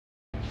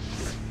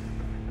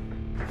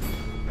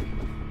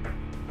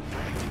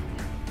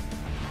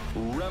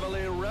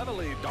Reveille,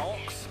 reveille,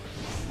 donks.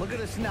 Look at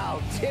us now,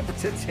 tip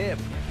to tip.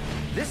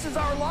 This is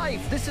our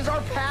life. This is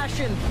our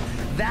passion.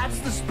 That's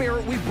the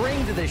spirit we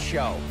bring to this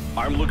show.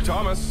 I'm Luke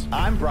Thomas.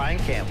 I'm Brian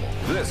Campbell.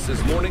 This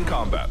is Morning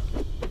Kombat.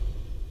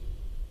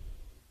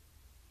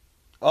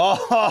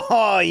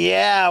 Oh,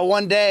 yeah.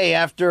 One day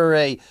after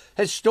a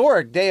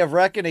historic day of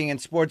reckoning in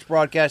sports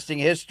broadcasting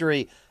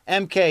history,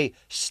 MK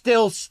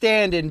still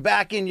standing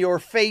back in your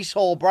face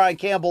hole. Brian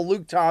Campbell,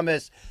 Luke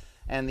Thomas,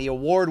 and the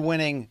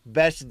award-winning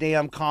Best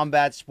Damn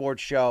Combat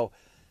Sports Show,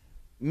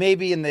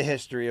 maybe in the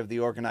history of the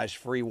organized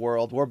free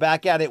world. We're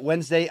back at it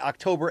Wednesday,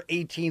 October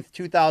 18th,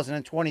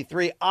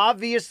 2023.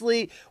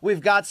 Obviously,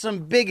 we've got some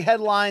big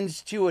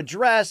headlines to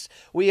address.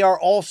 We are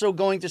also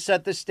going to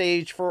set the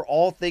stage for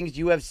all things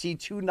UFC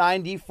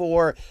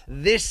 294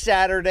 this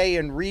Saturday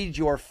and read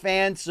your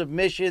fan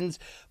submissions.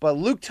 But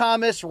Luke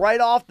Thomas, right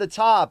off the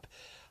top,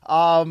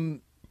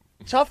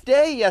 tough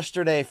day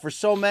yesterday for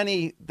so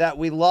many that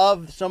we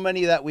love, so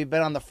many that we've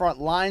been on the front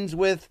lines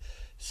with,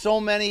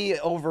 so many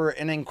over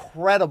an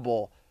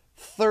incredible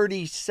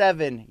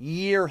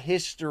 37-year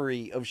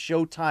history of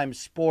Showtime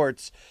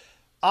sports.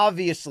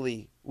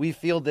 Obviously, we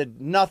fielded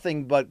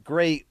nothing but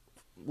great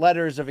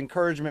letters of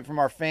encouragement from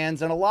our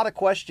fans and a lot of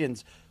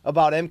questions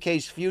about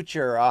MK's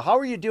future. How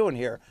are you doing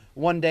here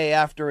one day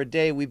after a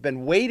day we've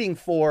been waiting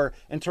for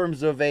in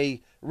terms of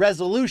a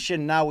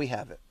resolution? Now we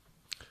have it.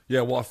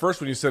 Yeah, well, at first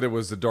when you said it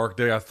was a dark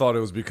day, I thought it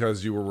was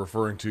because you were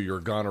referring to your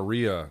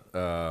gonorrhea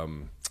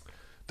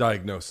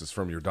diagnosis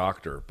from your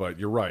doctor. But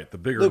you're right. The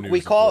bigger Luke, news,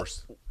 of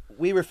course.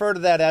 We refer to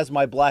that as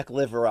my black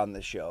liver on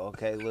the show,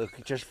 okay, Luke?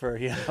 Just for,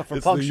 for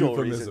it's punctual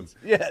the reasons.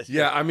 Yes.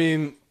 Yeah, I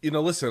mean,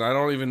 listen, I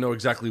don't even know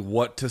exactly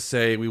what to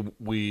say.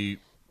 We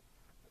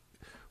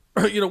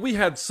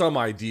had some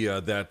idea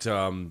that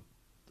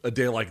a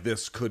day like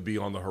this could be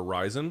on the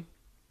horizon.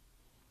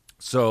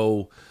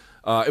 So...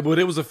 but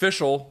it was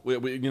official.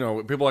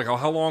 People are like, oh,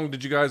 how long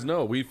did you guys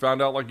know? We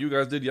found out like you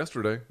guys did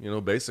yesterday,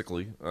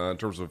 basically, in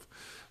terms of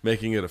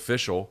making it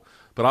official.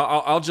 But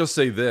I'll just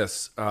say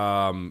this,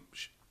 I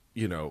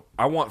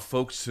want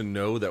folks to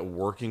know that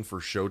working for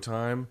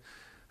Showtime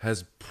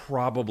has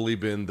probably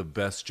been the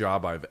best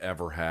job I've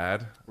ever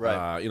had.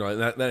 Right.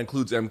 And that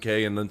includes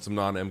MK and then some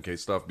non-MK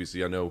stuff.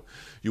 BC, I know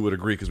you would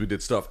agree because we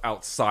did stuff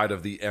outside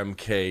of the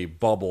MK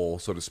bubble,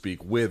 so to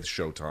speak, with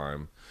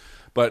Showtime.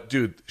 But,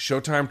 dude,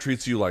 Showtime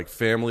treats you like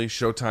family.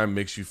 Showtime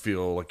makes you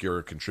feel like you're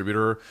a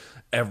contributor.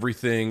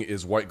 Everything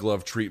is white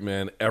glove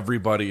treatment.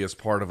 Everybody is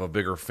part of a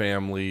bigger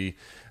family.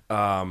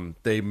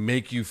 They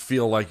make you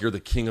feel like you're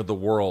the king of the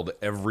world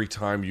every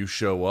time you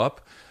show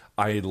up.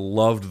 I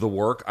loved the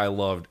work. I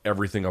loved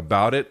everything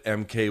about it.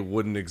 MK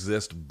wouldn't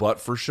exist but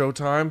for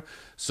Showtime.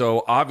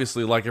 So,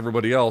 obviously, like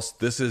everybody else,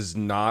 this is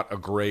not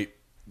great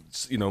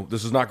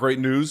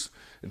news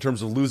in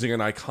terms of losing an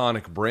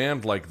iconic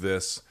brand like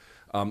this.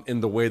 In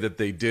the way that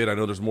they did. I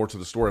know there's more to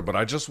the story, but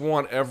I just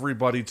want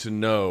everybody to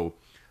know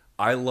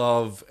I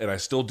love, and I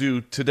still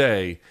do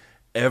today,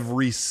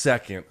 every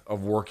second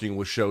of working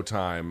with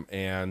Showtime,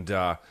 and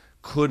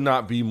could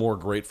not be more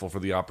grateful for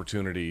the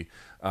opportunity,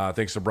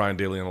 thanks to Brian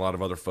Daly and a lot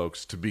of other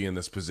folks, to be in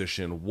this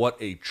position. What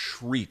a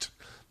treat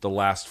the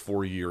last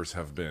 4 years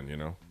have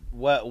been,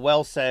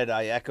 Well said.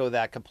 I echo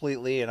that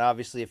completely. And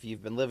obviously, if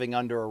you've been living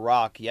under a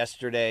rock,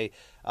 yesterday,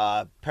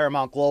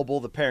 Paramount Global,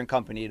 the parent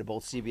company to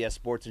both CBS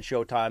Sports and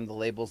Showtime, the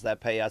labels that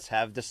pay us,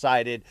 have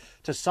decided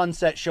to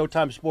sunset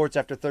Showtime Sports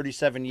after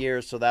 37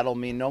 years. So that'll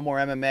mean no more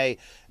MMA,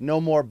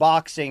 no more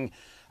boxing.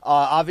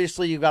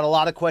 Obviously, you've got a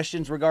lot of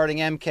questions regarding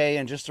MK,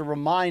 and just a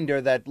reminder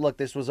that, look,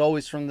 this was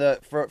always from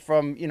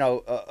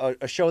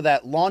a show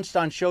that launched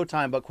on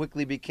Showtime but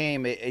quickly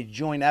became a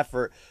joint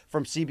effort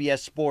from CBS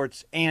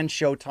Sports and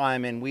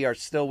Showtime, and we are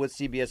still with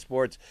CBS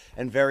Sports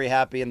and very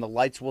happy, and the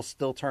lights will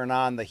still turn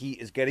on. The heat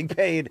is getting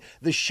paid.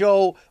 The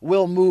show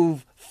will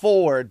move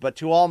forward. But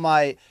to all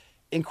my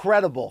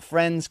incredible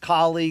friends,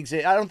 colleagues,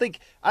 I don't think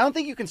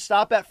you can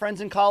stop at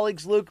friends and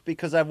colleagues, Luke,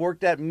 because I've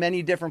worked at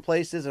many different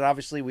places, and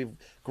obviously we've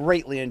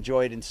greatly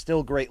enjoyed and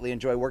still greatly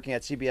enjoy working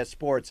at CBS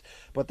Sports.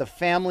 But the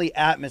family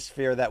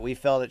atmosphere that we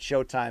felt at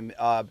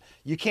Showtime,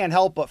 you can't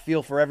help but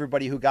feel for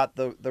everybody who got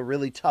the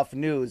really tough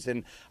news.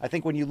 And I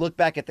think when you look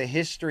back at the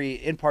history,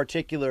 in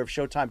particular, of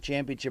Showtime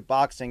Championship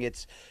Boxing,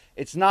 it's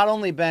not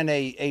only been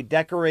a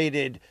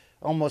decorated,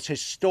 almost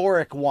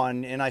historic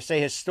one, and I say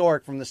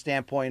historic from the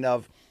standpoint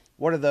of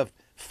what are the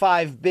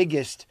 5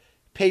 biggest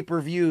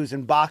pay-per-views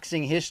in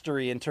boxing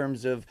history in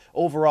terms of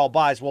overall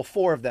buys. Well,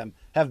 4 of them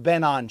have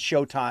been on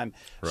Showtime,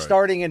 right.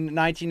 Starting in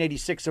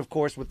 1986, of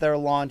course, with their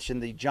launch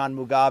in the John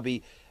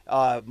Mugabe,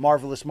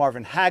 Marvelous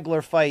Marvin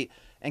Hagler fight,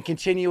 and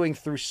continuing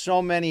through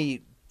so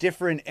many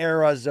different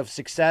eras of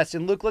success.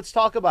 And Luke, let's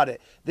talk about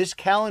it. This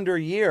calendar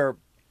year,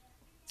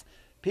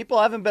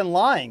 people haven't been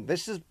lying.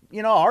 This has,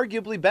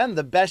 arguably been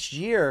the best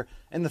year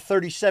in the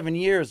 37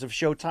 years of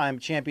Showtime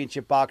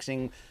Championship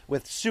Boxing,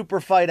 with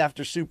super fight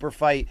after super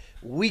fight,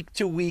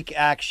 week-to-week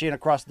action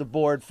across the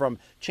board, from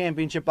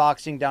Championship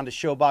Boxing down to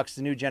Showbox,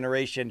 the new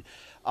generation.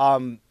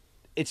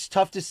 It's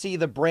tough to see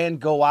the brand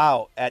go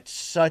out at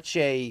such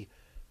a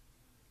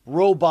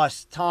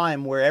robust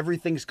time where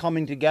everything's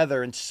coming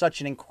together in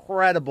such an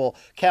incredible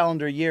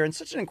calendar year and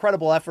such an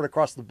incredible effort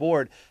across the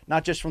board,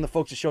 not just from the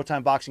folks at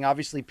Showtime Boxing,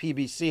 obviously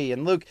PBC.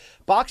 And Luke,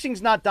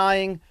 boxing's not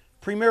dying.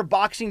 Premier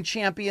boxing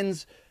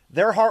champions,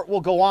 their heart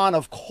will go on,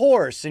 of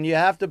course, and you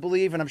have to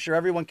believe, and I'm sure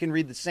everyone can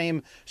read the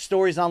same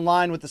stories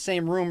online with the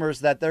same rumors,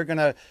 that they're going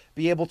to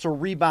be able to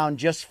rebound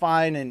just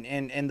fine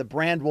and the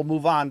brand will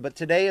move on. But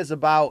today is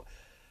about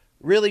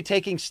really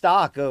taking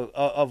stock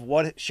of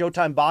what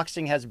Showtime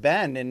Boxing has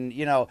been. And,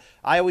 you know,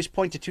 I always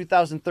point to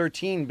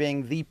 2013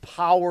 being the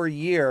power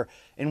year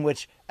in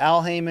which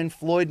Al Heyman,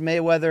 Floyd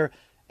Mayweather,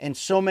 and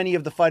so many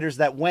of the fighters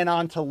that went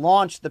on to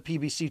launch the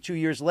PBC 2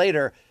 years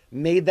later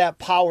made that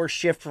power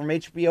shift from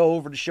HBO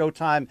over to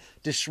Showtime,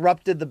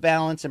 disrupted the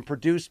balance, and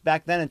produced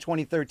back then in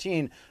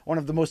 2013 one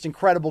of the most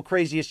incredible,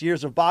 craziest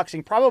years of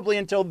boxing, probably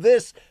until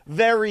this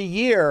very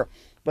year.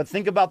 But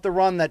think about the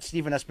run that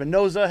Steven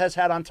Espinoza has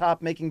had on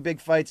top, making big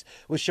fights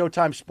with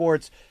Showtime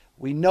Sports.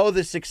 We know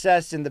the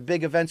success in the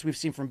big events we've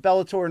seen from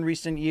Bellator in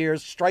recent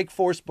years,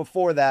 Strikeforce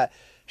before that.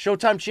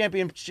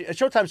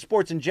 Showtime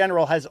Sports in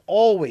general has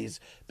always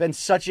been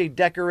such a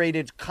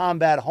decorated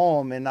combat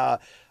home. And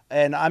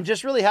I'm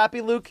just really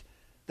happy, Luke,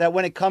 that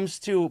when it comes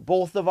to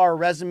both of our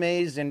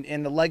resumes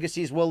and the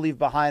legacies we'll leave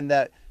behind,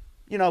 that,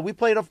 you know, we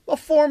played a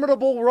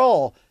formidable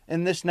role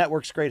in this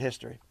network's great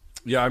history.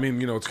 Yeah, I mean,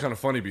 you know, it's kind of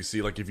funny,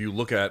 BC. Like, if you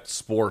look at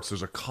sports,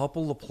 there's a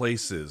couple of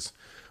places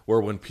where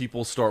when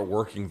people start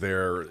working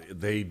there,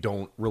 they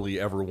don't really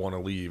ever want to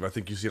leave. I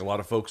think you see a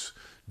lot of folks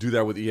do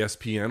that with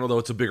ESPN, although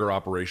it's a bigger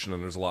operation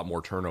and there's a lot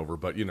more turnover.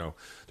 But, you know,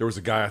 there was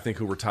a guy, I think,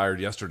 who retired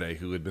yesterday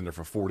who had been there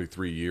for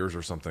 43 years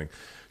or something.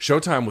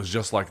 Showtime was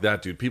just like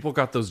that, dude. People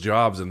got those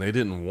jobs and they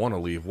didn't want to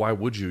leave. Why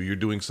would you? You're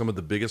doing some of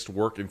the biggest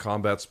work in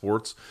combat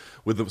sports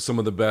with some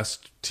of the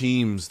best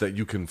teams that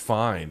you can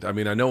find. I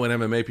mean, I know in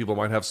MMA people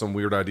might have some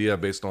weird idea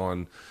based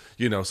on,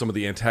 you know, some of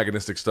the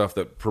antagonistic stuff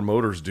that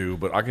promoters do,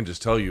 but I can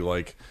just tell you,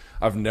 like,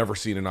 I've never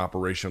seen an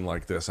operation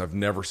like this. I've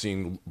never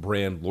seen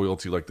brand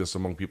loyalty like this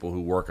among people who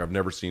work. I've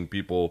never seen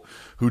people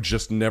who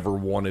just never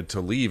wanted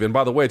to leave. And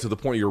by the way, to the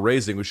point you're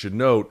raising, we should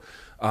note,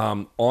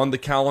 on the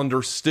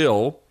calendar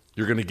still,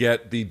 you're going to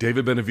get the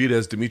David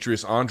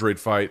Benavidez-Demetrius Andrade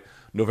fight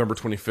November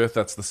 25th.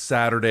 That's the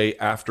Saturday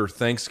after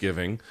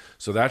Thanksgiving.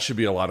 So that should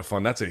be a lot of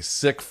fun. That's a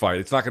sick fight.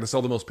 It's not going to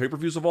sell the most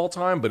pay-per-views of all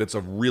time, but it's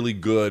a really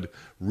good,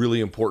 really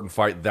important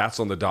fight.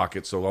 That's on the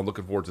docket. So I'm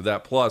looking forward to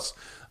that. Plus,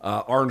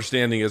 our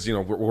understanding is, you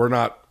know, we're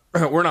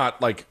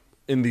not like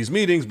in these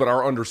meetings, but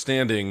our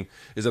understanding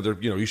is that there,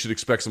 you know, you should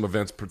expect some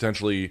events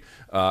potentially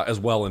as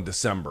well in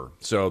December.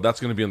 So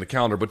that's going to be on the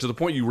calendar. But to the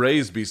point you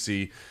raised,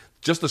 BC,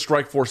 just the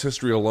Strikeforce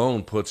history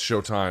alone puts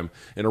Showtime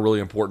in a really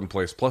important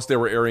place. Plus, they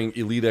were airing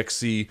Elite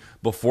XC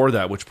before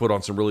that, which put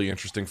on some really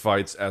interesting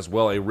fights as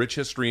well. A rich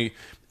history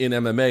in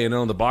MMA. And then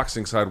on the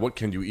boxing side, what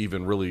can you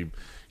even really,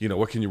 you know,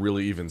 what can you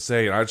really even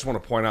say? And I just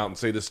want to point out and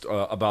say this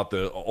about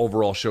the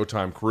overall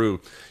Showtime crew.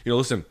 You know,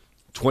 listen,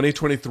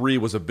 2023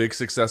 was a big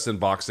success in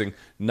boxing,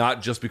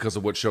 not just because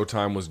of what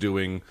Showtime was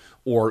doing,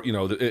 or, you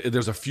know,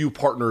 there's a few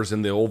partners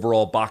in the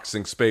overall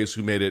boxing space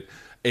who made it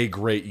a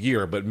great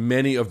year, but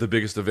many of the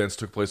biggest events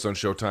took place on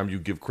Showtime. You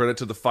give credit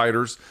to the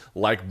fighters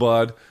like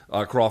Bud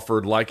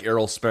Crawford, like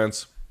Errol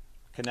Spence,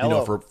 Canelo. you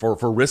know,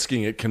 for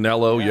risking it.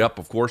 Canelo, yeah. Yep,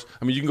 of course.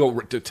 I mean, you can go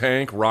to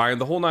Tank, Ryan,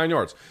 the whole 9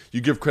 yards. You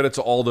give credit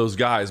to all those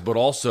guys, but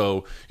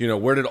also, you know,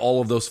 where did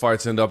all of those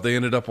fights end up? They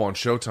ended up on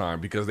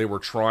Showtime because they were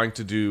trying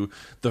to do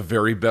the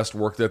very best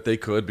work that they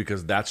could,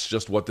 because that's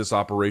just what this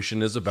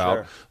operation is about.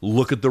 Sure.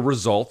 Look at the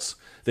results.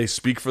 They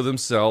speak for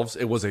themselves.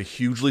 It was a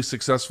hugely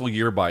successful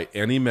year by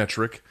any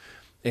metric.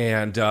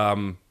 And,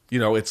 you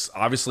know, it's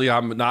obviously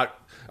I'm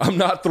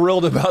not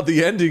thrilled about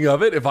the ending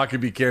of it, if I could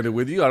be candid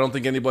with you. I don't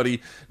think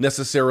anybody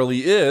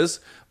necessarily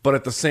is. But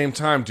at the same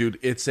time, dude,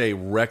 it's a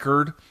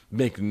record.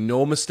 Make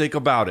no mistake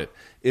about it.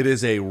 It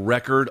is a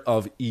record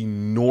of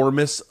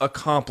enormous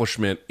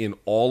accomplishment in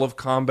all of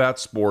combat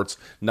sports.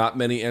 Not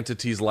many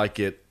entities like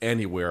it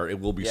anywhere. It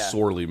will be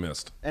sorely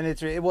missed. And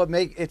it's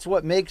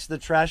what makes the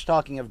trash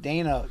talking of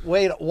Dana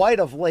White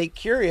of late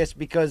curious,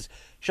 because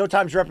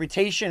Showtime's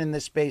reputation in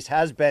this space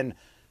has been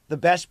the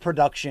best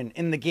production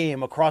in the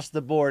game across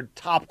the board,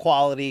 top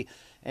quality.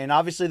 And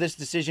obviously this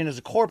decision is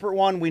a corporate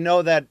one. We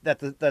know that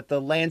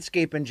the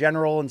landscape in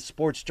general in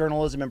sports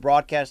journalism and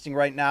broadcasting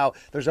right now,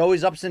 there's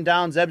always ups and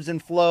downs, ebbs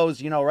and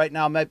flows. You know, right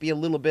now might be a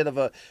little bit of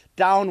a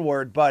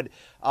downward, but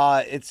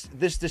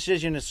this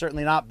decision is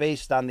certainly not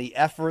based on the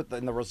effort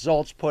and the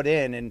results put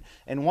in.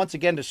 And once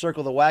again, to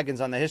circle the wagons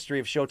on the history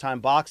of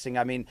Showtime Boxing,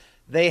 I mean,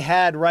 they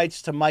had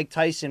rights to Mike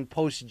Tyson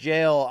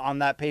post-jail on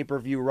that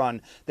pay-per-view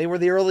run. They were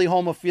the early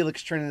home of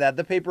Felix Trinidad,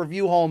 the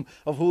pay-per-view home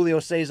of Julio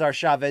Cesar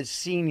Chavez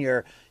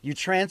Sr. You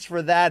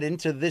transfer that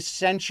into this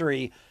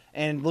century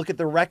and look at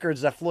the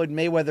records that Floyd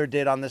Mayweather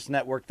did on this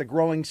network, the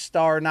growing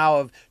star now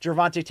of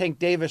Gervonta Tank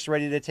Davis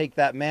ready to take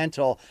that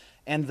mantle.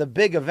 and the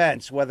big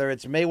events, whether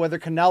it's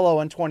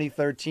Mayweather-Canelo in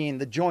 2013,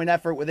 the joint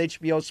effort with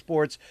HBO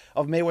Sports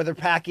of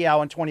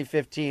Mayweather-Pacquiao in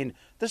 2015,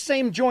 the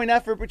same joint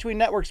effort between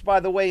networks, by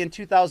the way, in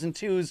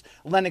 2002's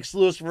Lennox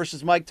Lewis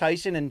versus Mike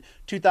Tyson and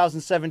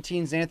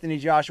 2017's Anthony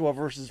Joshua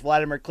versus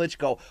Vladimir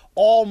Klitschko,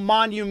 all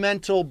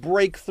monumental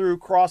breakthrough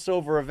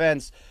crossover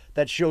events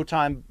that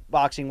Showtime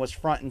Boxing was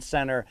front and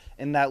center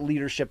in that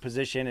leadership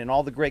position, and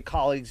all the great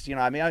colleagues. You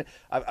know, I mean,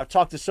 I've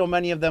talked to so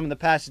many of them in the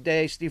past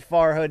day. Steve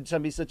Farhood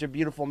sent me such a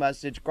beautiful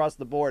message across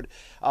the board.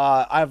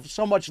 I have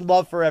so much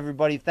love for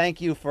everybody.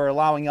 Thank you for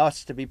allowing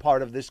us to be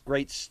part of this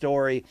great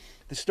story.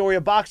 The story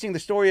of boxing, the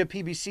story of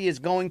PBC is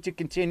going to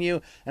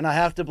continue, and I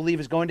have to believe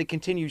is going to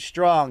continue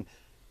strong,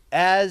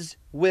 as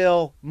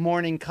will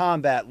Morning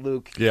Combat,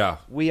 Luke. Yeah.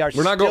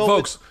 We're not going,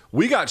 folks.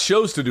 We got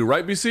shows to do,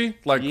 right, BC?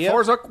 Like, Yep. as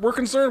far as we're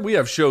concerned, we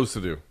have shows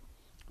to do.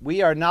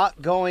 We are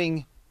not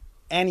going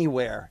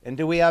anywhere. And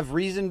do we have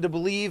reason to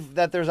believe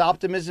that there's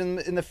optimism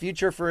in the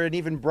future for an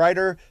even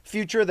brighter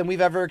future than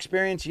we've ever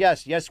experienced?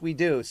 Yes. Yes, we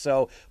do.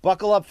 So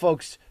buckle up,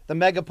 folks. The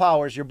Mega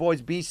Powers, your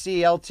boys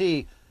BC,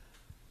 LT.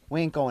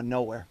 We ain't going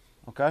nowhere,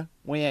 okay?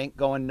 We ain't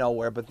going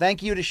nowhere. But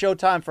thank you to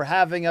Showtime for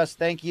having us.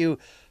 Thank you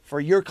for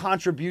your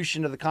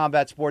contribution to the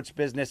combat sports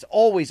business.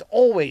 Always,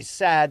 always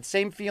sad.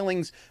 Same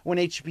feelings when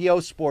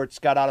HBO Sports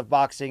got out of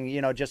boxing,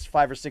 you know, just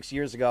 5 or 6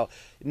 years ago.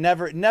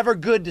 Never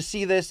good to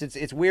see this.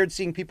 It's weird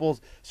seeing people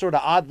sort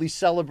of oddly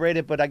celebrate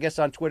it, but I guess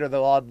on Twitter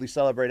they'll oddly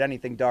celebrate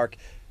anything dark.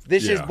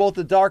 This is both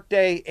a dark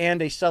day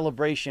and a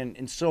celebration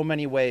in so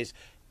many ways.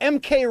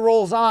 MK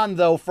rolls on,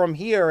 though, from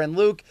here. And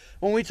Luke,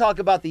 when we talk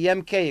about the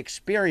MK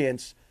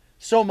experience,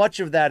 so much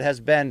of that has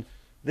been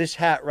this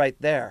hat right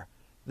there,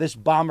 this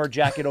bomber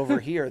jacket over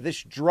here,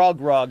 this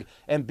drug rug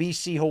and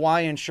BC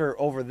Hawaiian shirt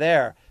over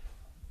there.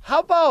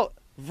 How about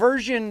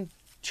version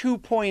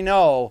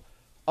 2.0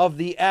 of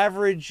the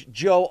average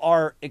Joe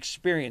Art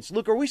experience?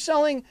 Luke, are we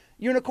selling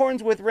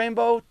unicorns with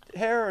rainbow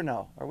hair or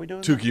no? Are we doing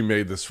that? Tukey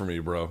made this for me,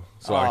 bro.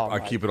 So I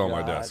keep it on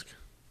my desk.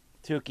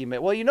 Tukey made.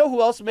 Well, you know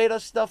who else made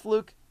us stuff,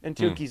 Luke? And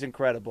Tukey's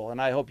incredible,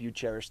 and I hope you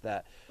cherish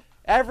that.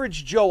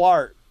 Average Joe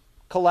Art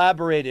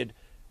collaborated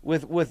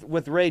with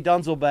Ray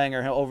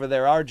Dunzelbanger over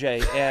there,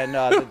 RJ, and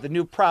the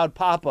new Proud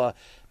Papa.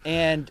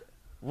 And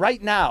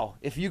right now,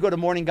 if you go to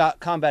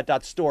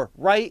morningcombat.store,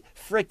 right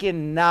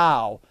frickin'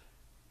 now,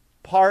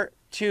 part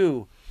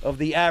 2 of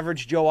the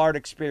Average Joe Art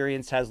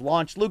experience has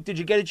launched. Luke, did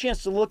you get a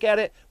chance to look at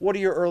it? What are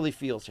your early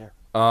feels here?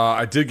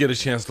 I did get a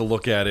chance to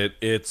look at it.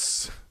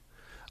 It's...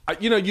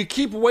 You know, you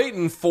keep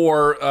waiting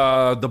for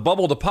the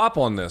bubble to pop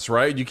on this,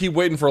 right? You keep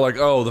waiting for, like,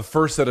 oh, the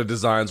first set of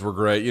designs were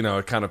great. You know,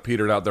 it kind of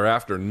petered out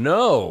thereafter.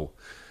 No,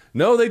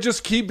 they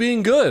just keep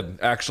being good,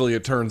 actually,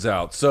 it turns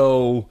out.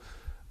 So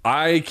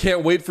I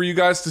can't wait for you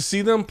guys to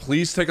see them.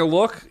 Please take a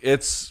look.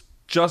 It's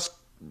just,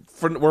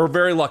 we're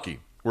very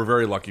lucky. We're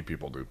very lucky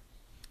people, dude.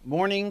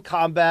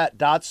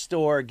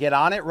 morningcombat.store. Get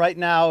on it right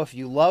now. If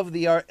you love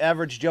the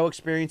Average Joe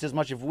experience as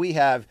much as we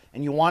have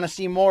and you want to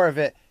see more of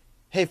it,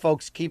 hey,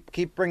 folks,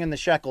 keep bringing the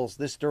shekels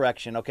this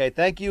direction, okay?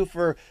 Thank you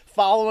for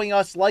following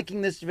us,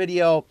 liking this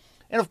video,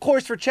 and, of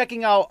course, for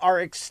checking out our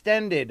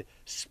extended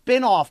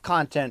spin-off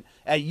content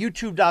at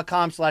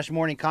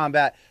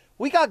youtube.com/morningcombat.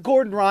 We got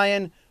Gordon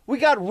Ryan. We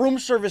got Room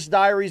Service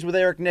Diaries with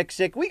Eric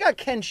Nixick. We got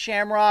Ken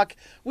Shamrock.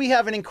 We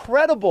have an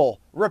incredible,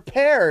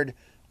 repaired,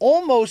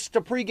 almost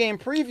a pregame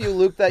preview,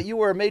 Luke, that you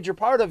were a major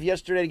part of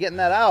yesterday, getting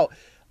that out.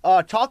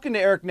 Talking to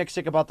Eric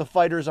Nixick about the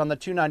fighters on the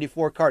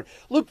 294 card.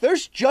 Luke,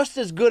 there's just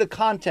as good a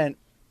content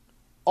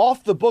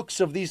off the books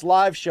of these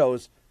live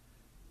shows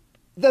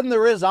than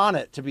there is on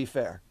it, to be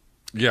fair.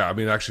 Yeah, I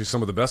mean, actually,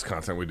 some of the best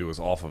content we do is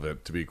off of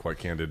it, to be quite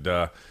candid.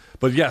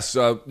 But yes,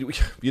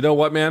 you know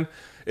what, man?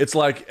 It's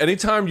like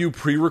anytime you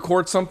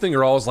pre-record something,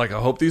 you're always like, I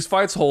hope these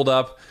fights hold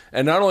up.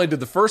 And not only did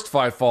the first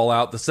fight fall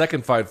out, the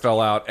second fight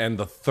fell out, and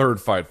the third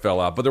fight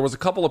fell out. But there was a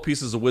couple of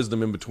pieces of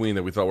wisdom in between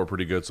that we thought were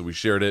pretty good, so we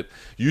shared it.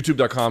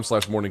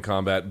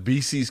 YouTube.com/morningcombat,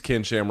 BC's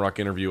Ken Shamrock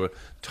interview,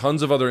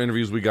 tons of other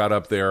interviews we got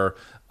up there.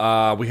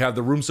 We have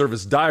the Room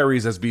Service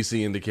Diaries, as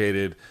BC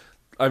indicated.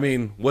 I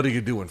mean, what are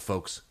you doing,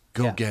 folks?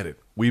 Go get it.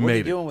 We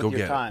made it. What are you doing with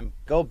your time?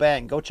 Go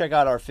bang. Go check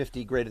out our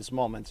 50 greatest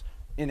moments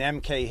in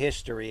MK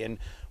history. And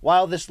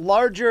while this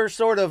larger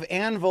sort of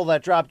anvil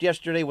that dropped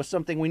yesterday was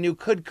something we knew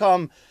could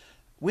come,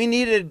 we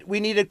needed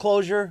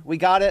closure. We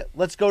got it.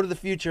 Let's go to the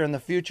future. And the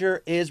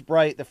future is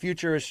bright. The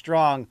future is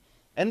strong.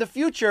 And the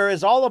future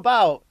is all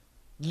about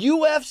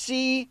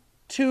UFC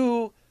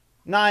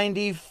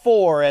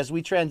 294 as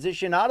we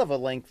transition out of a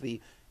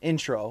lengthy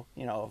intro,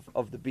 you know,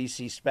 of the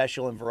BC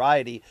special and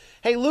variety.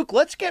 Hey, Luke,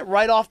 let's get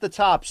right off the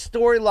top.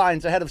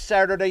 Storylines ahead of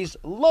Saturday's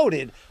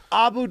loaded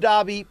Abu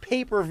Dhabi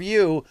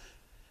pay-per-view.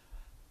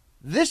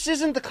 This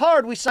isn't the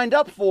card we signed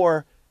up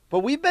for, but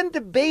we've been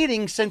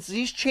debating since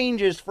these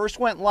changes first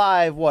went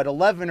live,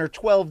 11 or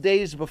 12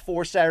 days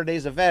before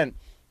Saturday's event,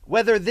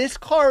 whether this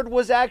card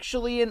was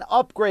actually an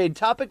upgrade.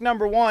 Topic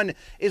number 1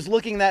 is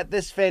looking at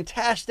this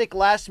fantastic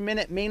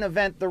last-minute main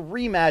event, the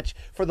rematch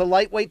for the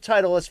lightweight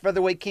title as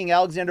featherweight king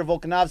Alexander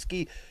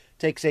Volkanovski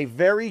takes a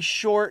very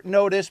short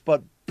notice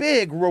but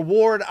big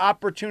reward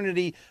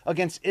opportunity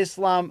against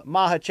Islam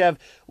Makhachev.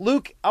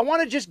 Luke, I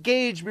want to just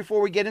gauge before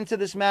we get into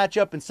this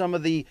matchup and some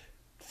of the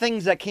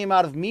things that came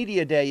out of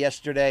media day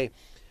yesterday.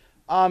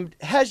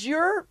 Has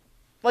your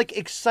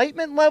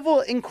excitement level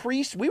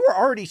increased? We were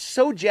already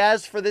so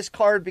jazzed for this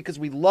card because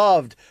we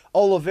loved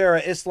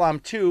Oliveira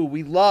Islam 2.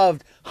 We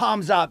loved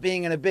Hamzat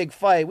being in a big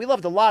fight. We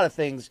loved a lot of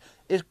things.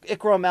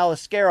 Ikram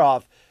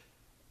Aliskerov.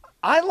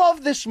 I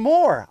love this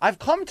more. I've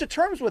come to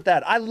terms with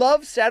that. I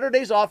love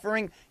Saturday's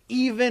offering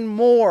even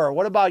more.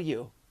 What about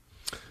you?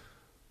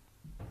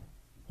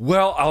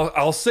 Well,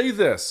 I'll say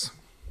this.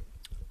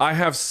 I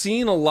have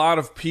seen a lot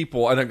of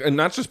people, and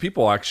not just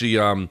people,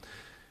 actually.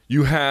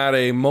 You had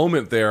a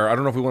moment there, I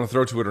don't know if we want to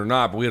throw to it or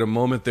not, but we had a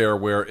moment there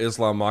where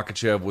Islam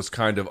Makhachev was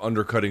kind of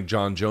undercutting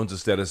John Jones'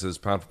 status as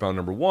pound-for-pound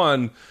number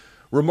one,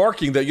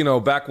 remarking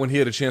that, back when he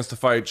had a chance to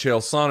fight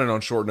Chael Sonnen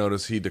on short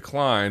notice, he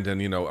declined,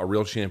 and, a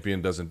real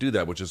champion doesn't do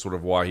that, which is sort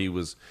of why he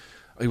was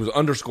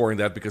underscoring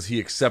that, because he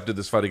accepted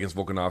this fight against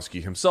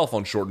Volkanovski himself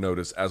on short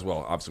notice as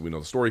well. Obviously, we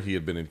know the story. He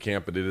had been in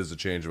camp, but it is a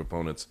change of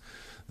opponents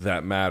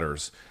that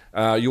matters.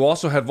 You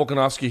also had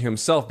Volkanovski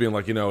himself being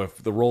like,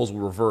 if the roles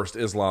were reversed,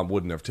 Islam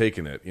wouldn't have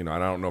taken it. And I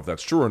don't know if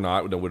that's true or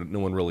not. No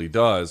one really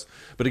does.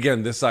 But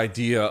again, this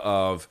idea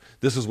of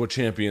this is what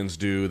champions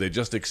do. They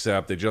just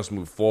accept. They just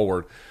move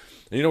forward.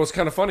 And what's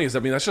kind of funny is,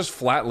 that's just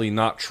flatly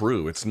not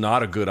true. It's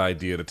not a good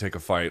idea to take a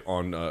fight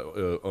on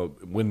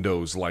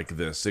windows like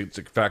this. It's,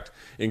 in fact,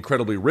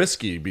 incredibly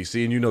risky,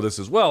 BC, and you know this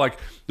as well.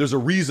 There's a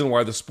reason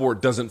why the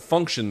sport doesn't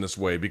function this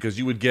way, because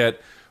you would get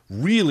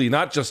really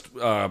not just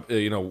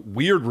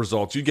weird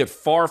results. You get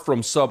far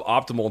from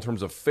suboptimal in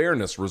terms of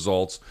fairness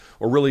results,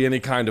 or really any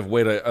kind of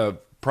way to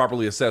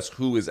properly assess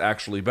who is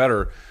actually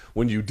better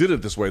when you did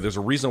it this way. There's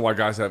a reason why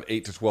guys have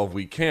 8 to 12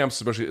 week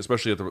camps,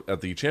 especially at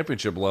the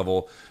championship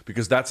level,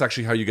 because that's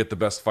actually how you get the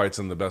best fights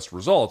and the best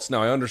results.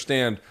 Now, I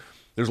understand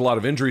there's a lot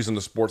of injuries in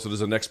the sport, so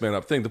there's a next man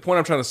up thing. The point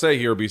I'm trying to say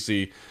here,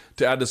 BC,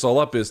 to add this all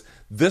up, is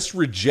this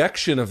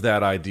rejection of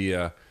that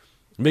idea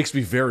makes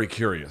me very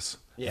curious.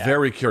 Yeah.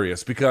 Very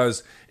curious,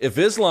 because if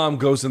Islam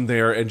goes in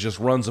there and just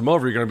runs him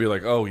over, you're going to be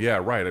like, oh, yeah,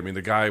 right.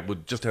 The guy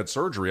just had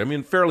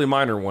surgery. Fairly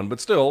minor one, but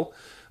still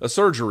a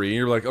surgery. And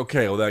you're like,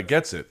 okay, well, that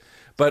gets it.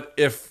 But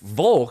if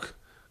Volk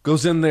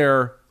goes in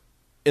there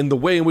in the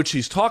way in which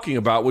he's talking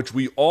about, which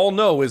we all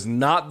know is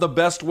not the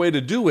best way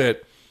to do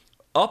it,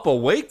 up a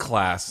weight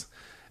class,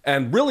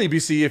 and really,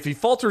 BC, if he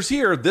falters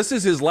here, this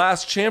is his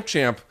last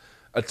champ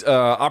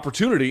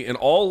opportunity in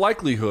all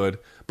likelihood.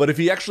 But if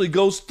he actually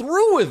goes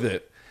through with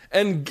it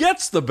and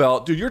gets the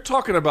belt, dude, you're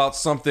talking about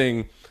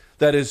something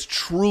that is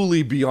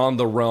truly beyond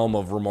the realm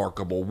of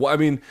remarkable.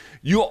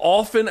 You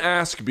often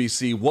ask,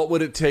 BC, what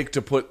would it take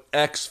to put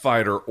X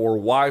fighter or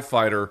Y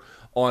fighter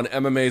on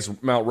MMA's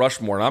Mount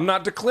Rushmore? And I'm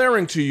not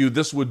declaring to you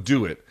this would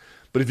do it.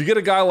 But if you get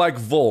a guy like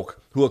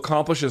Volk who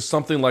accomplishes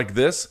something like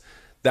this,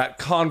 that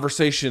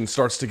conversation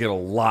starts to get a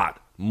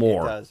lot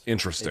more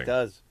interesting. It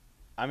does.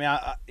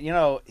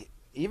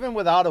 Even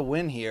without a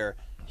win here,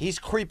 he's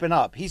creeping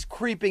up. He's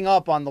creeping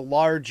up on the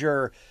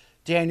larger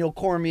Daniel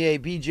Cormier,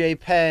 BJ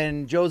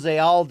Penn, Jose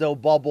Aldo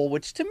bubble,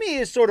 which to me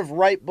is sort of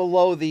right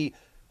below the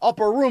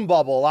upper room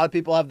bubble. A lot of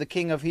people have the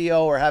King of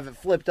Hio or have it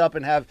flipped up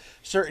and have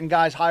certain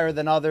guys higher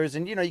than others.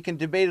 And, you can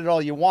debate it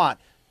all you want.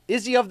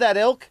 Is he of that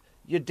ilk?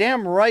 You're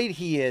damn right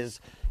he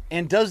is.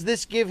 And does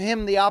this give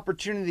him the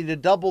opportunity to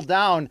double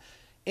down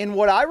in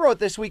what I wrote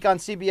this week on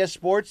CBS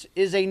Sports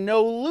is a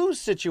no-lose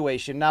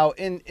situation? Now,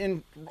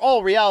 in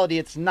all reality,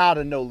 it's not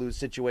a no-lose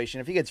situation.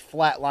 If he gets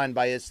flatlined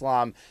by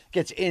Islam,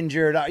 gets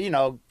injured,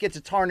 gets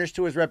a tarnish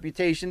to his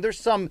reputation,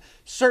 there's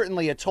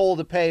certainly a toll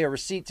to pay, a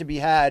receipt to be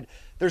had.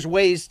 There's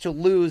ways to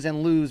lose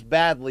and lose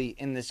badly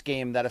in this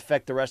game that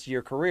affect the rest of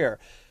your career.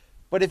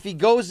 But if he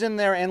goes in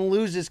there and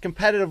loses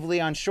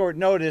competitively on short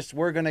notice,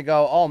 we're going to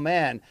go, oh,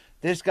 man,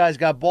 this guy's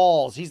got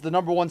balls. He's the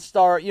number one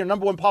star,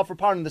 number one pound for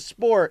pound in the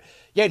sport,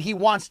 yet he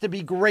wants to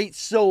be great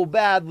so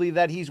badly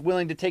that he's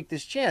willing to take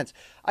this chance.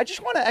 I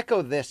just want to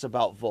echo this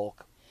about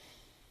Volk.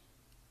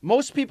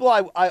 Most people,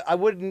 I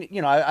wouldn't,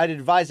 I'd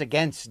advise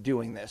against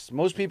doing this.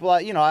 Most people,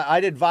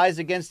 I'd advise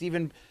against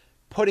even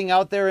putting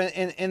out there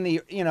in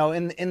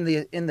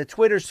the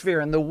Twitter sphere,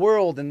 in the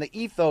world, in the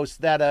ethos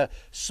that a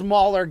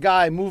smaller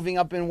guy moving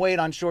up in weight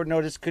on short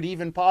notice could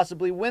even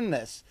possibly win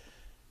this.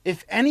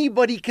 If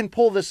anybody can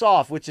pull this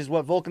off, which is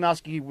what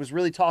Volkanovski was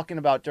really talking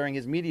about during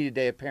his media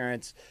day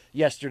appearance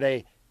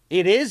yesterday,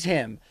 it is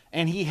him.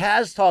 And he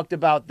has talked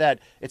about that.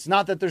 It's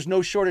not that there's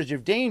no shortage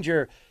of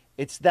danger.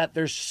 It's that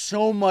there's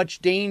so much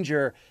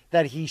danger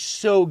that he's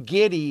so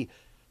giddy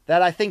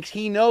that I think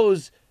he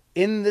knows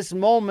in this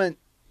moment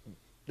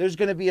there's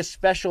going to be a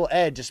special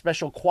edge, a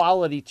special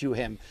quality to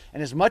him.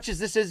 And as much as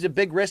this is a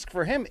big risk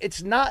for him,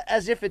 it's not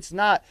as if it's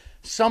not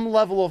some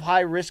level of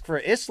high risk for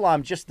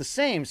Islam just the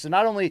same. So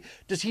not only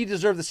does he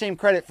deserve the same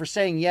credit for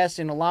saying yes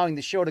and allowing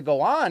the show to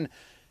go on,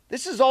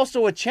 this is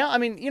also a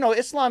challenge.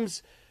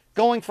 Islam's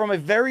going from a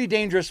very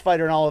dangerous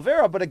fighter in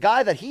Oliveira, but a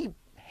guy that he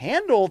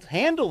handled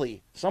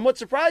handily, somewhat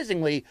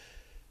surprisingly,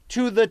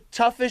 to the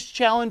toughest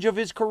challenge of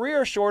his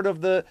career, short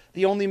of the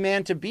only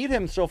man to beat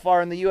him so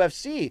far in the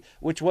UFC,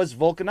 which was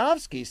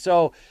Volkanovski.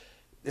 So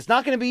it's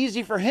not going to be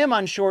easy for him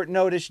on short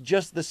notice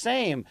just the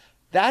same.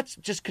 That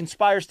just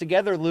conspires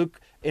together,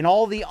 Luke, in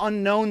all the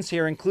unknowns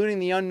here, including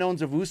the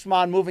unknowns of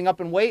Usman moving up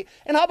in weight.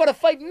 And how about a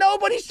fight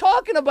nobody's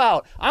talking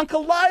about?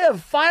 Ankalaev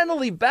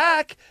finally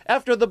back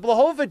after the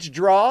Blachowicz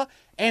draw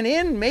and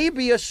in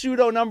maybe a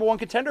pseudo number one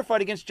contender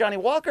fight against Johnny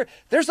Walker.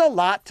 There's a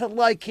lot to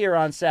like here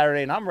on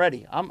Saturday, and I'm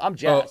ready. I'm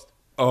jazzed.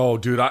 Oh,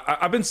 dude,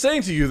 I've been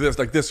saying to you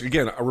this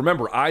again.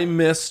 Remember, I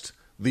missed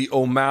the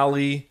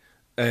O'Malley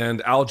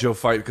and Aljo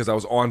fight because I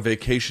was on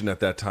vacation at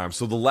that time.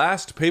 So the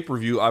last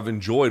pay-per-view I've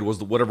enjoyed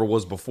was whatever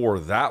was before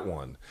that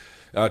one.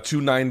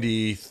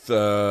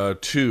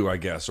 292, I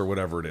guess, or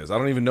whatever it is. I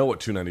don't even know what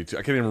 292.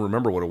 I can't even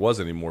remember what it was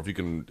anymore. If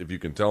you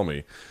can tell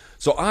me.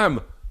 So I'm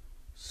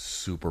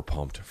super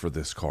pumped for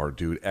this card,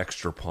 dude.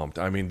 Extra pumped.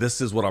 I mean,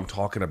 this is what I'm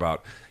talking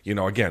about. You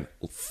know, again,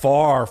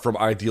 far from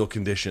ideal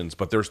conditions,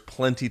 but there's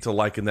plenty to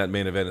like in that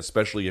main event,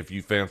 especially if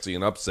you fancy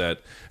an upset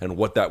and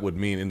what that would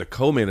mean. In the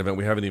co-main event,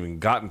 we haven't even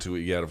gotten to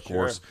it yet, of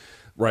course.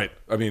 Right.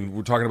 I mean,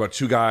 we're talking about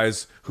two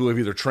guys who have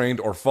either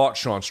trained or fought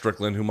Sean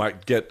Strickland, who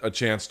might get a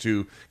chance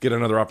to get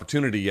another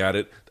opportunity at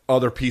it,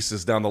 other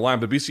pieces down the line.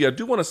 But BC, I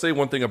do want to say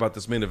one thing about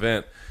this main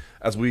event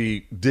as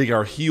we dig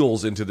our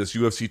heels into this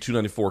UFC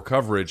 294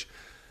 coverage.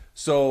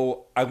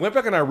 So I went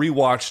back and I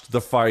rewatched the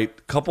fight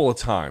a couple of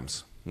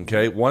times,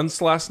 okay? Once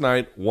last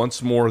night,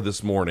 once more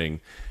this morning.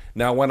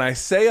 Now, when I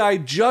say I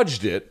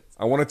judged it,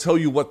 I want to tell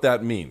you what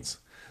that means.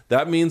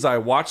 That means I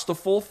watched the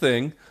full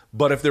thing,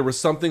 but if there was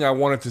something I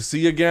wanted to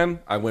see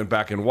again, I went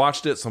back and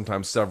watched it,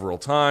 sometimes several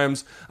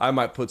times. I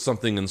might put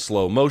something in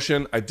slow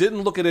motion. I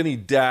didn't look at any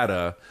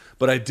data,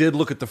 but I did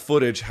look at the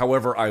footage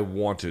however I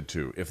wanted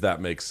to, if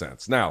that makes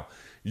sense. Now,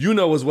 you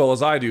know as well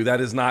as I do, that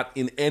is not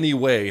in any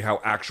way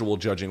how actual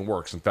judging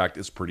works. In fact,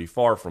 it's pretty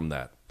far from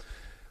that.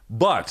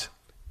 But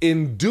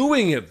in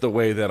doing it the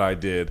way that I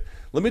did,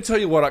 let me tell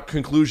you what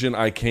conclusion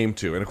I came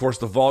to. And of course,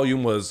 the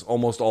volume was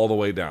almost all the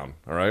way down,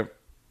 all right?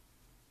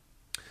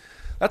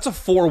 That's a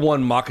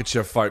 4-1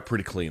 Makhachev fight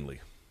pretty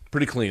cleanly.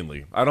 Pretty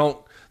cleanly.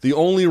 The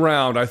only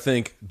round, I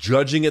think,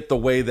 judging it the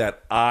way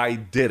that I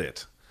did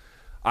it,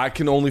 I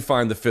can only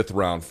find the 5th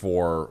round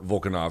for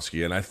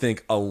Volkanovski. And I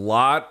think a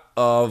lot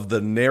of the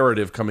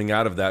narrative coming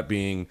out of that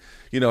being,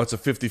 you know, it's a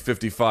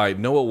 50-50 fight.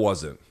 No, it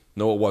wasn't.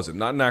 No, it wasn't.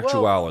 Not in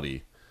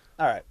actuality.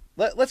 Well, all right.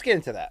 Let's get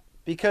into that.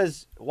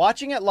 Because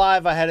watching it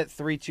live, I had it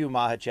 3-2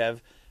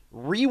 Makhachev.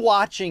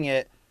 Rewatching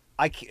it,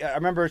 I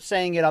remember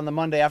saying it on the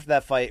Monday after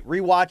that fight.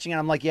 Rewatching it,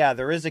 I'm like, yeah,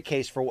 there is a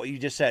case for what you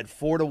just said.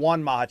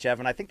 4-1 Makhachev.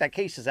 And I think that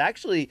case is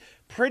actually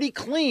pretty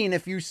clean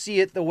if you see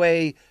it the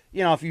way,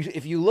 you know,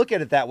 if you look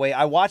at it that way.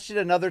 I watched it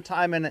another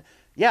time, and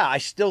yeah, I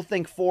still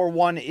think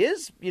 4-1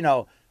 is, you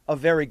know, a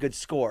very good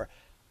score.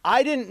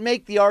 I didn't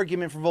make the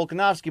argument for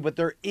Volkanovski, but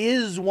there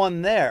is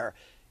one there.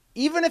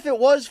 Even if it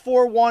was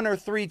 4-1 or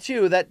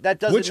 3-2, that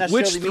doesn't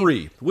necessarily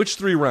mean... Which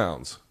three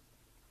rounds?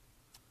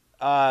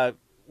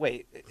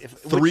 Wait.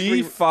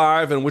 3,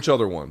 5, and which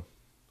other one?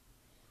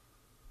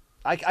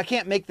 I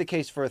can't make the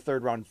case for a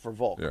third round for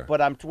Volk. Yeah.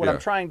 But I'm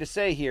trying to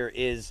say here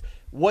is,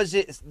 was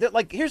it...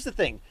 Like, here's the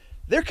thing.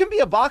 There can be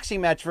a boxing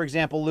match, for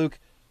example, Luke.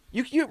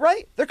 You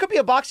right? There could be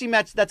a boxing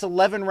match that's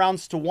 11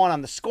 rounds to 1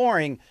 on the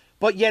scoring,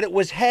 but yet it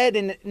was head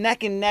and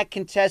neck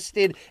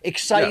contested,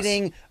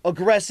 exciting, yes,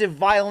 aggressive,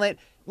 violent.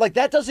 Like,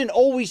 that doesn't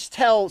always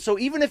tell. So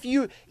even if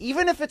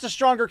it's a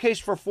stronger case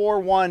for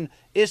 4-1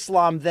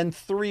 Islam than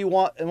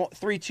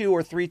 3-2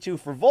 or 3-2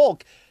 for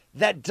Volk,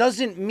 that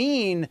doesn't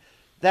mean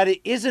that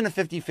it isn't a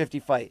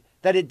 50-50 fight,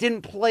 that it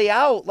didn't play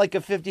out like a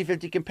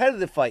 50-50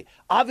 competitive fight.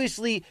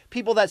 Obviously,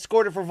 people that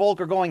scored it for Volk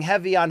are going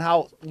heavy on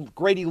how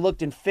great he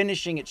looked in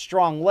finishing it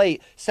strong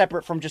late,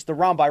 separate from just the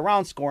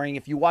round-by-round scoring.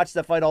 If you watch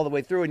the fight all the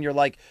way through and you're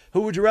like,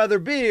 who would you rather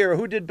be or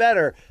who did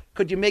better?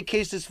 Could you make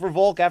cases for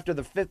Volk after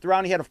the 5th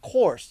round he had? Of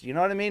course. You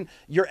know what I mean?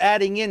 You're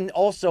adding in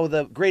also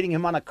the grading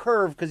him on a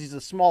curve because he's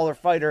a smaller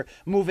fighter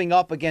moving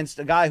up against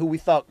a guy who we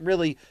thought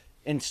really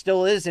and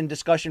still is in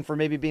discussion for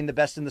maybe being the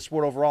best in the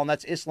sport overall, and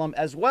that's Islam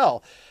as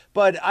well.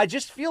 But I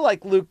just feel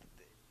like, Luke,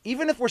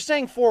 even if we're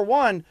saying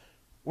 4-1,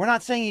 we're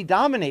not saying he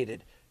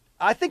dominated.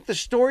 I think the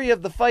story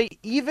of the fight,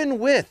 even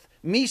with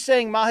me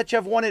saying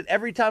Makhachev won it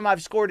every time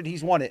I've scored it,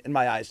 he's won it in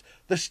my eyes.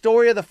 The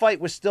story of the fight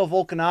was still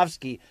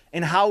Volkanovski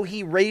and how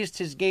he raised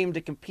his game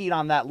to compete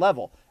on that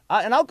level.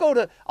 And I'll go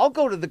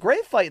to the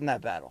great fight in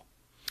that battle.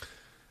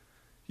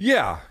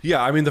 Yeah.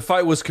 I mean, the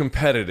fight was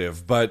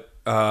competitive, but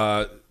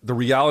the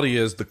reality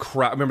is the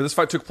crowd. Remember, this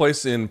fight took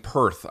place in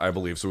Perth, I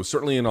believe, so it was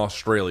certainly in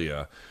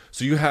Australia.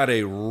 So you had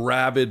a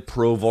rabid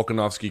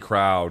pro-Volkanovski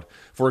crowd.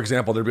 For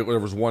example, there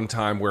was one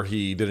time where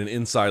he did an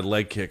inside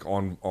leg kick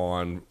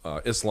on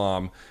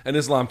Islam, and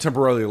Islam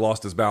temporarily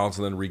lost his balance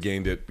and then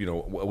regained it, you know,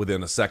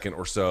 within a second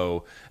or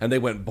so, and they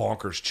went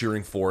bonkers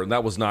cheering for it, and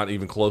that was not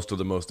even close to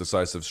the most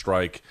decisive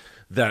strike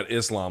that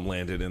Islam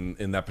landed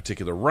in that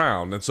particular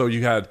round. And so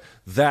you had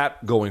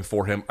that going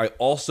for him. I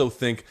also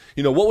think,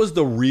 you know, what was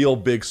the real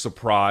big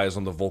surprise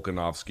on the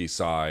Volkanovski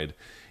side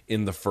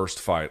in the first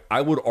fight.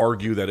 I would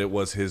argue that it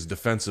was his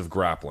defensive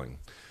grappling.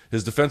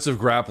 His defensive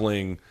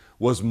grappling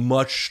was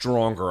much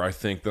stronger, I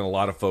think, than a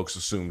lot of folks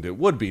assumed it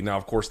would be. Now,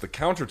 of course, the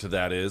counter to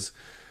that is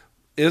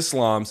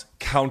Islam's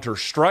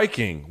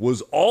counter-striking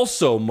was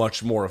also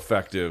much more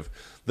effective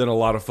than a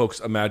lot of folks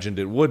imagined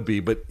it would be.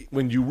 But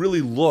when you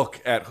really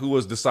look at who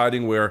was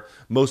deciding where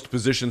most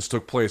positions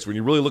took place, when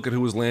you really look at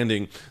who was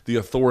landing the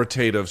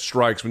authoritative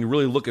strikes, when you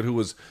really look at who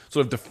was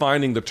sort of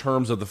defining the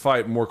terms of the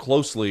fight more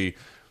closely,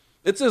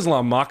 it's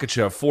Islam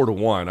Makhachev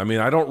 4-1.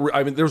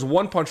 I mean, there's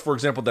one punch, for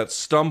example, that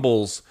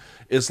stumbles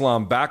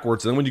Islam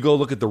backwards. And then when you go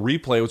look at the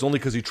replay, it was only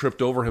because he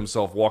tripped over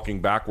himself walking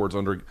backwards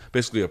under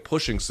basically a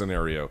pushing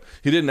scenario.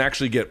 He didn't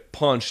actually get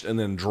punched and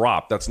then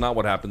dropped. That's not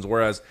what happens.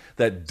 Whereas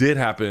that did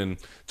happen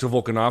to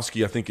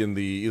Volkanovski, I think, in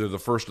either the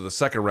first or the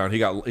second round.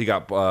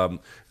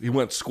 He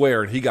went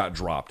square and he got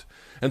dropped.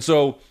 And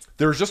so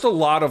there's just a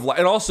lot of,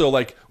 and also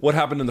like what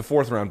happened in the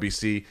fourth round,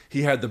 BC,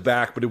 he had the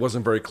back, but he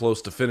wasn't very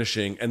close to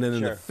finishing. And then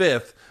in the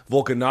fifth,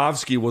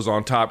 Volkanovski was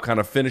on top kind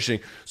of finishing.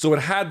 So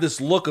it had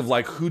this look of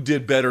like who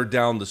did better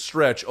down the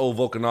stretch. Oh,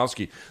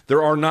 Volkanovski.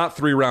 There are not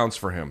 3 rounds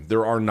for him.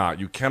 There are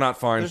not. You cannot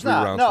find There's 3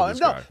 not. rounds for this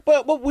guy.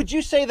 But would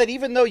you say that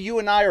even though you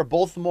and I are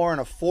both more in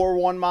a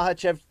 4-1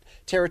 Makhachev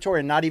territory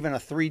and not even a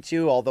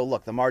 3-2, although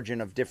look, the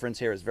margin of difference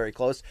here is very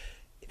close,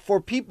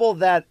 for people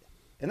that,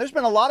 and there's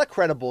been a lot of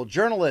credible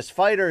journalists,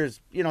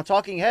 fighters,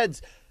 talking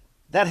heads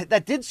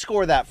that did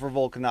score that for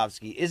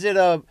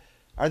Volkanovski.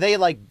 Are they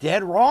like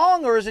dead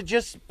wrong, or is it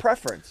just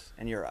preference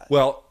in your eyes?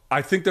 Well,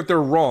 I think that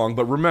they're wrong,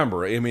 but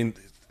remember, I mean,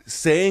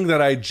 saying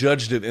that I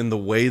judged it in the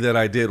way that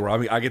I did, where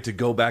I get to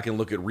go back and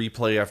look at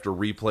replay after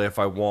replay if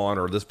I want,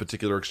 or this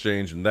particular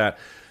exchange and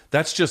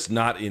that's just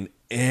not in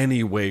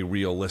any way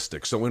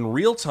realistic. So in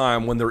real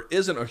time, when there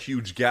isn't a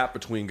huge gap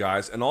between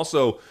guys, and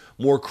also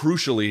more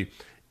crucially,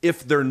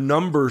 if their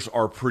numbers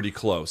are pretty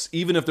close,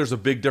 even if there's a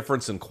big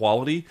difference in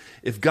quality,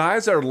 if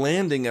guys are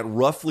landing at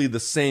roughly the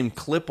same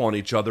clip on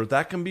each other,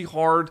 that can be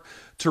hard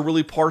to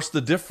really parse the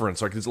difference.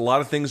 Like, there's a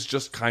lot of things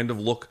just kind of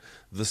look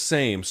the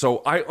same. So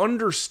I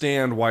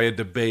understand why a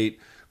debate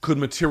could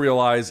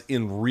materialize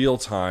in real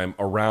time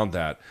around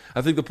that.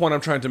 I think the point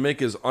I'm trying to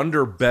make is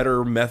under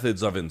better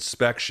methods of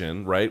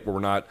inspection, right, where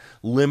we're not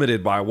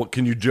limited by what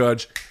can you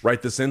judge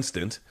right this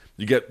instant.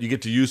 You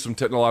get to use some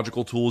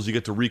technological tools, you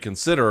get to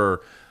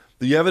reconsider.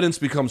 The evidence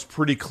becomes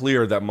pretty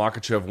clear that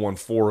Makhachev won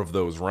 4 of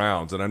those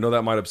rounds. And I know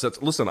that might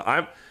upset. Listen,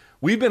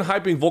 we've been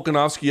hyping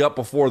Volkanovski up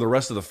before the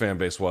rest of the fan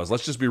base was.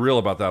 Let's just be real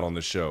about that on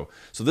this show.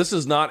 So this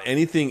is not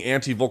anything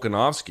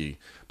anti-Volkanovski.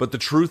 But the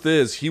truth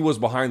is, he was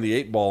behind the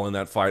 8 ball in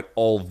that fight,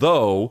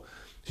 although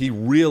he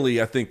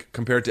really, I think,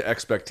 compared to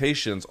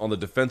expectations on the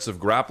defensive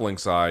grappling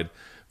side,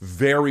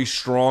 very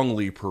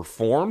strongly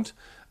performed,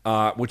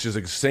 which is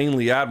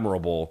insanely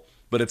admirable.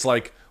 But it's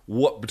like,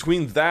 what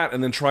between that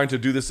and then trying to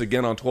do this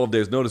again on 12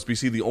 days notice,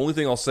 BC, the only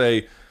thing I'll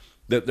say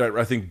that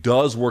I think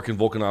does work in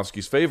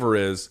Volkanovski's favor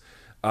is,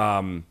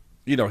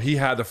 he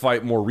had the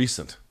fight more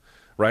recent,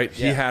 right?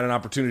 Yeah. He had an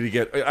opportunity to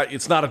get,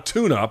 it's not a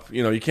tune-up,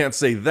 you can't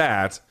say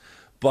that,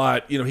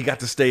 but, he got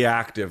to stay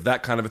active,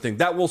 that kind of a thing.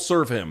 That will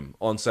serve him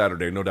on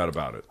Saturday, no doubt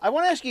about it. I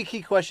want to ask you a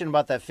key question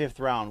about that 5th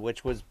round,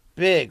 which was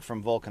big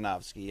from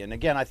Volkanovski. And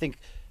again, I think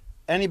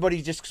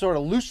anybody just sort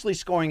of loosely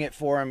scoring it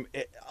for him,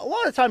 a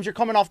lot of times you're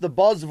coming off the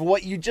buzz of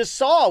what you just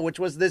saw, which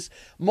was this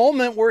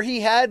moment where he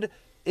had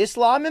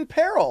Islam in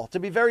peril, to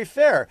be very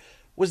fair.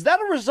 Was that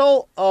a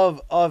result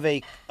of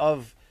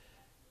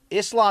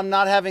Islam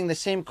not having the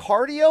same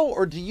cardio,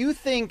 or do you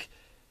think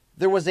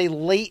there was a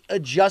late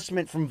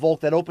adjustment from Volk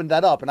that opened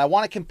that up? And I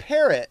want to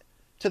compare it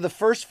to the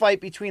first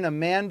fight between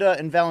Amanda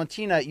and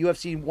Valentina at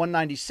UFC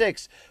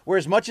 196, where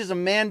as much as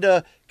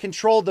Amanda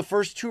controlled the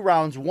first 2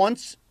 rounds,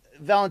 once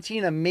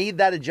Valentina made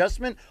that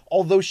adjustment,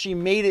 although she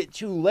made it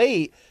too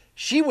late,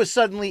 she was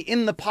suddenly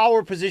in the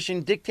power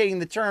position, dictating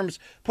the terms,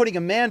 putting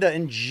Amanda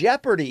in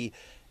jeopardy.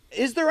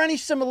 Is there any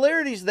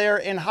similarities there,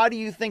 and how do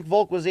you think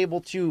Volk was able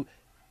to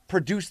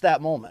produce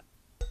that moment?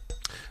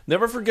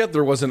 Never forget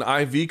there was an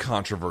IV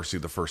controversy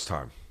the first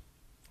time,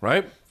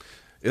 right?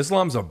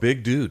 Islam's a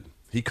big dude.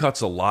 He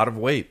cuts a lot of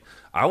weight.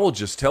 I will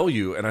just tell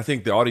you, and I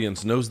think the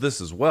audience knows this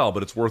as well,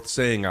 but it's worth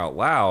saying out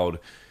loud,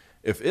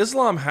 if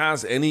Islam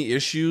has any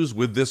issues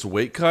with this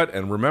weight cut,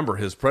 and remember,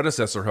 his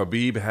predecessor,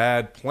 Habib,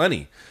 had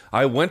plenty.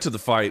 I went to the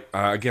fight,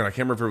 again, I can't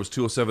remember if it was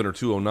 207 or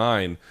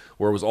 209,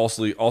 where it was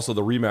also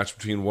the rematch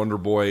between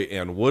Wonderboy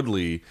and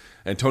Woodley,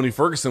 and Tony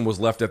Ferguson was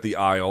left at the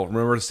aisle.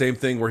 Remember the same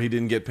thing where he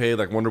didn't get paid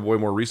like Wonderboy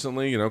more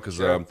recently,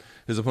 because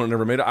his opponent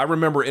never made it? I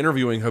remember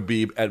interviewing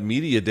Habib at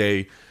Media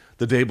Day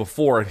the day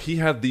before, and he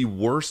had the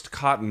worst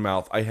cotton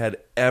mouth I had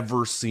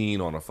ever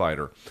seen on a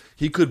fighter.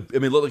 It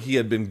looked like he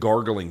had been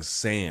gargling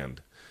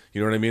sand. You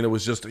know what I mean? It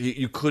was just,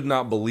 you could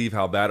not believe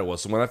how bad it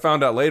was. So when I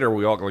found out later,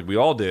 we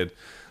all did,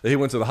 that he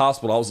went to the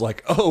hospital, I was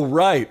like, oh,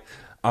 right.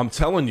 I'm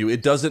telling you,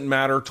 it doesn't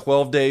matter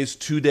 12 days,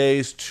 2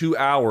 days, 2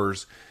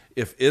 hours.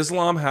 If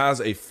Islam has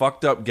a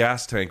fucked up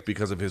gas tank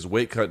because of his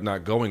weight cut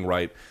not going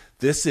right,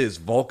 this is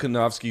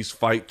Volkanovski's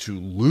fight to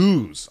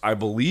lose. I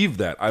believe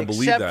that. I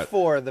believe that. Except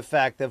for the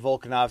fact that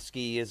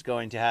Volkanovski is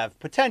going to have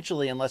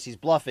potentially, unless he's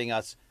bluffing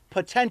us,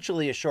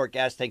 potentially a short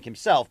gas tank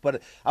himself.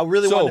 But I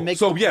really want to make...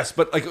 So, yes,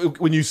 but like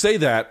when you say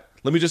that,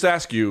 let me just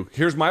ask you,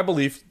 here's my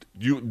belief.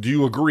 Do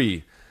you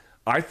agree?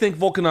 I think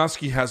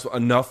Volkanovski has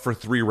enough for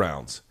 3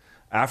 rounds.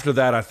 After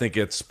that, I think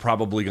it's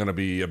probably going to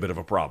be a bit of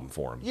a problem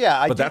for him.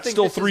 Yeah, but that's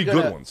still 3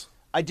 good ones.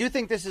 I do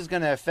think this is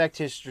going to affect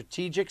his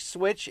strategic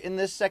switch in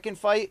this second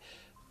fight,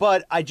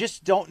 but I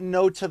just don't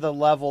know to the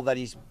level that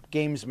he's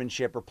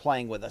gamesmanship or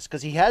playing with us,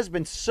 because he has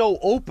been so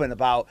open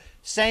about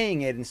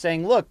saying it and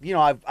saying, look,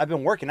 I've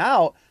been working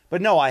out,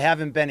 but no, I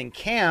haven't been in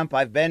camp.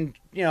 I've been,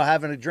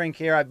 having a drink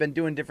here. I've been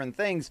doing different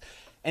things.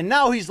 And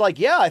now he's like,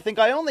 yeah, I think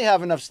I only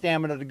have enough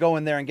stamina to go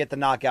in there and get the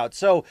knockout.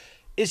 So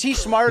is he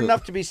smart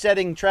enough to be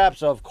setting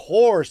traps? Of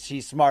course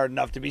he's smart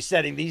enough to be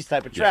setting these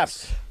type of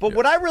traps. Yes. But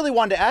what I really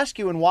wanted to ask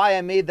you, and why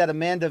I made that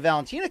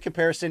Amanda-Valentina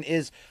comparison,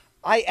 is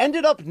I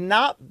ended up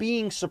not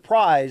being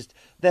surprised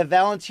that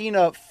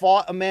Valentina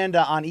fought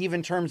Amanda on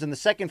even terms in the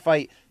second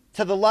fight,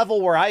 to the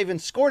level where I even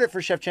scored it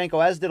for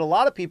Shevchenko, as did a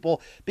lot of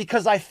people,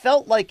 because I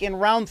felt like in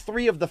round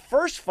 3 of the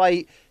first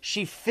fight,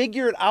 she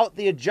figured out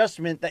the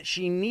adjustment that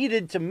she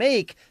needed to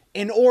make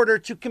in order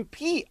to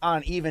compete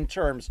on even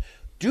terms.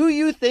 Do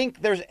you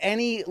think there's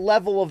any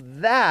level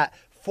of that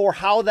for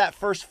how that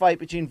first fight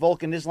between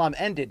Volk and Islam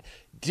ended?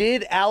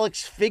 Did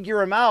Alex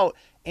figure him out,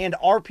 and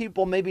are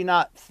people maybe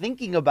not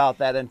thinking about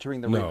that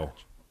entering the rematch?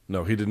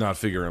 No, he did not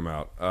figure him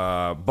out.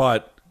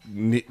 But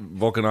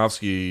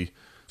Makhachev,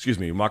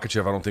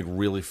 I don't think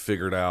really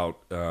figured out.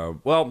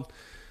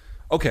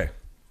 Okay.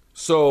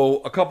 So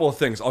a couple of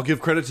things. I'll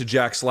give credit to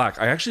Jack Slack.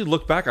 I actually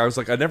looked back. I was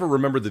like, I never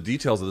remembered the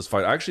details of this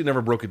fight. I actually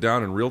never broke it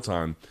down in real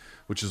time,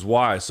 which is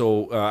why.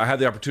 So I had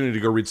the opportunity to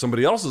go read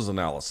somebody else's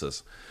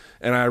analysis.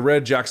 And I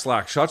read Jack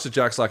Slack. Shouts to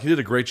Jack Slack. He did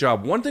a great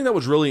job. One thing that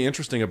was really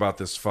interesting about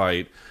this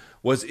fight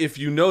was, if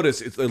you notice,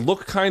 it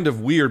looked kind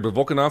of weird, but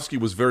Volkanovski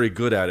was very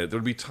good at it.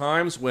 There'd be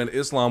times when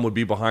Islam would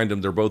be behind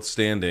him, they're both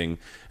standing,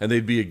 and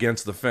they'd be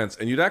against the fence.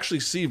 And you'd actually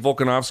see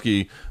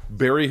Volkanovski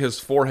bury his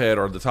forehead,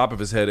 or the top of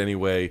his head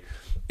anyway,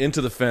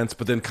 into the fence,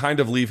 but then kind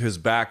of leave his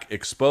back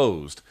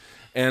exposed.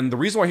 And the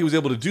reason why he was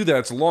able to do that,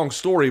 it's a long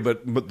story,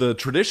 but the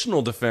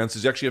traditional defense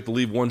is you actually have to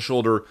leave one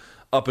shoulder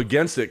up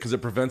against it because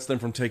it prevents them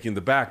from taking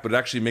the back, but it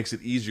actually makes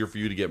it easier for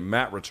you to get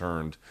mat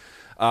returned.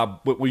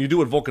 But when you do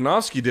what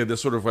Volkanovski did, this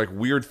sort of like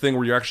weird thing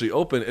where you're actually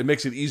open, it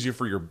makes it easier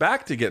for your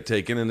back to get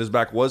taken, and his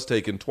back was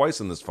taken twice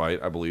in this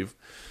fight, I believe.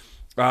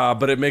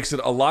 But it makes it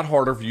a lot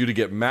harder for you to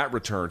get mat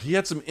returned. He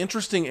had some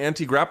interesting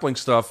anti-grappling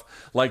stuff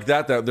like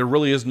that there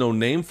really is no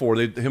name for.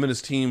 Him and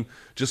his team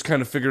just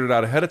kind of figured it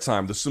out ahead of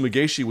time. The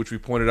Sumigeshi, which we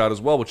pointed out as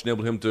well, which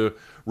enabled him to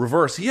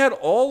reverse. He had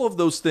all of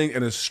those things,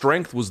 and his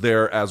strength was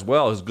there as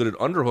well. He's good at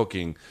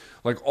underhooking.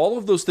 Like, all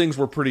of those things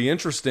were pretty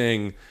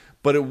interesting,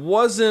 but it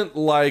wasn't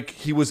like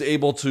he was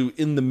able to,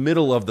 in the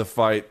middle of the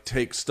fight,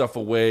 take stuff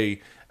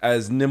away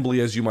as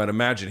nimbly as you might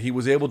imagine. He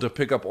was able to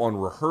pick up on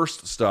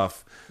rehearsed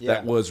stuff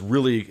that was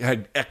really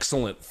had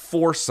excellent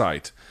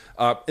foresight.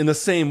 In the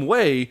same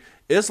way,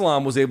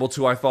 Islam was able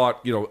to, I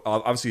thought,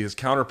 obviously his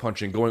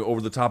counterpunching, going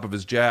over the top of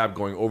his jab,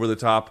 going over the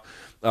top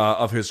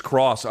of his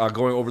cross,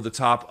 going over the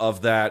top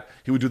of that.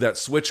 He would do that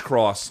switch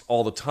cross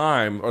all the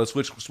time, or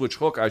switch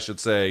hook, I should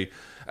say.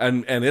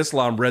 And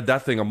Islam read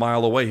that thing a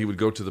mile away. He would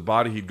go to the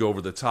body, he'd go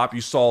over the top.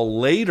 You saw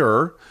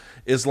later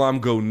Islam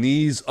go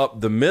knees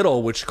up the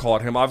middle, which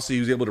caught him. Obviously,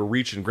 he was able to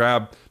reach and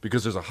grab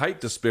because there's a height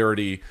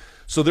disparity.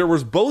 So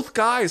both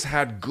guys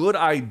had good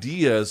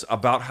ideas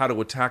about how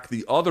to attack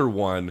the other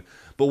one.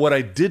 But what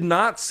I did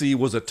not see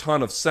was a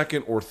ton of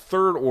second or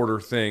third order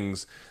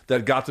things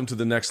that got them to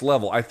the next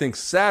level. I think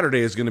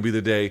Saturday is going to be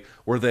the day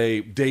where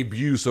they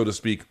debut, so to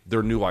speak,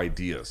 their new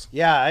ideas.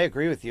 Yeah, I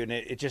agree with you. And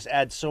it just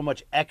adds so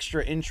much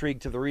extra intrigue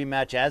to the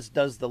rematch, as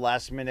does the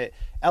last minute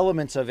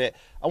elements of it.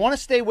 I want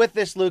to stay with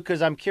this, Luke,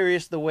 because I'm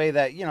curious the way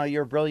that,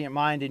 you're a brilliant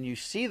mind and you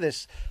see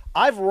this.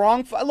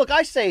 Look,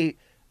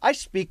 I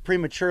speak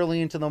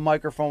prematurely into the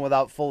microphone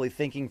without fully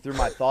thinking through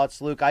my thoughts,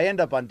 Luke. I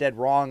end up on dead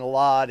wrong a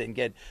lot and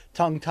get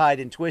tongue-tied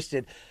and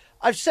twisted.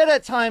 I've said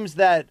at times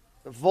that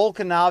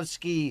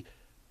Volkanovski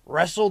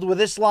wrestled with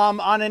Islam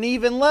on an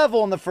even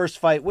level in the first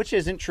fight, which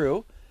isn't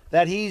true.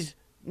 That he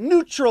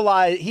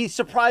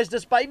surprised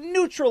us by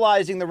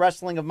neutralizing the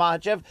wrestling of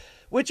Makhachev,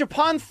 which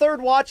upon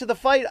third watch of the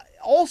fight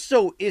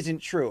also isn't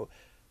true.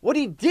 What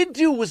he did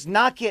do was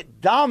not get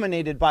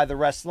dominated by the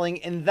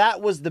wrestling, and that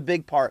was the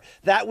big part.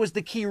 That was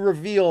the key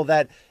reveal,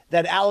 that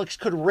Alex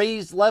could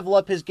level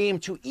up his game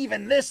to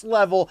even this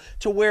level,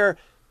 to where,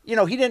 he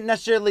didn't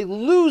necessarily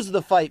lose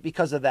the fight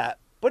because of that.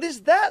 But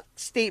is that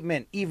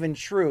statement even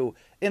true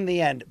in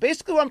the end?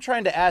 Basically, what I'm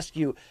trying to ask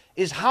you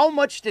is, how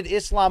much did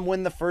Islam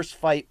win the first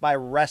fight by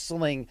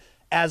wrestling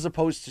as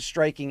opposed to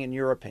striking, in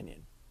your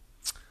opinion?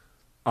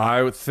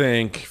 I would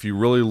think, if you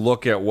really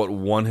look at what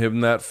won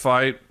him that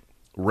fight,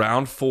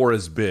 round 4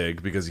 is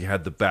big because he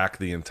had the back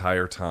the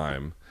entire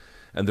time.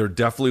 And there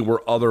definitely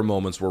were other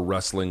moments where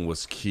wrestling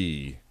was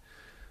key.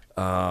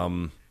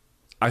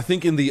 I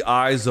think in the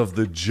eyes of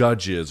the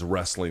judges,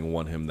 wrestling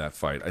won him that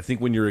fight. I think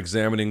when you're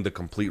examining the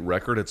complete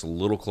record, it's a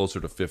little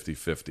closer to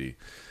 50-50.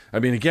 I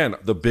mean, again,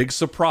 the big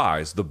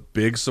surprise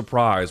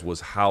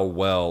was how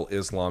well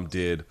Islam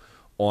did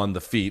on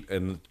the feet,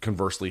 and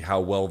conversely, how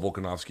well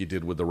Volkanovski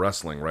did with the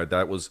wrestling, right?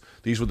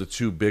 These were the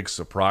two big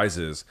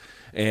surprises.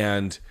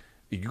 And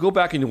you go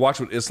back and you watch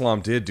what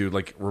Islam did, dude.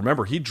 Like,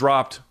 remember, he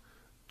dropped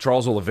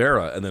Charles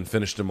Oliveira and then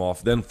finished him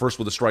off. Then first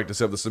with a strike to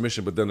set up the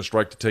submission, but then a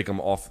strike to take him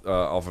off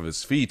of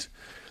his feet.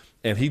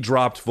 And he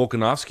dropped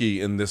Volkanovski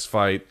in this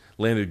fight,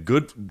 landed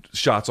good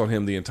shots on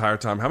him the entire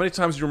time. How many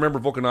times do you remember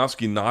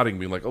Volkanovski nodding,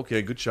 being like,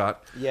 okay, good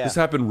shot? Yeah. This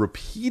happened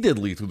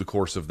repeatedly through the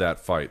course of that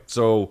fight.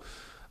 So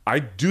I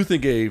do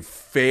think a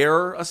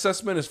fair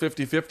assessment is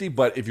 50-50,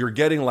 but if you're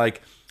getting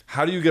like,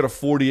 how do you get a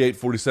 48-47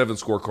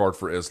 scorecard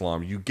for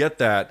Islam? You get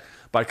that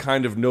by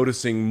kind of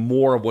noticing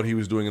more of what he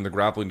was doing in the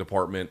grappling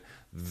department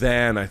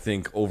than I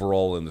think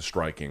overall in the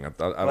striking. I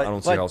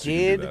don't see how else you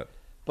can do that.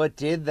 But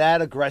did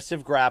that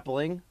aggressive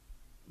grappling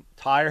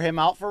tire him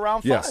out for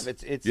round 5? Yes,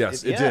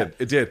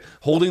 it did.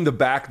 Holding the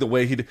back the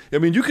way he did. I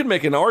mean, you could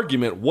make an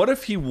argument. What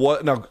if he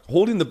was now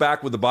holding the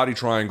back with the body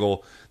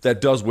triangle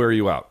that does wear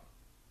you out?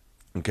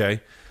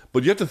 Okay,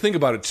 but you have to think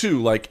about it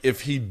too. Like,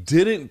 if he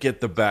didn't get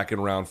the back in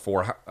round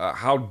 4,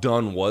 how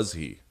done was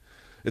he?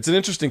 It's an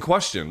interesting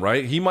question,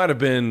 right? He might have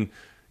been,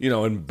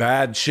 in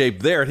bad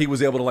shape there. He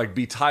was able to like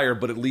be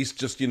tired, but at least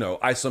just,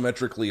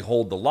 isometrically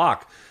hold the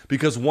lock.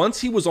 Because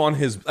once he was on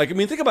his,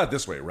 think about it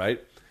this way,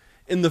 right?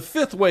 In the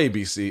fifth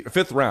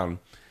round,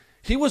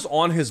 he was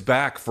on his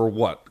back for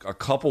what? A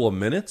couple of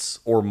minutes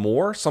or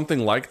more? Something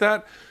like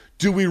that?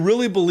 Do we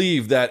really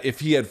believe that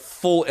if he had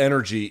full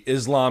energy,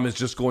 Islam is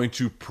just going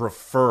to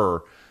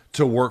prefer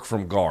to work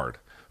from guard?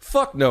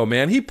 Fuck no,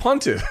 man. He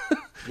punted.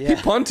 Yeah.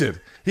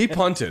 He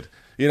punted.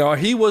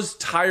 He was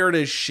tired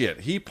as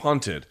shit. He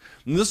punted.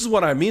 And this is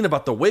what I mean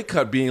about the weight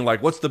cut being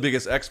like, what's the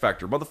biggest X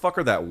factor?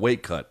 Motherfucker, that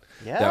weight cut.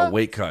 Yeah. That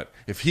weight cut.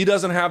 If he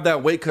doesn't have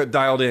that weight cut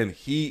dialed in,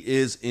 he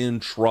is in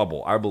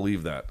trouble. I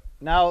believe that.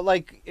 Now,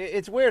 like,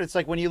 it's weird. It's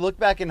like when you look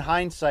back in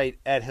hindsight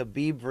at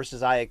Khabib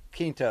versus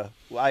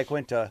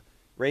Iaquinta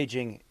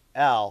raging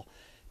Al,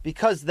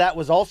 because that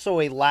was also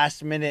a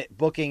last-minute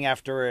booking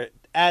after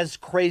as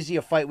crazy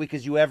a fight week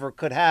as you ever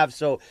could have.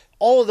 So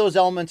all of those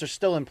elements are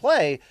still in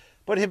play.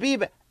 But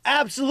Khabib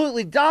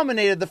absolutely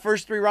dominated the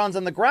first 3 rounds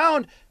on the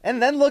ground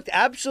and then looked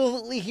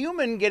absolutely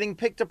human, getting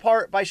picked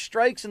apart by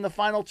strikes in the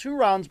final 2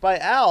 rounds by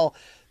Al.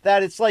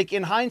 That it's like,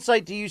 in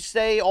hindsight, do you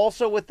say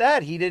also with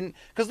that he didn't?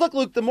 Because look,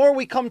 Luke, the more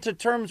we come to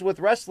terms with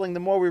wrestling, the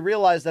more we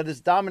realize that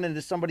as dominant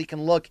as somebody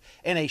can look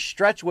in a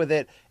stretch with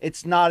it,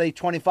 it's not a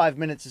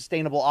 25-minute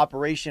sustainable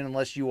operation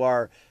unless you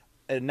are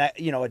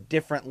a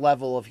different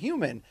level of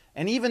human.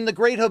 And even the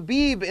great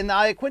Khabib in the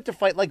Iaquinta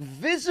fight, like,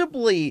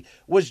 visibly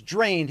was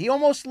drained. He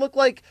almost looked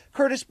like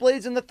Curtis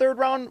Blades in the 3rd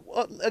round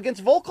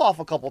against Volkov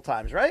a couple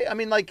times, right? I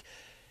mean, like,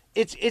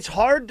 it's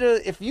hard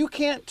to, if you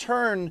can't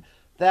turn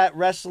that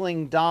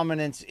wrestling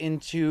dominance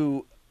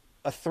into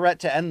a threat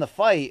to end the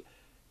fight,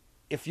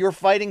 if you're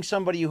fighting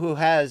somebody who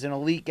has an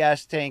elite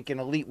gas tank, an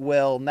elite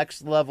will,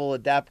 next level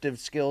adaptive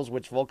skills,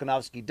 which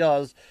Volkanovski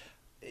does,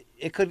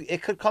 it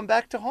could come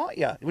back to haunt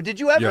you. Did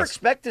you ever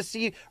expect to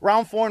see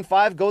round 4 and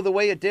 5 go the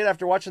way it did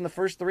after watching the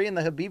first 3 in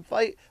the Khabib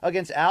fight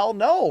against Al?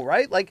 No,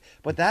 right? Like,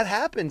 but that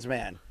happens,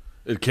 man.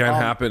 It can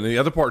happen. And the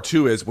other part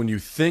too is when you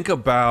think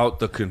about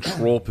the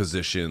control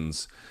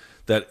positions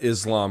that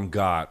Islam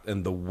got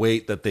and the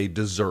weight that they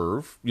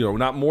deserve,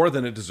 not more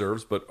than it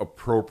deserves, but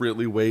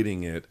appropriately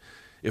weighting it.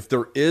 If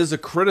there is a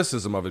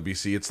criticism of it,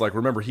 BC, it's like,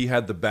 remember, he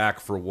had the back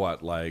for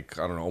what, like,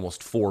 I don't know,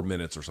 almost 4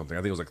 minutes or something. I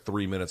think it was like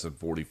 3 minutes and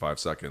 45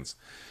 seconds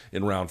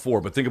in round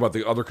 4. But think about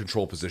the other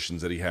control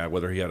positions that he had,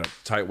 whether he had a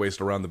tight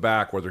waist around the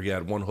back, whether he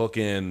had one hook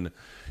in,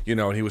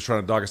 and he was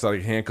trying to dog a style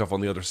handcuff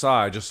on the other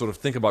side. Just sort of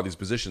think about these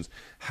positions.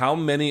 How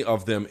many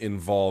of them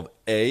involve,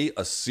 a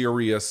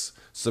serious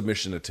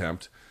submission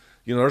attempt?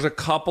 There's a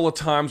couple of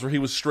times where he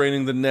was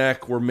straining the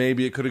neck where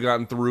maybe it could have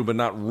gotten through, but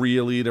not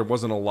really. There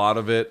wasn't a lot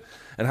of it.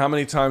 And how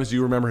many times do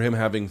you remember him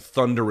having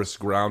thunderous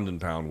ground and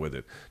pound with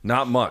it?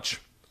 Not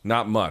much.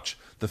 Not much.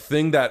 The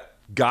thing that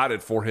got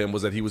it for him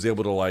was that he was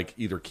able to, like,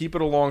 either keep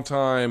it a long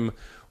time,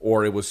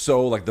 or it was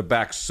so, like, the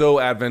back so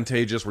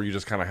advantageous where you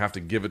just kind of have to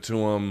give it to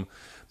him.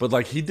 But,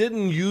 like, he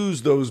didn't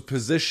use those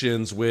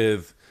positions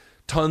with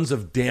tons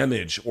of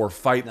damage or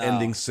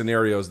fight-ending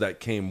scenarios that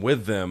came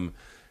with them.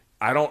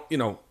 I don't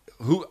know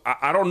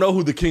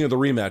who the king of the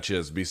rematch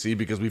is, BC,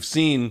 because we've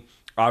seen,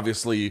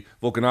 obviously,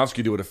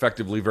 Volkanovski do it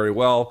effectively very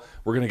well.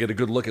 We're going to get a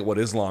good look at what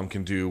Islam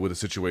can do with a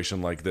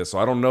situation like this. So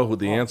I don't know who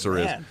the answer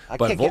is.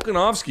 But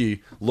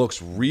Volkanovski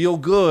looks real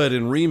good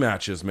in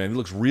rematches, man. He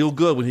looks real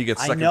good when he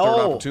gets second, third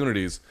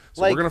opportunities.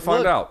 So we're going to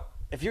find out.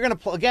 If you're going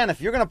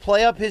to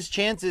play up his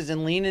chances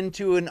and lean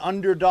into an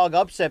underdog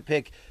upset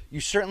pick, you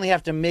certainly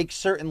have to make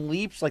certain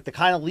leaps, like the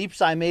kind of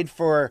leaps I made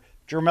for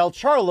Jermell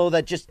Charlo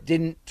that just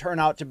didn't turn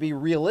out to be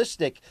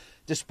realistic,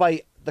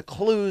 despite the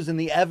clues and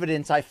the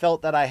evidence I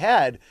felt that I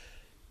had.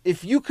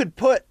 If you could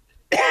put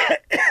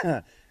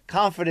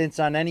confidence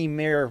on any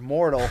mere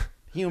mortal,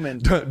 human.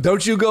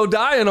 Don't you go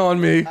dying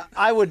on me.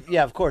 I would,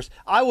 yeah, of course.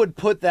 I would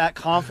put that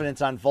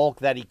confidence on Volk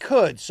that he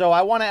could. So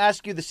I want to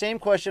ask you the same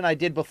question I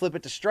did, but flip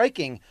it to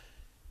striking.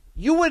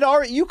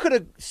 You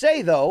could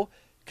say, though,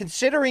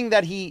 considering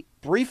that he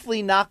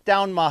briefly knocked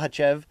down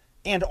Makhachev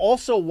and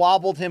also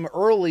wobbled him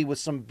early with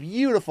some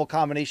beautiful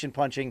combination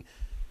punching,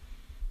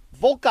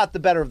 Volk got the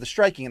better of the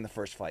striking in the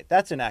first fight.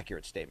 That's an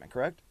accurate statement,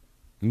 correct?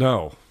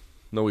 No,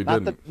 he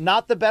didn't.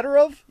 Not the better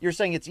of? You're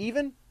saying it's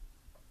even?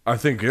 I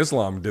think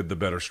Islam did the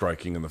better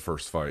striking in the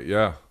first fight,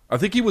 yeah. I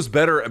think he was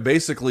better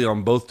basically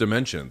on both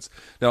dimensions.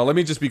 Now, let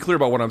me just be clear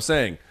about what I'm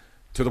saying.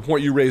 To the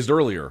point you raised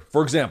earlier.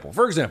 For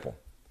example,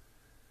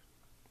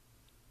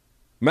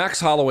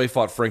 Max Holloway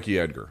fought Frankie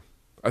Edgar.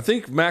 I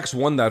think Max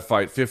won that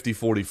fight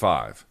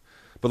 50-45.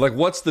 But, like,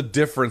 what's the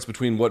difference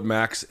between what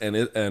Max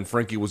and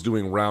Frankie was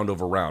doing round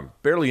over round?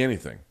 Barely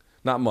anything.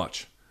 Not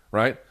much,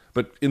 right?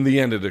 But in the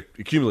end, it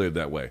accumulated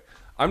that way.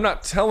 I'm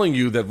not telling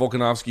you that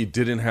Volkanovski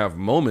didn't have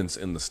moments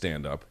in the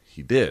stand-up.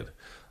 He did.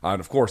 And,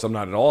 of course, I'm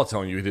not at all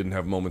telling you he didn't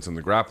have moments in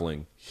the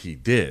grappling. He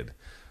did.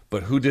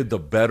 But who did the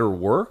better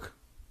work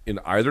in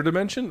either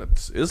dimension?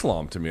 It's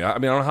Islam to me. I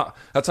mean, I don't know how,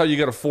 that's how you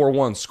get a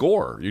 4-1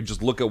 score. You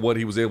just look at what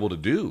he was able to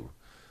do.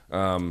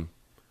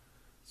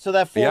 So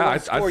that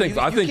 4-1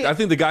 score, I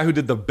think the guy who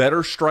did the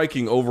better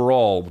striking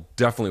overall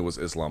definitely was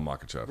Islam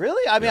Makhachev.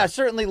 Really? I mean, I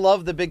certainly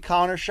love the big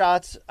counter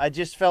shots. I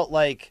just felt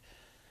like,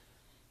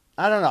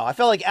 I don't know. I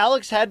felt like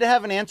Alex had to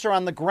have an answer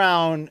on the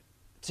ground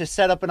to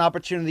set up an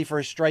opportunity for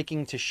his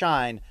striking to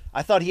shine.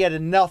 I thought he had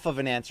enough of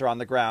an answer on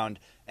the ground,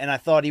 and I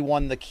thought he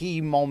won the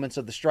key moments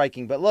of the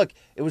striking. But look,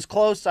 it was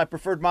close. I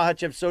preferred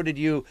Makhachev. So did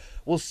you.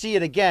 We'll see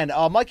it again.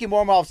 Mikey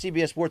Mormall of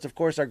CBS Sports, of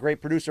course, our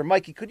great producer.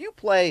 Mikey, could you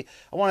play,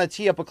 I want to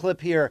tee up a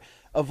clip here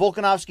of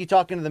Volkanovski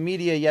talking to the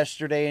media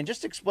yesterday and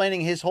just explaining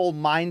his whole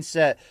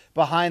mindset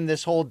behind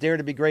this whole Dare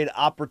to Be Great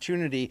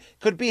opportunity.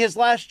 Could be his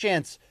last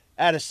chance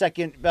at a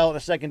second belt, a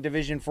second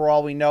division for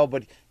all we know,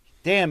 but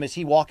damn, is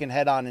he walking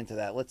head on into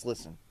that. Let's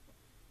listen.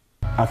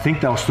 I think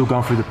they were still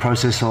going through the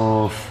process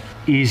of,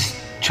 is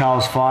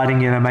Charles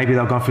fighting? You know, maybe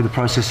they're going through the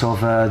process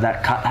of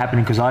that cut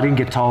happening, because I didn't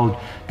get told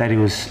that he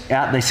was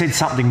out. They said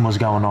something was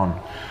going on.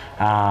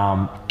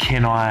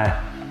 Can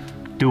I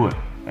do it?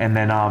 And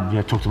then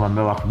talked to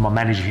my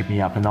manager, hit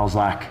me up, and I was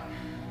like,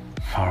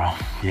 all right,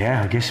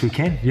 yeah, I guess we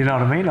can. You know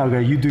what I mean? I go,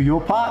 you do your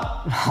part,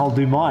 I'll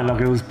do mine.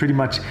 Like, it was pretty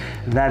much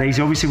that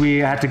easy. Obviously, we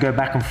had to go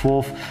back and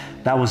forth.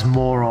 That was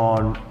more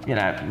on,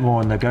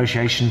 more on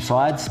negotiation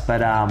sides.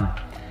 But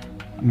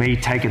me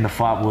taking the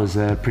fight was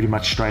pretty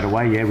much straight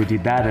away. Yeah, we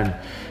did that,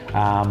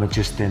 and it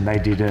just then they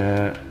did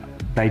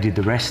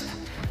the rest.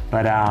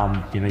 But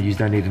you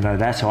don't need to know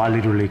that. So I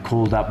literally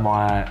called up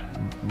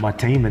my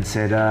team and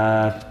said,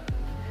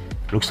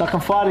 looks like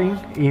I'm fighting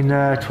in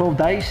 12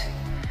 days.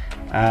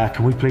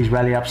 Can we please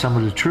rally up some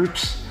of the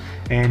troops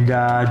and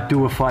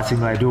do a fight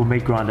simulator, do a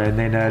meat grinder? And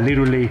then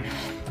literally,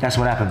 that's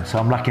what happened. So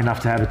I'm lucky enough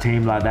to have a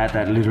team like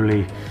that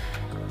literally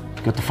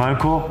got the phone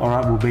call. All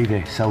right, we'll be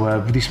there.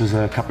 So this was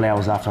a couple of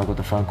hours after I got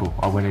the phone call.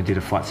 I went and did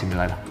a fight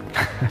simulator.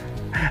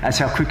 That's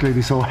how quickly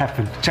this all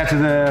happened. Chat to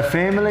the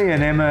family,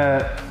 and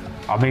Emma,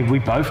 I mean, we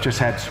both just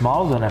had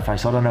smiles on our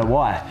face. I don't know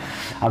why.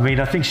 I mean,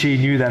 I think she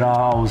knew that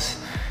I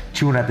was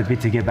chewing at the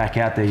bit to get back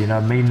out there.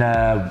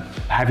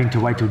 Having to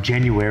wait till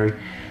January,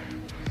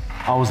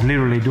 I was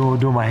literally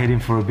doing my head in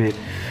for a bit.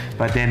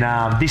 But then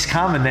this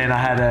come, and then I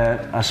had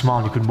a smile,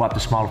 and you couldn't wipe the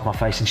smile off my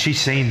face. And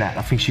she's seen that.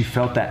 I think she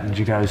felt that, and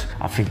she goes,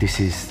 I think this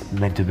is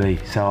meant to be.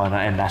 So,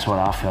 and that's what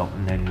I felt.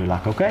 And then we're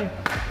like, okay,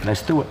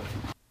 let's do it.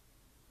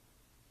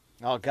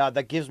 Oh, God,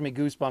 that gives me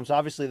goosebumps.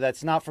 Obviously,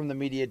 that's not from the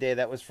media day.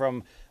 That was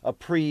from a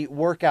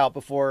pre-workout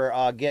before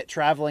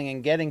traveling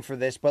and getting for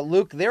this. But,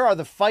 Luke, there are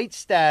the fight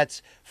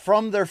stats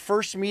from their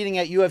first meeting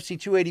at UFC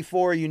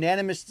 284, a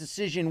unanimous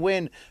decision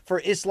win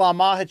for Islam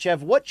Makhachev.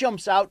 What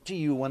jumps out to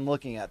you when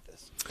looking at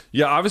this?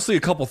 Yeah, obviously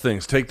a couple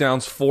things.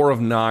 Takedowns, 4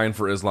 of 9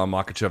 for Islam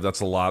Makhachev. That's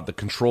a lot. The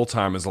control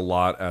time is a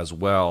lot as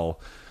well.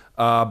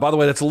 By the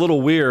way, that's a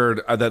little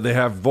weird that they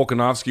have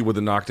Volkanovski with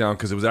a knockdown,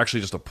 because it was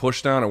actually just a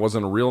push down. It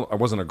wasn't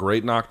a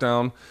great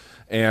knockdown,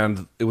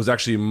 and it was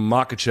actually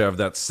Makhachev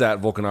that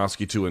sat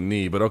Volkanovski to a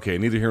knee. But okay,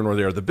 neither here nor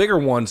there. The bigger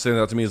one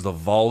standing out to me is the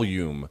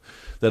volume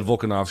that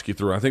Volkanovski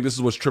threw. I think this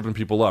is what's tripping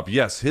people up.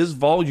 Yes, his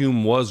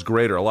volume was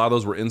greater. A lot of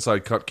those were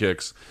inside cut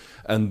kicks,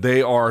 and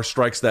they are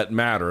strikes that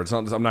matter.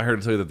 I'm not here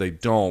to tell you that they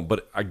don't,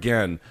 but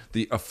again,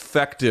 the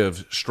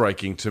effective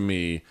striking, to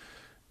me,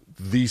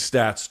 these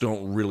stats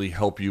don't really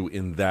help you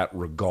in that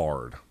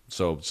regard.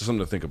 So it's just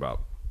something to think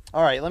about.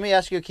 All right, let me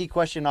ask you a key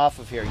question off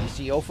of here. You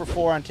see 0 for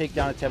 4 on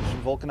takedown attempts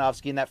from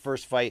Volkanovski in that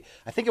first fight.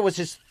 I think it was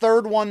his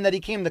third one that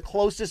he came the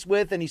closest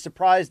with, and he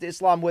surprised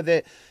Islam with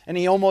it, and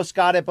he almost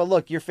got it. But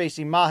look, you're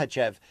facing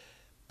Makhachev.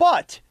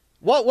 But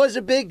what was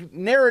a big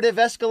narrative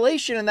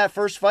escalation in that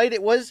first fight?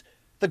 It was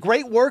the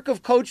great work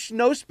of Coach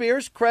No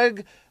Spears,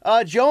 Craig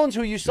Jones,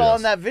 who you saw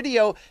in that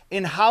video,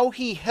 and how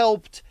he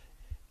helped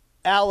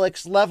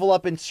Alex level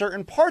up in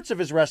certain parts of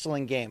his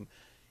wrestling game.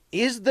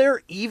 Is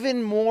there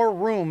even more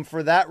room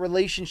for that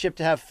relationship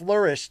to have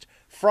flourished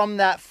from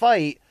that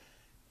fight?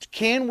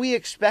 Can we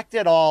expect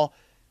at all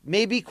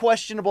maybe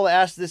questionable to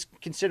ask this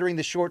considering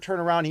the short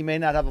turnaround. He may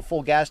not have a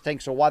full gas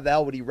tank, so why the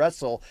hell would he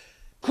wrestle?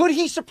 Could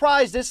he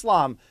surprise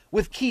Islam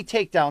with key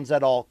takedowns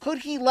at all? Could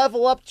he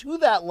level up to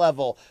that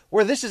level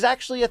where this is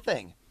actually a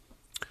thing?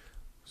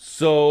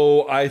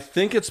 So I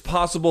think it's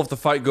possible if the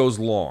fight goes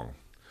long.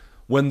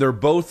 When they're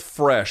both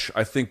fresh,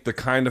 I think the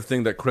kind of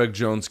thing that Craig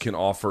Jones can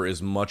offer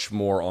is much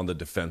more on the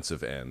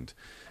defensive end.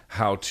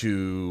 How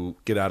to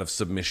get out of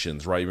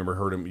submissions, right? You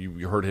remember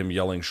you heard him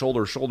yelling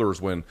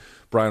shoulders when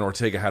Brian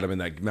Ortega had him in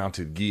that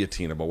mounted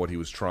guillotine about what he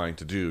was trying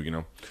to do, you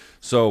know?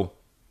 So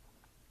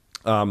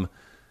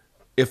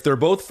if they're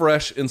both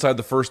fresh inside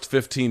the first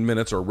 15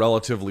 minutes or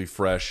relatively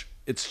fresh,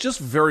 it's just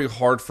very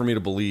hard for me to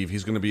believe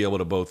he's going to be able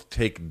to both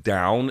take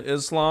down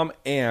Islam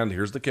and,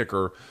 here's the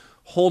kicker,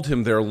 hold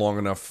him there long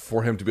enough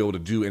for him to be able to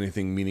do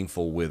anything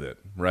meaningful with it,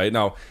 right?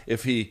 Now,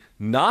 if he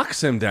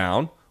knocks him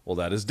down, well,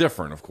 that is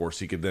different. Of course,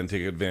 he could then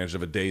take advantage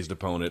of a dazed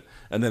opponent,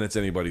 and then it's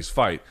anybody's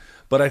fight.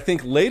 But I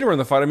think later in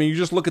the fight, I mean, you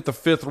just look at the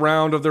 5th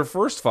round of their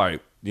first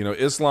fight. You know,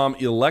 Islam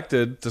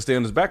elected to stay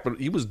on his back, but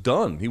he was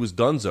done. He was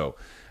donezo.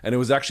 And it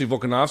was actually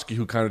Volkanovski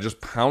who kind of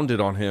just pounded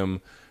on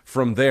him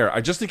from there. I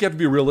just think you have to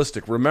be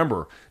realistic.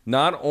 Remember,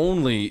 not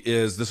only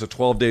is this a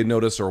 12-day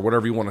notice or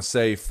whatever you want to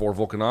say for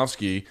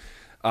Volkanovski,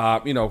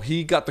 you know,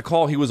 he got the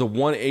call. He was a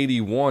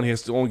 181. He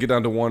has to only get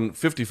down to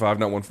 155,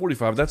 not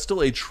 145. That's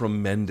still a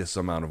tremendous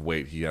amount of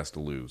weight he has to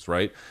lose,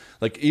 right?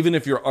 Like, even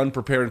if you're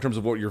unprepared in terms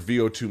of what your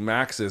VO2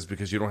 max is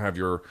because you don't have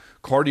your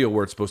cardio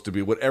where it's supposed to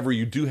be, whatever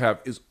you do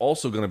have is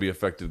also going to be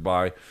affected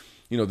by,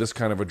 you know, this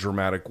kind of a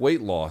dramatic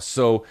weight loss.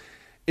 So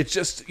it's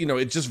just, you know,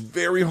 it's just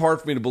very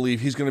hard for me to believe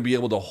he's going to be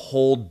able to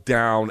hold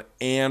down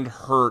and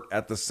hurt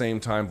at the same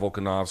time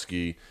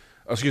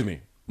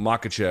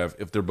Makhachev,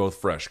 if they're both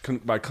fresh.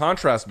 By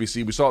contrast,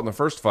 BC, we saw it in the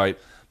first fight,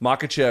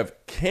 Makhachev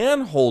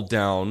can hold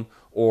down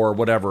or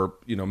whatever,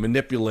 you know,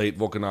 manipulate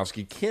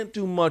Volkanovski, can't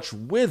do much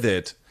with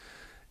it.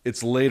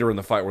 It's later in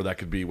the fight where that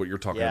could be what you're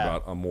talking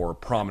about, a more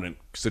prominent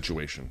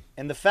situation.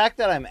 And the fact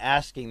that I'm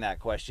asking that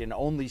question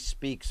only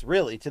speaks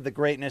really to the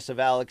greatness of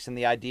Alex and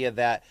the idea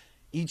that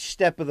each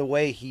step of the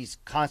way he's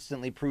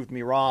constantly proved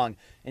me wrong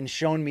and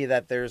shown me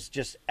that there's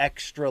just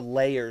extra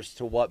layers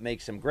to what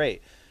makes him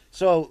great.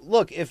 So,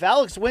 look, if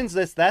Alex wins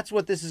this, that's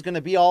what this is going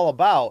to be all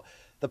about.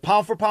 The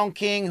pound-for-pound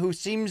king who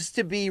seems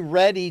to be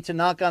ready to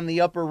knock on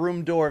the upper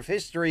room door of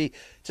history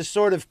to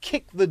sort of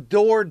kick the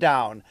door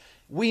down.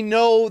 We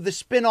know the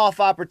spin-off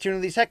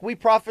opportunities. Heck, we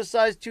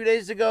prophesized 2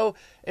 days ago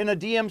in a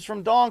DMs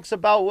from Donks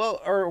about,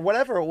 well, or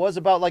whatever it was,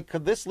 about, like,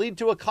 could this lead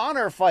to a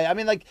Conor fight? I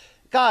mean, like,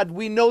 God,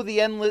 we know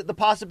the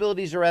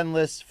possibilities are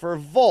endless for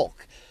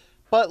Volk.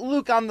 But,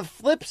 Luke, on the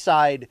flip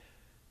side,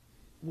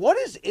 what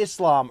does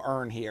Islam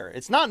earn here?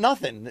 It's not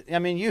nothing. I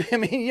mean, you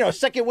know,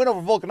 second win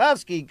over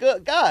Volkanovski.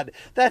 Good God,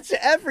 that's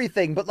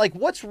everything. But like,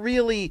 what's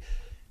really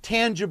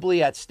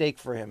tangibly at stake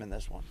for him in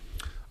this one?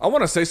 I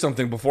want to say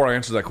something before I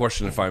answer that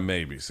question, if I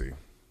may, BC.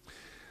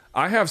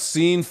 I have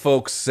seen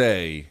folks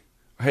say,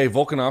 "Hey,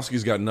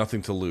 Volkanovski's got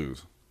nothing to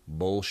lose."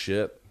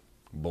 Bullshit.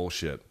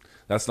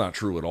 That's not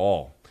true at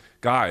all,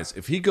 guys.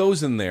 If he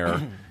goes in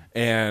there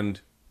and,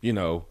 you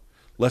know,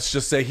 let's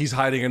just say he's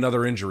hiding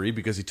another injury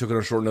because he took it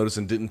on short notice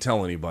and didn't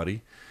tell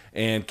anybody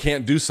and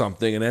can't do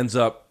something and ends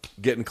up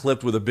getting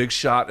clipped with a big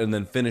shot and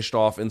then finished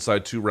off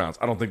inside 2 rounds.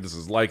 I don't think this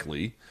is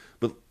likely,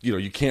 but, you know,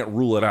 you can't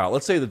rule it out.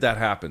 Let's say that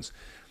happens.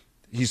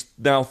 He's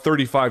now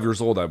 35 years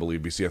old, I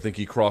believe, BC. I think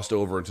he crossed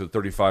over into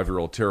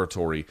 35-year-old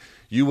territory.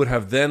 You would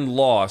have then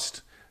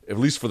lost, at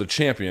least for the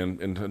champion,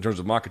 in terms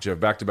of Makhachev,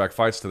 back-to-back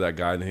fights to that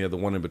guy, and he had the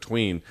one in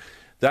between.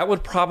 That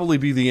would probably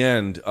be the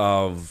end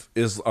of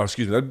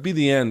that would be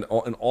the end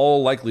in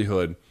all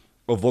likelihood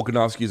of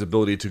Volkanovski's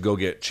ability to go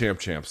get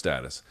champ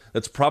status.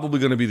 That's probably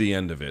going to be the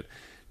end of it.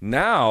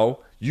 Now,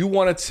 you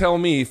want to tell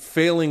me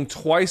failing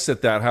twice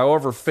at that,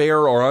 however fair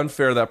or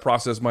unfair that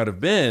process might have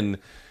been,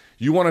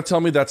 you want to tell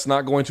me that's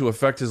not going to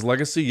affect his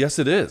legacy? Yes,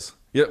 it is.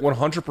 Yeah,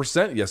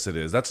 100% yes, it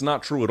is. That's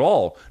not true at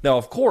all. Now,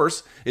 of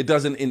course, it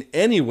doesn't in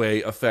any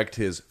way affect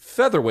his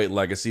featherweight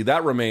legacy.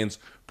 That remains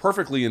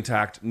perfectly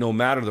intact no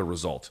matter the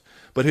result.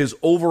 But his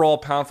overall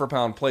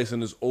pound-for-pound place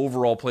and his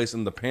overall place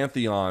in the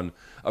pantheon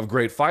of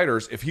great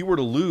fighters, if he were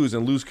to lose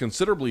and lose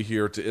considerably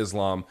here to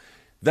Islam,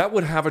 that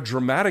would have a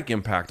dramatic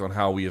impact on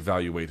how we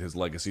evaluate his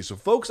legacy. So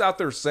folks out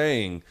there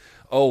saying,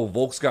 oh,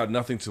 Volk's got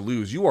nothing to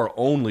lose, you are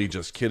only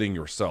just kidding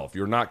yourself.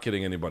 You're not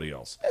kidding anybody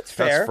else. That's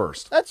fair. That's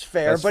first. That's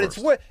fair, That's but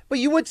first. but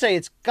you would say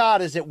is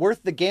it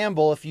worth the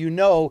gamble if you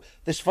know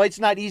this fight's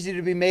not easy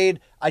to be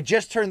made? I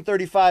just turned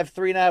 35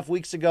 3.5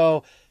 weeks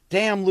ago.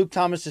 Damn, Luke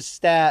Thomas's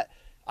stat.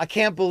 I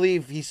can't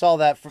believe he saw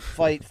that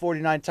fight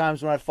 49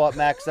 times when I fought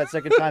Max that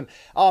second time.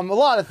 A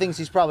lot of things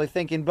he's probably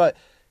thinking, but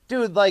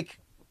dude, like,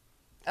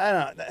 I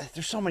don't know.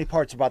 There's so many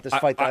parts about this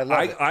fight that I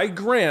love. I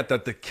grant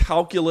that the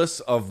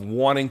calculus of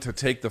wanting to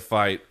take the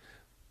fight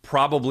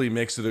probably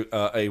makes it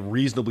a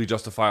reasonably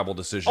justifiable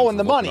decision. Oh, and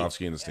the money.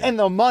 And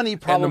the money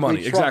probably and the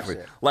money, trumps exactly.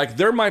 it. Like,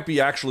 there might be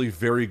actually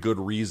very good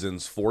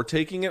reasons for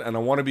taking it, and I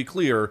want to be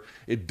clear,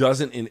 it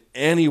doesn't in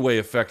any way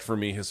affect for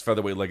me his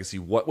featherweight legacy,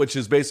 which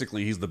is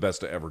basically he's the best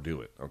to ever do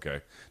it,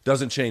 okay?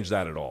 Doesn't change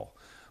that at all.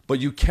 But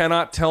you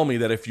cannot tell me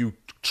that if you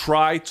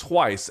try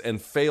twice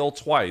and fail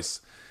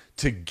twice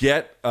to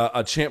get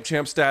a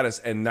champ status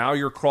and now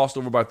you're crossed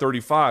over by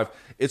 35,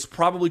 it's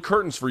probably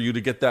curtains for you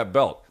to get that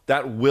belt.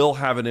 That will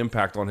have an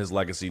impact on his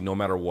legacy no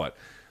matter what.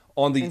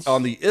 On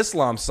the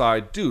Islam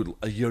side, dude,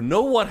 you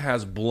know what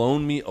has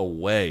blown me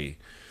away?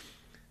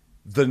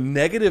 The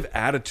negative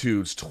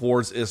attitudes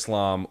towards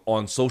Islam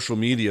on social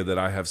media that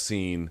I have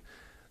seen,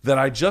 that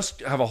I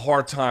just have a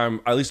hard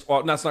time, at least,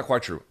 well, that's not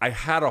quite true. I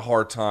had a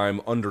hard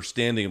time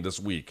understanding this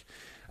week.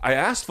 I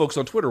asked folks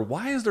on Twitter,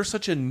 why is there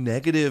such a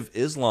negative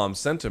Islam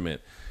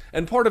sentiment?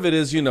 And part of it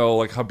is, you know,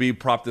 like Khabib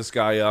propped this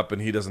guy up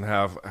and he doesn't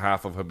have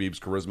half of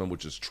Khabib's charisma,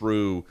 which is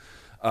true.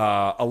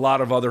 A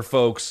lot of other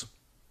folks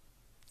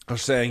are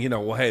saying, you know,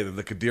 well, hey,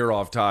 the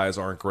Kadyrov ties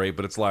aren't great,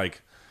 but it's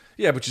like,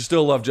 yeah, but you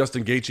still love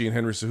Justin Gaethje and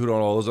Henry Cejudo and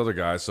all those other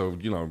guys, so,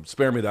 you know,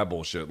 spare me that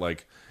bullshit.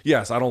 Like,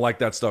 yes, I don't like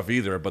that stuff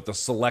either, but the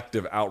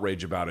selective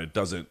outrage about it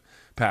doesn't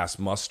pass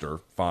muster.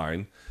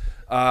 Fine.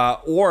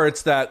 Or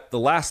it's that the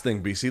last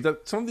thing, BC,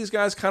 that some of these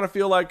guys kind of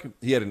feel like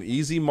he had an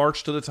easy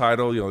march to the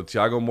title, you know, the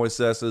Thiago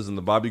Moiseses and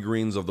the Bobby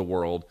Greens of the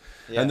world.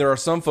 Yeah. And there are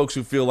some folks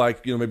who feel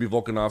like, you know, maybe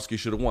Volkanovski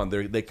should have won.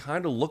 They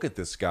kind of look at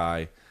this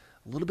guy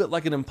a little bit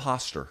like an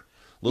imposter.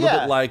 A little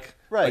bit like,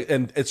 right.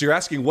 And it's, you're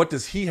asking, what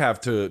does he have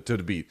to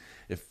beat?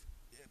 If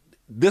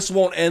this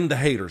won't end the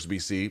haters,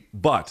 BC,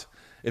 but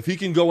if he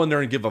can go in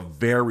there and give a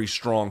very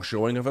strong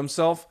showing of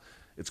himself,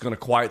 it's going to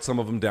quiet some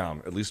of them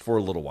down, at least for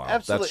a little while.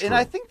 Absolutely. That's true. And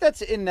I think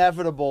that's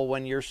inevitable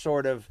when you're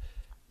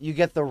you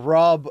get the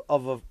rub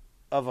of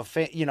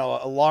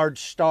a large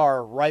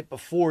star right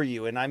before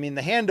you. And I mean,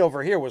 the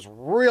handover here was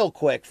real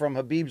quick from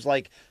Khabib's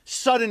like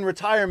sudden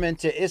retirement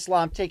to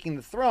Islam taking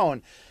the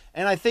throne.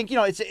 And I think, you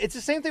know, it's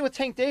the same thing with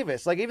Tank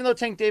Davis. Like, even though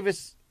Tank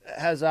Davis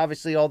has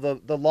obviously all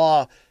the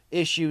law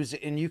issues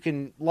and you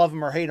can love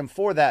him or hate him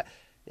for that,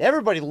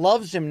 everybody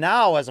loves him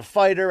now as a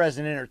fighter, as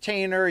an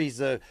entertainer.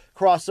 He's a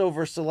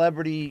crossover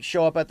celebrity,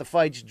 show up at the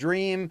fight's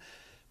dream.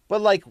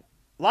 But, like,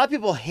 a lot of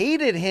people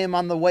hated him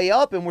on the way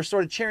up and were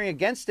sort of cheering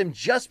against him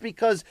just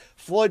because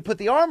Floyd put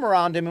the arm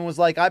around him and was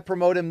like, I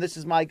promote him, this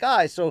is my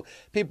guy. So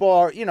people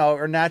are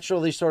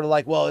naturally sort of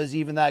like, well, is he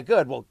even that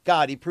good? Well,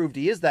 God, he proved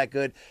he is that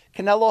good.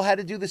 Canelo had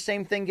to do the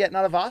same thing getting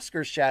out of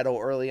Oscar's shadow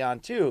early on,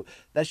 too.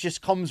 That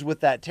just comes with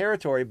that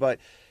territory. But,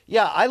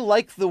 yeah, I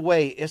like the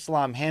way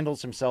Islam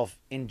handles himself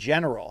in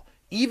general.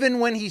 Even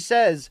when he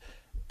says,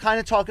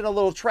 kind of talking a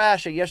little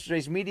trash at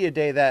yesterday's media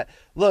day, that,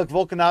 look,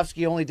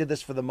 Volkanovski only did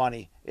this for the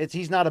money.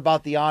 He's not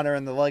about the honor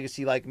and the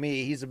legacy like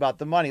me. He's about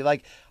the money.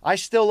 Like, I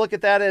still look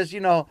at that as, you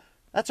know,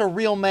 that's a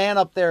real man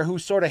up there who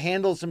sort of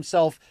handles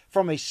himself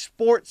from a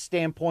sports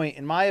standpoint,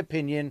 in my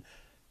opinion,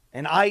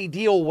 an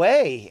ideal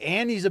way.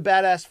 And he's a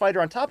badass fighter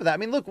on top of that. I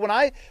mean, look, when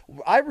I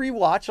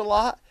rewatch a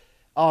lot,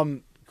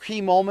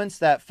 key moments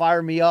that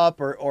fire me up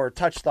or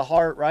touch the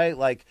heart, right?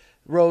 Like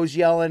Rose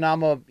yelling,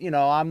 I'm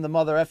the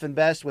mother effing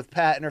best with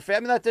Pat and her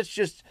family. I mean, that's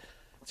just,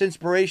 it's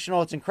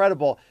inspirational. It's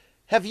incredible.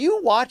 Have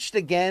you watched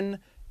again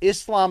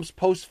Islam's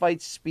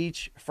post-fight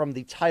speech from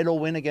the title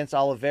win against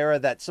Oliveira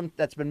that's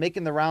been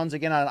making the rounds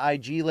again on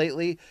IG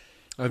lately?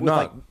 I've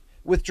not.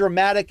 With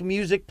dramatic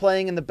music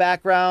playing in the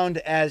background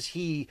as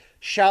he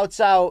shouts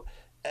out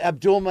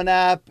Abdul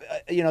Manap,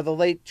 the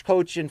late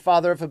coach and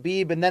father of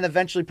Khabib, and then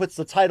eventually puts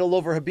the title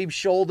over Khabib's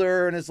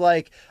shoulder and is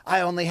like,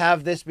 I only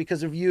have this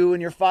because of you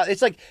and your father.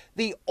 It's like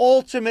the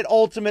ultimate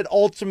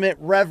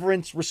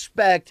reverence,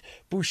 respect.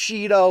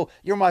 Bushido,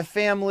 you're my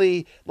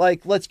family.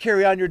 Like, let's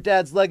carry on your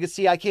dad's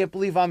legacy. I can't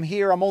believe I'm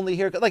here. I'm only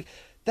here. Like,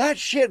 that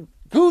shit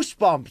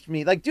goosebumps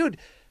me. Like, dude,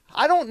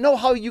 I don't know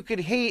how you could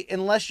hate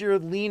unless you're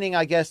leaning,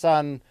 I guess,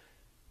 on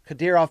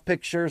Kadyrov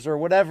pictures or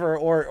whatever,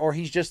 or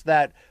he's just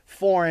that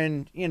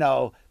foreign,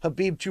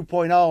 Khabib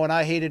 2.0, and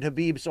I hated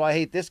Khabib, so I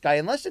hate this guy.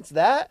 Unless it's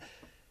that,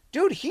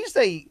 dude, he's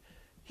a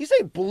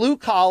blue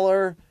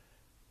collar,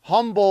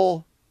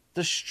 humble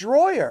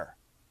destroyer.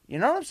 You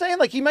know what I'm saying?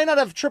 Like, he might not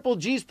have Triple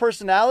G's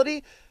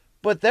personality,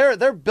 but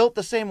they're built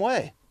the same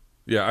way.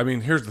 Yeah, I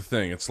mean, here's the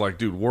thing. It's like,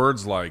 dude,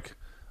 words like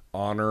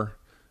honor,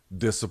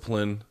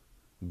 discipline,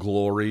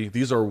 glory,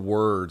 these are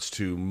words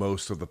to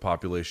most of the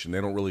population. They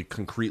don't really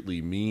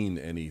concretely mean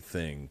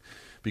anything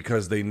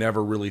because they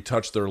never really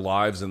touch their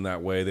lives in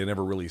that way. They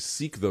never really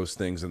seek those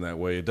things in that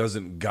way. It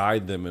doesn't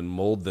guide them and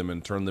mold them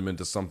and turn them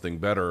into something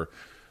better.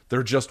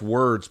 They're just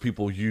words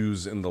people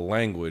use in the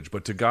language.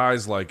 But to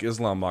guys like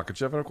Islam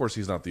Makhachev, and of course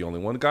he's not the only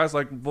one, guys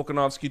like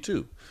Volkanovski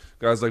too.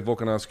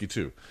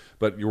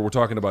 But we're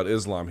talking about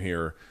Islam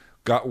here.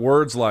 Got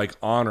words like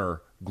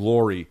honor,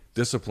 glory,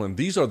 discipline.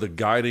 These are the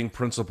guiding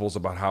principles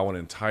about how an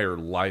entire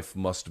life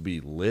must be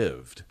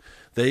lived.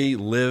 They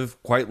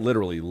live, quite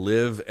literally,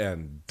 live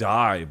and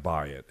die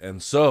by it.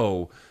 And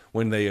so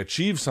when they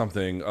achieve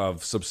something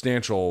of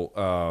substantial,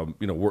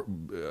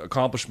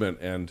 accomplishment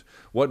and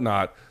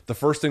whatnot, the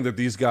first thing that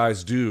these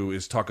guys do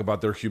is talk about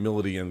their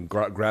humility and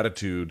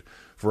gratitude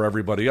for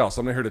everybody else.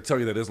 I'm not here to tell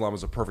you that Islam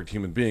is a perfect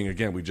human being.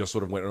 Again, we just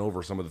sort of went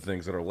over some of the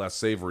things that are less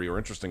savory or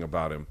interesting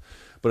about him.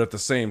 But at the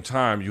same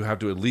time, you have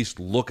to at least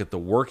look at the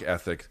work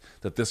ethic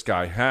that this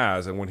guy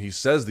has. And when he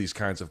says these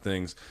kinds of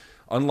things,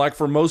 Unlike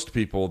for most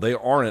people, they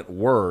aren't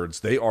words.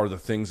 They are the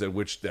things at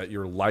which that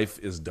your life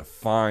is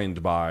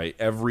defined by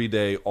every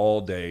day, all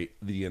day,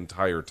 the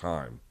entire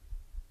time.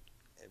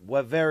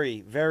 Well,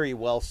 very, very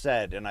well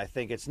said. And I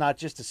think it's not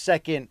just a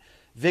second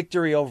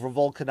victory over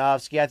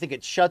Volkanovski. I think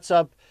it shuts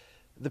up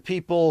the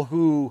people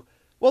who,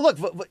 well, look,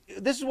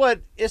 this is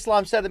what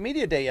Islam said at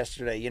Media Day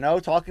yesterday, you know,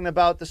 talking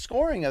about the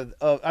scoring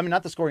I mean,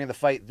 not the scoring of the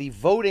fight, the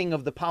voting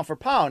of the pound for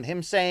pound.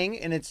 Him saying,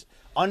 and it's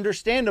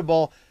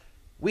understandable,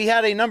 we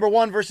had a number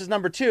 1 versus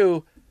number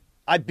 2.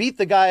 I beat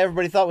the guy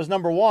everybody thought was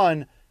number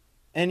 1,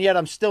 and yet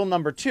I'm still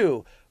number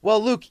 2.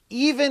 Well, Luke,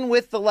 even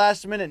with the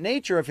last-minute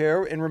nature of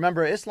here, and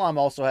remember, Islam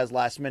also has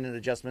last-minute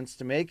adjustments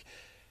to make,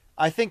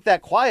 I think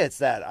that quiets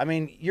that. I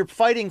mean, you're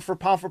fighting for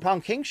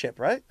pound kingship,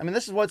 right? I mean,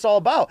 this is what it's all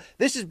about.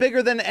 This is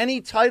bigger than any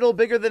title,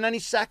 bigger than any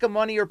sack of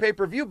money or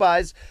pay-per-view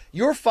buys.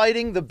 You're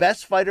fighting the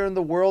best fighter in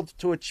the world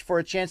for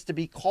a chance to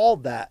be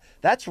called that.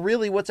 That's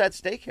really what's at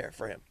stake here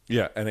for him.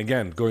 Yeah, and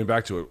again, going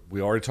back to it,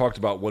 we already talked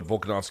about what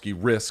Volkanovski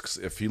risks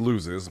if he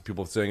loses.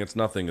 People saying it's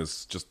nothing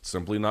is just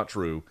simply not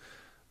true.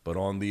 But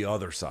on the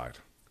other side,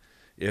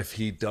 if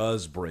he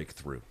does break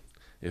through,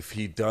 if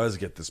he does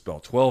get this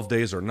belt, 12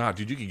 days or not,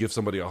 dude, you could give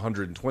somebody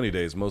 120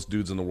 days. Most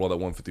dudes in the world at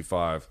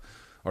 155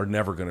 are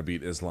never going to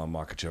beat Islam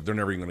Makhachev. They're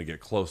never even going to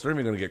get close. They're never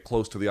even going to get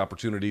close to the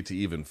opportunity to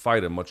even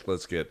fight him, much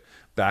less get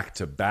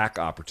back-to-back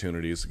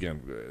opportunities,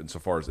 again,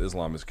 insofar as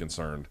Islam is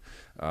concerned.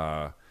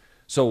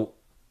 So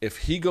if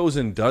he goes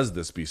and does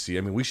this, BC,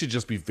 I mean, we should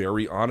just be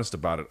very honest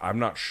about it. I'm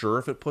not sure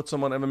if it puts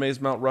him on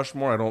MMA's Mount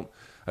Rushmore.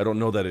 I don't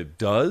know that it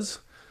does.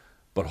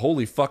 But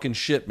holy fucking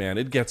shit, man,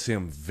 it gets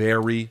him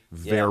very,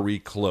 very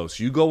close.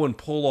 You go and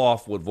pull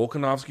off what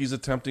Volkanovski's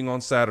attempting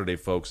on Saturday,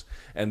 folks,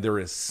 and there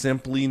is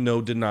simply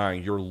no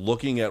denying you're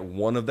looking at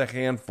one of the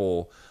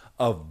handful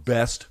of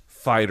best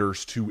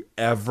fighters to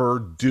ever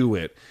do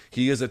it.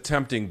 He is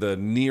attempting the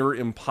near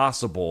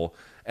impossible,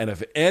 and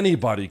if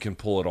anybody can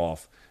pull it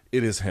off,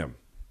 it is him.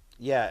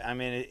 Yeah, I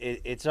mean,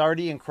 it's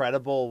already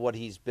incredible what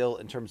he's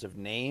built in terms of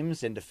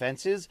names and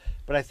defenses,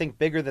 but I think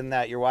bigger than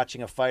that, you're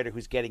watching a fighter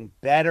who's getting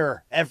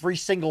better every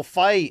single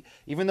fight,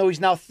 even though he's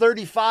now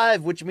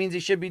 35, which means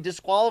he should be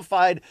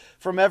disqualified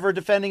from ever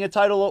defending a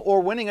title or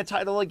winning a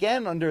title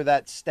again under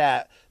that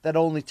stat that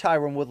only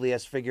Tyron Woodley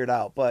has figured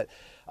out. But,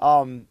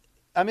 I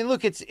mean,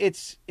 look,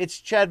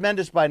 it's Chad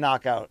Mendes by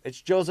knockout.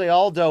 It's Jose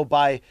Aldo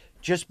by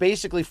just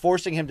basically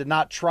forcing him to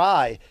not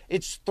try.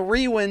 It's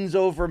 3 wins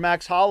over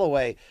Max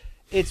Holloway.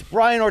 It's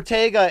Brian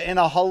Ortega in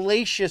a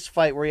hellacious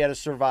fight where he had to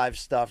survive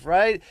stuff,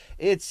 right?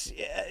 It's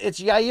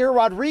Yair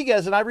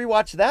Rodriguez, and I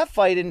rewatched that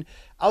fight, and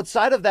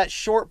outside of that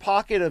short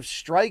pocket of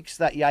strikes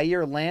that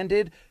Yair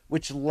landed,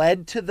 which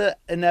led to the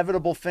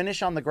inevitable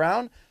finish on the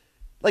ground,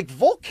 like,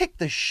 Volk kicked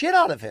the shit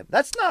out of him.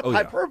 That's not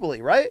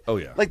hyperbole, right? Oh,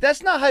 yeah. Like,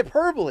 that's not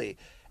hyperbole.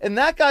 And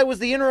that guy was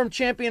the interim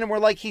champion, and we're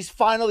like, he's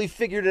finally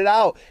figured it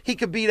out. He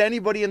could beat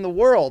anybody in the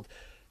world.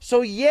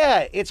 So,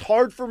 yeah, it's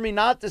hard for me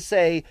not to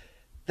say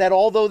that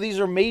although these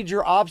are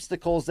major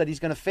obstacles that he's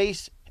going to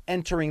face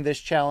entering this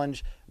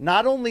challenge,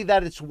 not only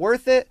that it's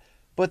worth it,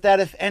 but that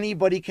if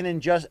anybody can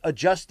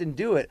adjust and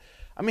do it.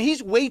 I mean,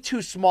 he's way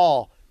too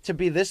small to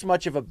be this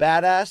much of a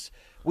badass.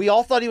 We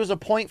all thought he was a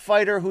point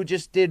fighter who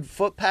just did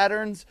foot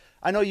patterns.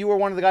 I know you were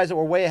one of the guys that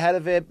were way ahead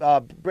of it.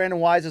 Brandon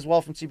Wise as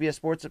well from CBS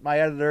Sports, my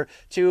editor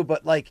too.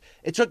 But like,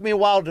 it took me a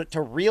while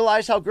to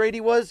realize how great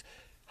he was.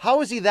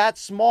 How is he that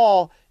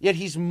small, yet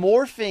he's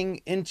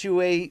morphing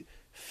into a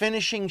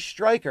finishing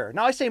striker?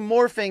 Now I say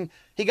morphing,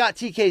 he got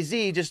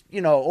TKZ, just, you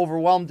know,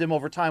 overwhelmed him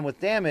over time with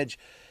damage.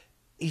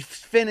 He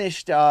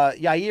finished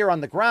Yair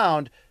on the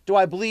ground. Do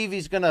I believe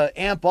he's going to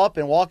amp up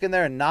and walk in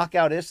there and knock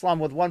out Islam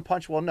with one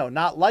punch? Well, no,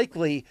 not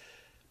likely.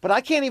 But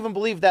I can't even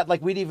believe that,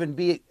 like, we'd even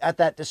be at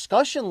that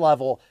discussion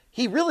level.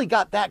 He really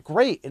got that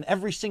great in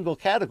every single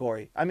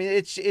category. I mean,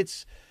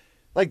 it's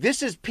like,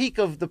 this is peak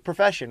of the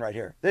profession right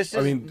here. This is,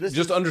 I mean,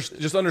 just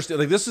understand.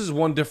 Like, this is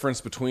one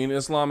difference between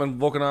Islam and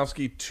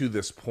Volkanovski to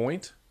this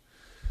point,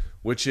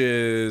 which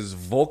is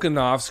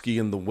Volkanovski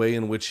and the way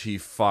in which he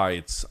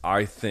fights.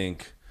 I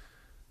think,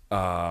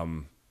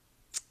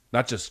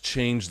 not just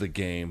changed the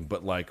game,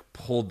 but like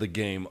pulled the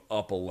game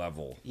up a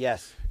level.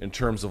 Yes. In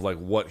terms of like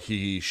what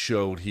he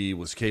showed he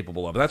was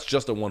capable of. That's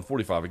just at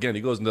 145. Again,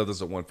 he goes and does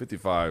this at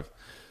 155.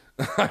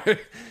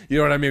 You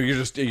know what I mean?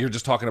 You're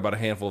just talking about a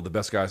handful of the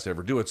best guys to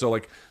ever do it. So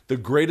like, the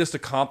greatest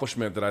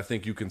accomplishment that I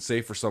think you can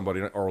say for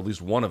somebody, or at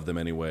least one of them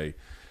anyway,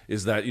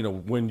 is that, you know,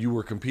 when you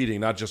were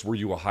competing, not just were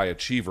you a high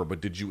achiever, but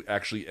did you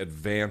actually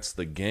advance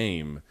the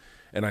game?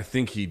 And I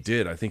think he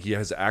did. I think he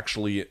has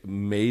actually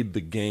made the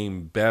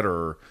game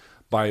better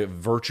by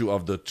virtue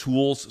of the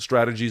tools,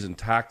 strategies, and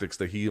tactics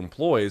that he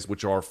employs,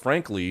 which are,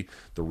 frankly,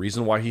 the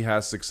reason why he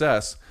has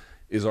success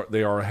is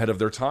they are ahead of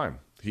their time.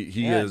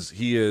 He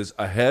is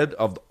ahead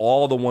of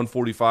all the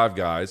 145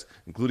 guys,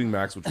 including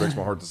Max, which breaks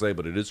my heart to say,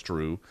 but it is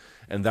true.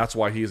 And that's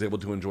why he is able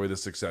to enjoy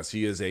this success.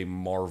 He is a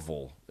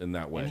marvel in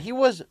that way. And he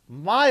was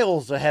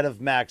miles ahead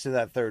of Max in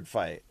that third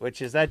fight,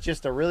 which is that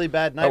just a really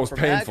bad night for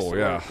Max? That was painful,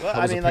 yeah. Well,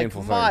 that was a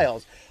painful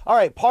miles. All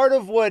right, part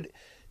of what,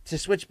 to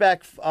switch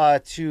back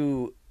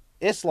to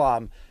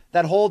Islam,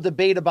 that whole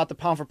debate about the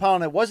pound for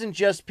pound. It wasn't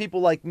just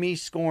people like me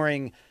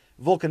scoring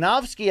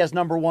Volkanovski as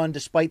number one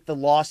despite the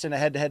loss in a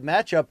head-to-head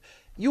matchup.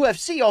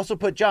 UFC also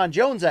put John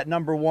Jones at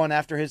number one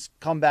after his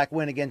comeback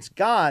win against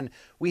Gane.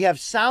 We have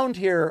sound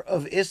here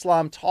of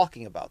Islam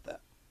talking about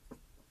that.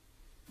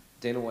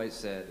 Dana White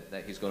said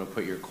that he's going to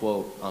put your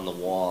quote on the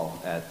wall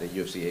at the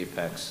UFC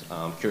Apex.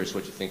 I'm curious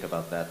what you think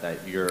about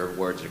that your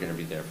words are going to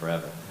be there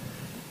forever.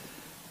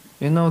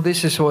 You know,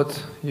 this is what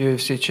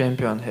UFC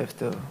champion have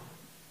to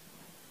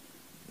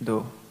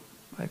do.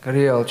 Like a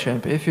real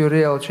champion. If you're a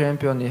real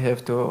champion, you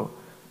have to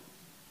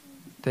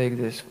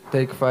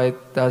take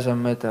fight,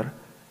 doesn't matter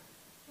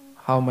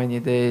how many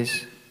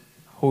days,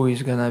 who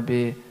is going to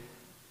be,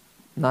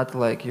 not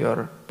like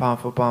your pound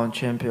for pound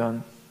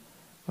champion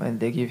when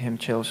they give him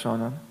chills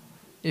on him.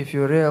 If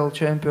you're a real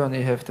champion,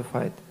 you have to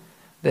fight.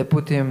 They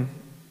put him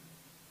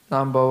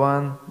number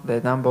one, the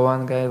number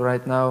one guy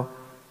right now,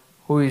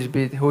 who he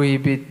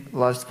beat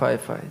last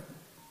 5 fights.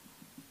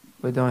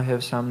 We don't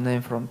have some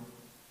name from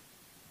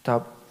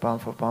top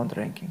pound for pound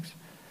rankings.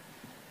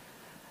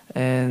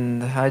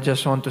 And I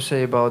just want to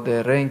say about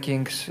the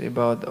rankings,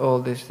 about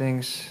all these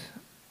things,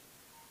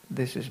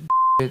 this is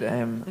bullshit.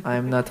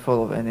 I'm not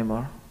full of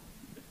anymore.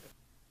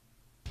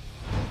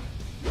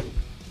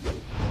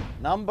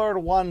 Number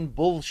one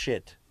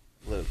bullshit,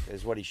 Luke,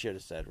 is what he should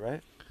have said,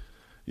 right?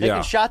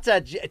 Yeah.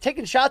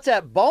 Taking shots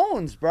at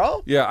Bones,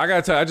 bro. Yeah, I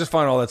gotta tell you, I just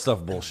find all that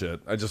stuff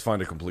bullshit. I just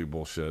find it complete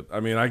bullshit. I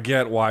mean, I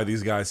get why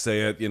these guys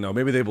say it. You know,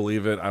 maybe they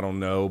believe it. I don't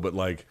know. But,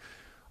 like,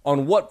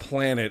 on what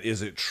planet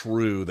is it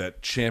true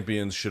that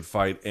champions should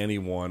fight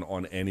anyone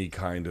on any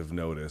kind of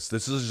notice?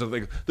 This is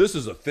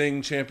a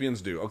thing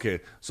champions do.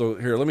 Okay, so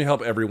here, let me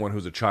help everyone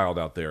who's a child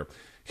out there.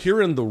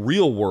 Here in the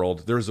real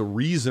world, there's a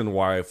reason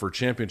why for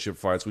championship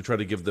fights we try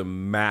to give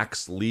them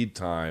max lead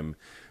time,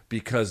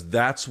 because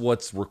that's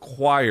what's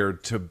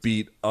required to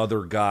beat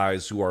other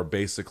guys who are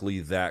basically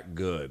that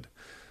good.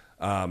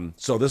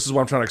 So this is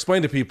what I'm trying to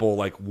explain to people.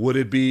 Like, would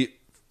it be,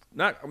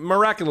 not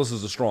miraculous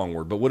is a strong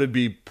word, but would it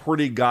be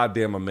pretty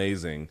goddamn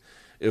amazing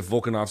if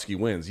Volkanovski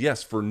wins?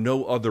 Yes, for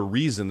no other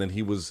reason than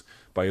he was,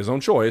 by his own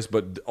choice,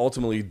 but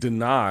ultimately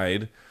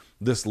denied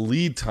this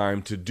lead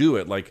time to do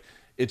it. Like,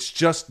 it's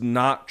just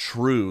not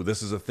true.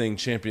 This is a thing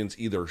champions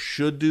either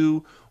should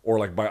do or,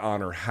 like, by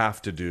honor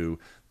have to do.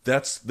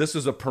 This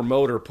is a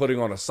promoter putting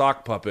on a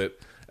sock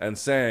puppet and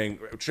saying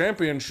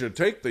champions should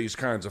take these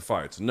kinds of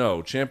fights.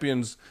 No,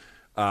 champions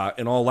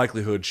in all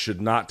likelihood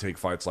should not take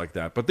fights like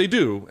that, but they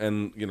do,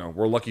 and you know,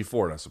 we're lucky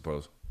for it, I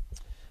suppose.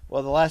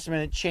 Well, the last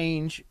minute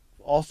change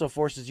also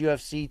forces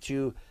UFC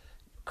to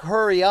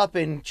hurry up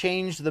and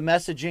change the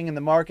messaging and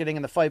the marketing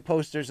and the fight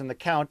posters and the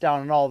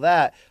countdown and all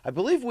that. I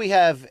believe we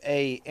have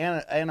a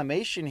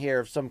animation here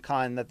of some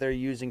kind that they're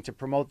using to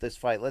promote this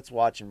fight. Let's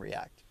watch and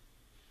react.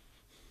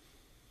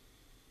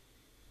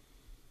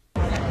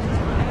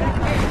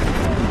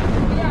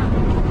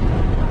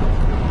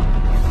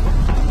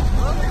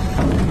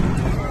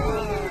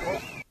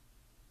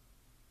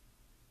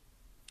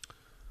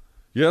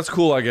 Yeah, that's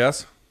cool, I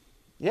guess.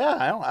 Yeah,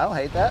 I don't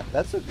hate that.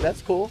 That's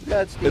cool.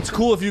 Yeah, it's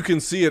cool if you can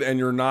see it and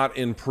you're not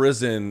in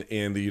prison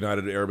in the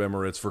United Arab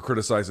Emirates for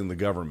criticizing the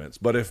governments.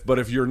 But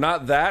if you're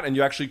not that and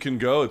you actually can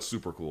go, it's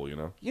super cool, you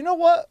know. You know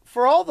what?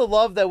 For all the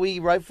love that we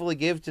rightfully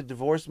give to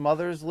divorced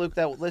mothers, Luke,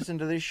 that listen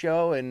to this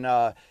show, and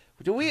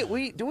do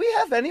we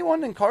have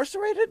anyone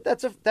incarcerated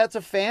that's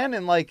a fan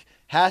and like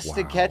has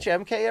to catch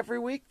MK every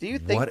week? Do you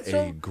think so?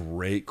 What a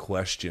great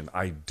question.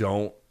 I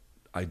don't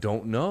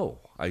know.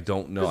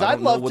 Because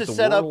I'd love to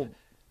set up.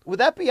 Would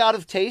that be out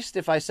of taste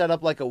if I set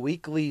up like a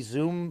weekly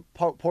Zoom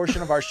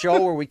portion of our show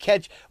where we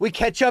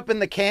catch up in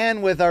the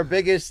can with our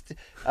biggest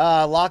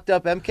locked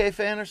up MK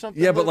fan or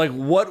something? Yeah, but like,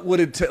 what would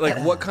it take?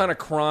 Like, what kind of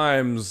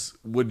crimes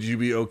would you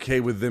be okay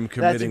with them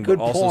committing, but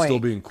also still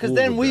being cool? Because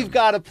then we've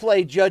got to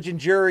play judge and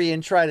jury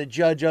and try to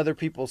judge other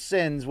people's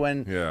sins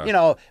when you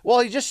know.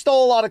 Well, he just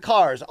stole a lot of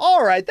cars.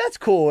 All right, that's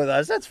cool with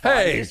us. That's fine.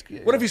 Hey,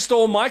 what if he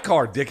stole my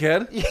car,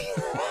 dickhead?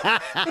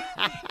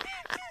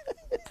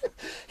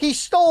 He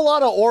stole a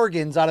lot of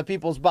organs out of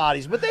people's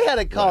bodies, but they had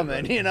it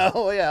coming, you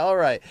know? Yeah, all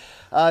right.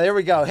 There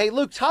we go. Hey,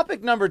 Luke,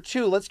 topic number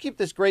 2. Let's keep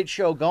this great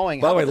show going.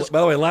 By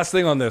the way, last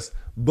thing on this.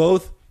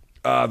 Both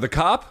the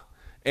cop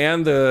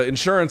and the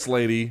insurance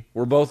lady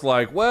were both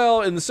like,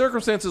 well, in the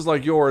circumstances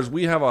like yours,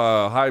 we have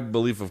a high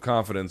belief of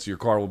confidence your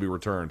car will be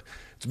returned.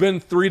 It's been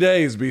 3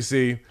 days,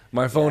 BC.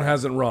 My phone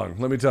hasn't rung.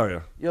 Let me tell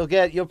you.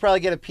 You'll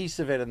probably get a piece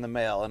of it in the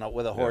mail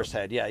with a horse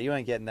head. Yeah, you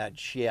ain't getting that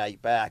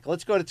shit back.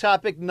 Let's go to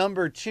topic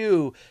number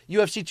 2.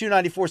 UFC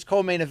 294's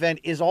co-main event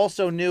is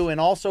also new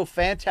and also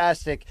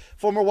fantastic.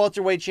 Former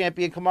welterweight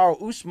champion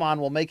Kamaru Usman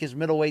will make his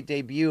middleweight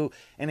debut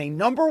in a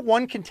number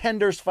 1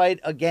 contenders fight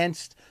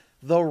against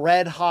the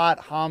red-hot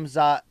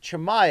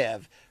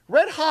Makhachev-Volkanovski.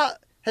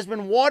 Red-hot has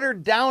been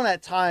watered down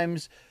at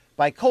times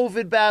by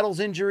COVID battles,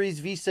 injuries,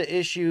 visa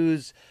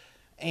issues,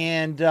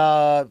 and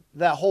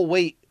that whole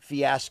weight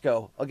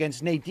fiasco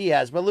against Nate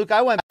Diaz. But Luke,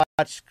 I went and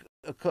watched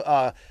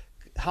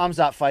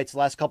Hamzat fights the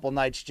last couple of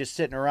nights, just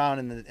sitting around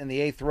in the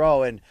 8th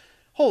row, and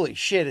holy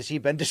shit, has he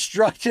been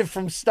destructive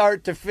from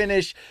start to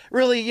finish.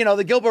 Really,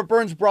 the Gilbert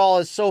Burns brawl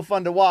is so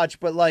fun to watch,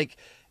 but like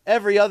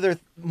every other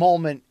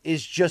moment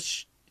is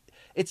just,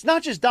 it's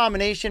not just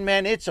domination,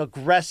 man. It's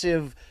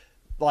aggressive,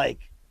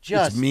 like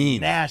just it's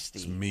mean. Nasty.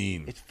 It's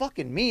mean. It's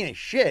fucking mean as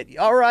shit.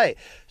 All right.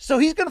 So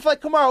he's going to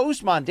fight Kamaru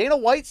Usman. Dana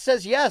White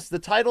says yes, the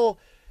title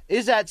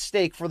is at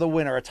stake for the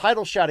winner. A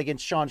title shot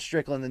against Sean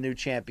Strickland, the new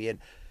champion.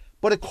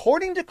 But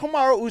according to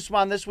Kamaru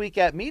Usman this week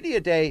at Media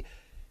Day,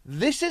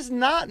 this is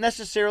not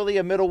necessarily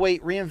a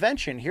middleweight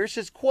reinvention. Here's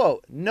his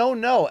quote.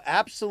 No,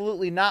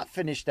 absolutely not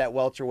finished at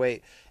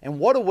welterweight. And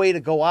what a way to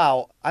go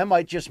out. I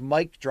might just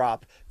mic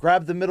drop,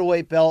 grab the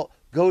middleweight belt,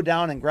 go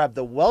down and grab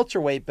the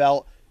welterweight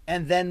belt,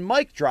 and then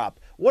mic drop.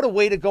 What a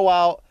way to go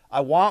out.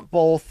 I want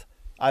both.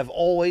 I've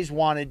always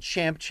wanted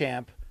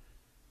champ.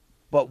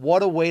 But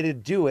what a way to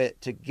do it,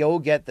 to go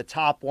get the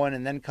top one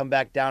and then come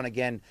back down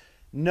again.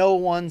 No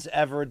one's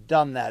ever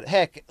done that.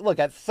 Heck, look,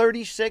 at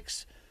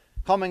 36,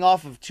 coming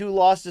off of 2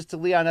 losses to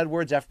Leon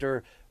Edwards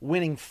after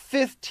winning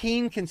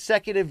 15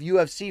 consecutive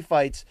UFC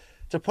fights,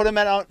 to put him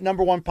at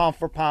number 1 pound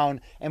for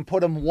pound and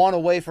put him 1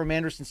 away from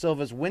Anderson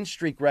Silva's win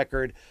streak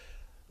record.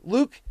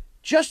 Luke,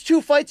 just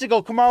 2 fights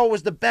ago, Kamaru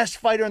was the best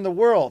fighter in the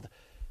world.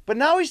 But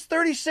now he's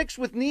 36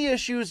 with knee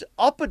issues,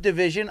 up a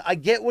division. I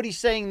get what he's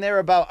saying there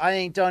about, I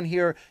ain't done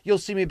here. You'll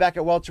see me back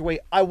at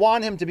welterweight. I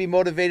want him to be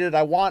motivated.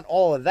 I want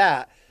all of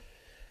that.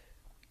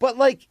 But,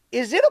 like,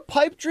 is it a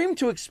pipe dream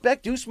to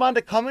expect Usman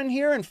to come in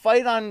here and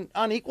fight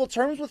on equal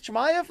terms with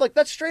Chimaev? Like,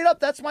 that's straight up.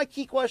 That's my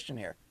key question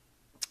here.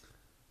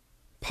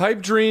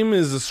 Pipe dream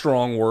is a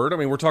strong word. I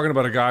mean, we're talking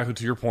about a guy who,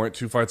 to your point,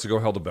 2 fights ago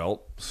held a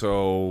belt.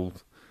 So,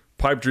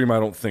 pipe dream, I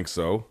don't think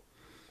so.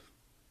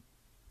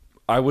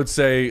 I would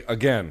say,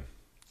 again,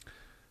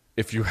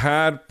 if you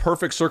had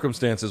perfect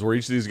circumstances where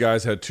each of these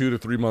guys had 2 to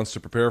 3 months to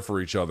prepare for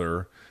each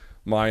other,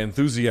 my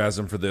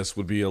enthusiasm for this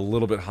would be a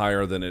little bit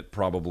higher than it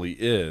probably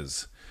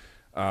is.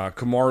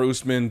 Kamaru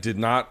Usman did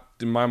not,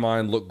 in my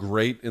mind, look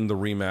great in the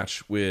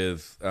rematch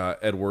with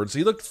Edwards.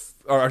 He looked,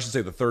 or I should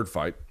say the third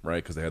fight,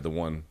 right? Because they had the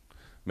one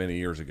many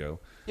years ago.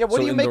 Yeah,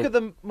 what do you make of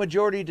the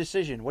majority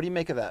decision? What do you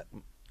make of that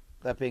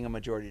being a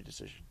majority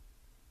decision?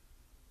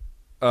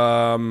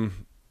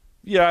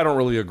 Yeah, I don't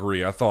really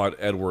agree. I thought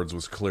Edwards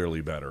was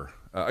clearly better.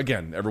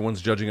 Again,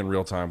 everyone's judging in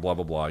real time, blah,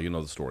 blah, blah. You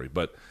know the story.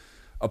 But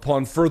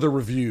upon further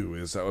review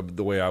is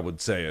the way I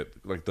would say it,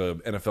 like the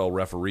NFL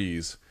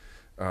referees,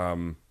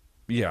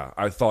 yeah,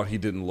 I thought he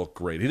didn't look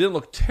great. He didn't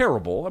look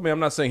terrible. I mean, I'm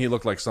not saying he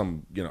looked like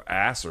some,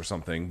 ass or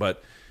something,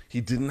 but he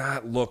did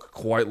not look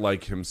quite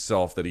like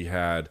himself that he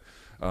had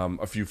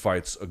a few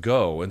fights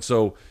ago. And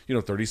so,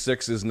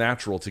 36 is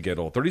natural to get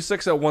old.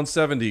 36 at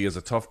 170 is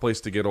a tough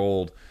place to get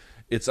old.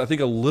 It's, I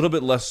think, a little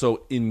bit less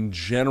so in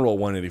general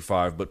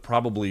 185, but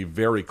probably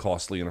very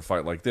costly in a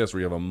fight like this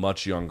where you have a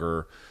much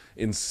younger,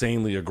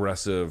 insanely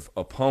aggressive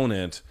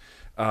opponent.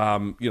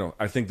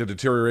 I think the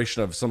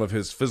deterioration of some of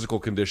his physical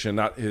condition,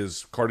 not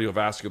his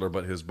cardiovascular,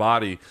 but his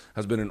body,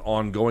 has been an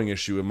ongoing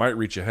issue. It might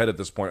reach a head at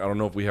this point. I don't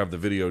know if we have the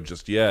video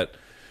just yet,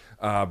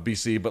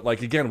 BC. But,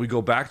 again, we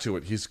go back to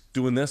it. He's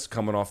doing this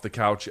coming off the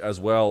couch as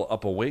well,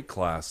 up a weight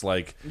class.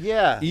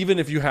 Yeah. Even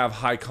if you have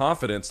high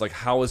confidence,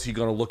 how is he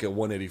going to look at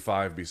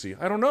 185,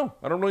 BC? I don't know.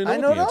 I don't really know.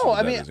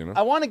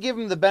 I want to give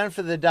him the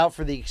benefit of the doubt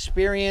for the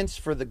experience,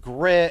 for the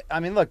grit.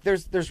 I mean, look,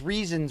 there's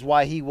reasons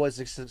why he was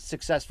as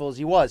successful as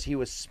he was. He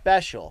was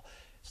special.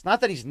 It's not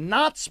that he's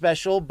not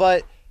special,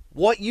 but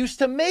what used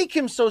to make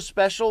him so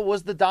special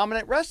was the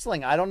dominant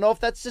wrestling. I don't know if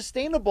that's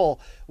sustainable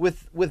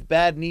with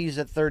bad knees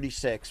at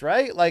 36,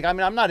 right?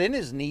 I'm not in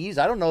his knees.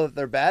 I don't know that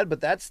they're bad,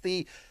 but that's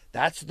the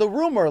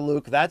rumor,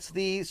 Luke. That's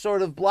the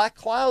sort of black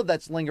cloud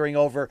that's lingering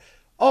over.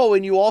 Oh,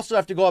 and you also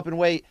have to go up in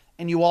weight,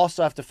 and you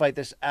also have to fight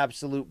this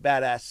absolute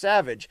badass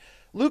savage.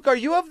 Luke, are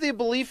you of the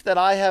belief that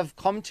I have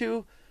come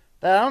to,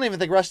 that I don't even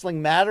think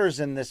wrestling matters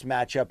in this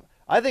matchup?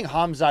 I think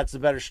Khamzat's the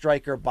better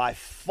striker by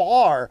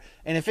far,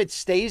 and if it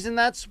stays in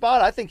that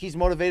spot, I think he's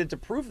motivated to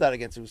prove that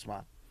against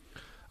Usman.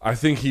 I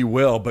think he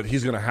will, but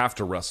he's going to have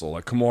to wrestle.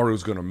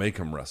 Kamaru's going to make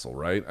him wrestle,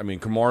 right? I mean,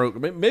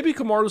 maybe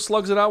Kamaru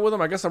slugs it out with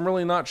him. I guess I'm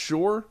really not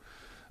sure.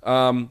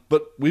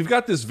 But we've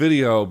got this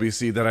video,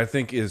 BC, that I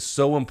think is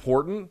so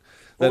important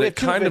that it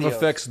kind of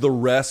affects the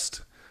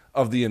rest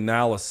of the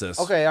analysis.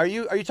 Okay, are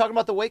you talking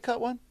about the weight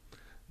cut one?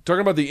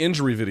 Talking about the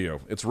injury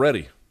video. It's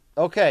ready.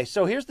 Okay,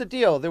 so here's the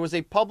deal. There was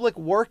a public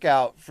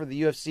workout for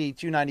the UFC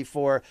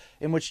 294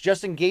 in which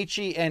Justin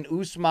Gaethje and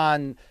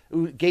Usman,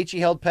 Gaethje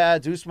held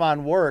pads,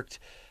 Usman worked.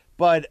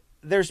 But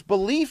there's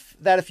belief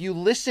that if you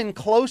listen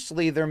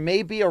closely, there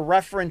may be a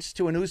reference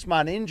to an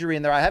Usman injury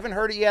in there. I haven't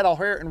heard it yet. I'll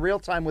hear it in real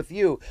time with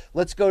you.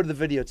 Let's go to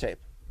the videotape.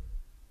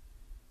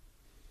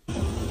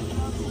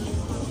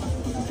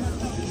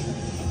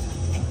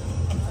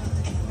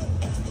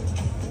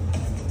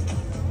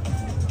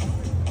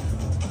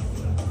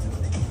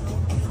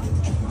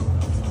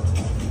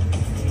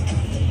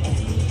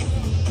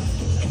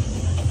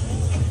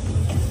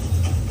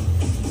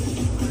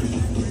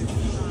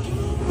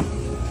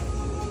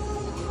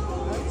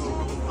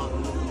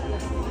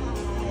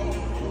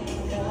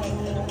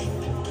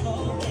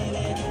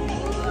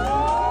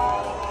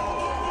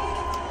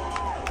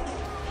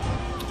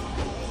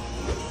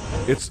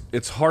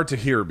 It's hard to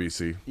hear,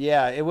 BC.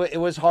 Yeah, it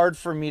was hard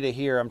for me to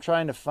hear. I'm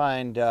trying to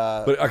find.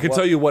 But I can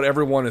tell you what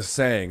everyone is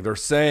saying. They're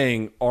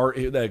saying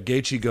that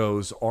Gaethje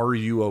goes, "Are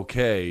you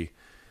okay?"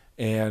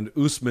 And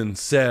Usman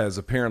says,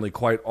 apparently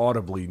quite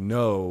audibly,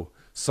 "No,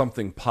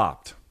 something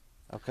popped."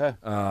 Okay.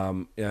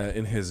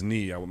 In his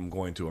knee, I'm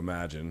going to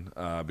imagine,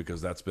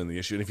 because that's been the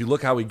issue. And if you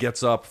look how he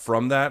gets up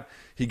from that,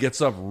 he gets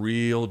up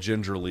real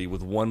gingerly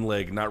with one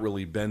leg not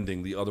really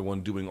bending, the other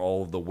one doing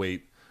all of the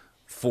weight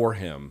for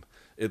him.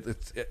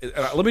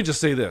 Let me just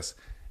say this.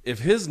 If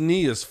his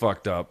knee is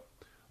fucked up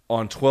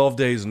on 12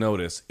 days'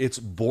 notice, it's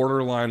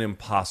borderline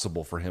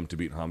impossible for him to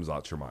beat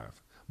Khamzat Chimaev.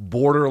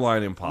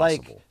 Borderline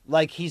impossible.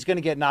 Like he's going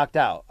to get knocked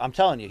out. I'm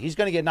telling you, he's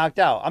going to get knocked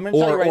out. I'm going to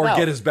tell you right now. Or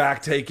get his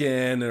back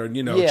taken, or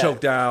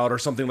choked out, or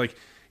something. Like,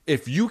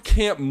 if you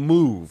can't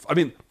move, I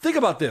mean, think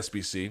about this,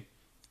 BC.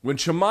 When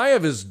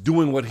Chimaev is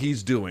doing what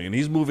he's doing, and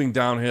he's moving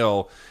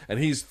downhill, and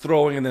he's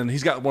throwing, and then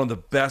he's got one of the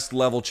best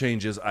level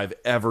changes I've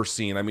ever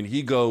seen. I mean,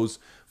 he goes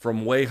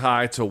from way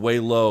high to way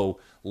low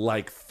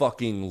like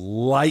fucking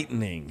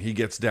lightning. He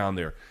gets down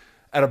there.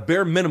 At a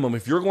bare minimum,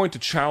 if you're going to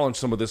challenge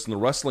some of this in the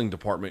wrestling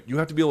department, you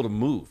have to be able to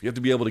move. You have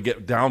to be able to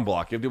get down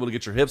block. You have to be able to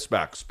get your hips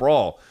back,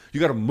 sprawl. You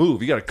got to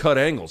move. You got to cut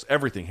angles,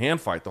 everything,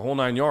 hand fight, the whole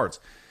 9 yards.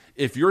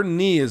 If your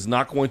knee is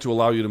not going to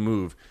allow you to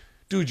move,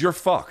 dude, you're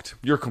fucked.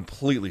 You're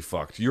completely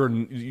fucked.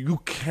 You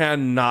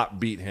cannot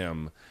beat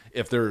him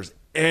if there's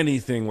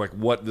anything like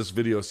what this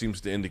video seems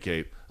to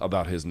indicate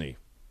about his knee.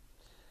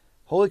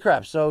 Holy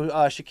crap. So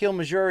Shaquille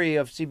Majuri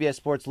of CBS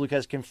Sports, Luke,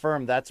 has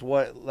confirmed that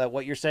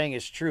what you're saying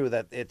is true,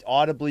 that it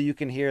audibly you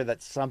can hear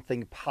that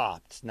something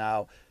popped.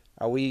 Now,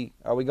 are we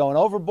going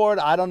overboard?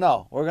 I don't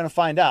know. We're going to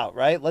find out,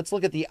 right? Let's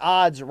look at the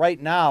odds right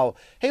now.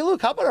 Hey,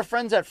 Luke, how about our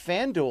friends at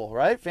FanDuel,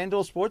 right?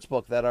 FanDuel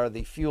Sportsbook, that are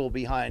the fuel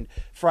behind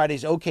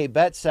Friday's OK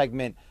Bet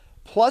segment.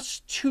 Plus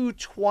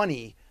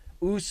 220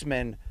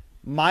 Usman,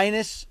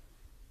 minus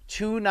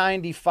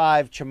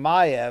 295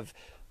 Chimaev.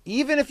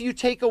 Even if you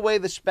take away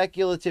the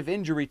speculative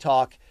injury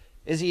talk,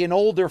 is he an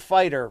older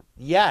fighter?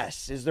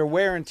 Yes. Is there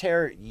wear and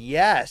tear?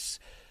 Yes.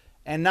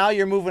 And now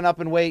you're moving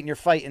up in weight and you're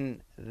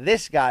fighting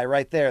this guy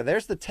right there.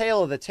 There's the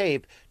tail of the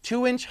tape.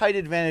 2-inch height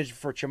advantage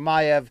for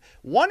Chimaev.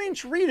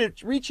 1-inch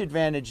reach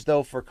advantage,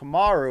 though, for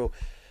Kamaru.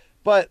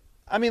 But,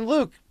 I mean,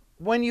 Luke,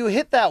 when you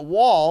hit that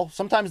wall,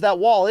 sometimes that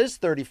wall is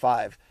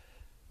 35.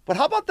 But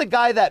how about the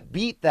guy that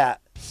beat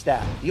that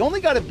stat? The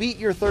only guy to beat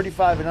your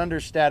 35 and under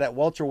stat at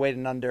welterweight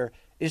and under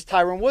is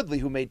Tyron Woodley,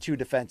 who made 2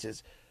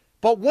 defenses.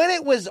 But when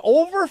it was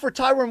over for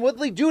Tyron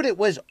Woodley, dude, it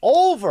was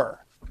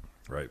over.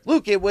 Right.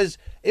 Luke, it was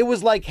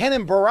like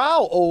Renan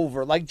Barão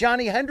over, like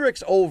Johnny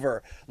Hendricks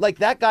over. Like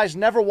that guy's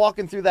never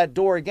walking through that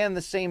door again,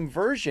 the same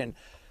version.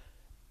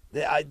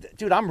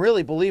 Dude, I'm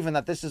really believing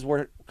that this is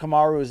where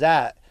Kamaru is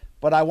at.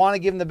 But I want to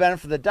give him the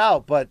benefit of the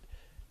doubt, but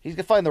he's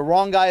going to find the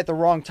wrong guy at the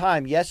wrong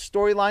time. Yes,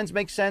 storylines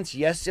make sense.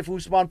 Yes, if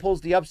Usman pulls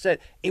the upset,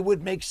 it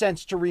would make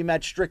sense to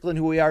rematch Strickland,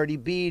 who he already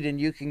beat,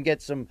 and you can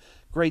get some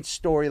great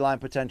storyline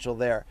potential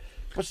there.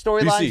 But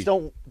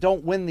storylines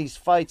don't win these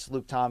fights,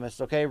 Luke Thomas,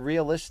 okay?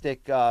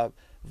 Realistic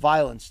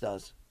violence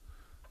does.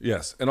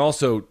 Yes, and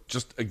also,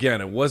 just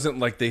again, it wasn't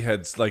like they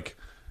had, like,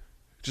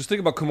 just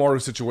think about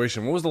Kamaru's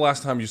situation. When was the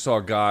last time you saw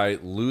a guy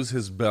lose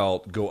his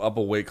belt, go up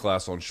a weight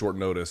class on short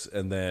notice,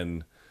 and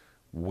then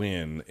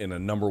win in a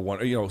number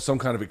one, some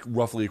kind of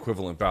roughly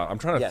equivalent bout? I'm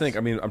trying to think. I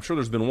mean, I'm sure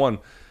there's been one,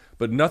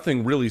 but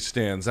nothing really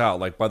stands out.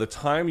 Like, by the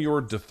time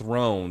you're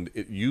dethroned,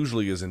 it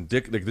usually is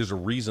indicative. Like, there's a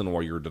reason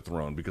why you're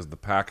dethroned, because the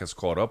pack has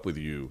caught up with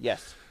you.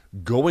 Yes.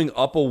 Going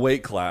up a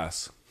weight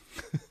class.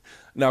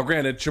 Now,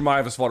 granted,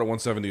 Chimaev has fought at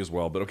 170 as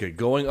well, but okay,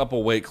 going up a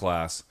weight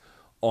class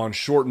on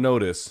short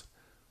notice,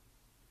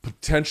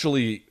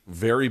 potentially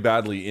very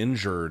badly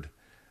injured,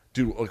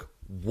 dude, like,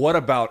 what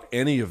about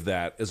any of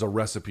that is a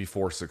recipe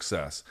for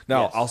success?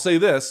 Now, Yes. I'll say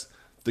this.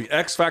 The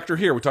X factor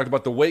here, we talked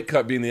about the weight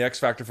cut being the X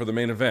factor for the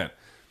main event.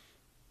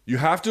 You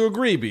have to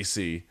agree,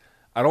 BC.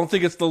 I don't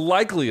think it's the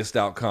likeliest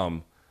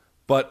outcome,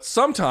 but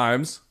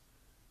sometimes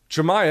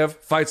Chimaev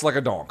fights like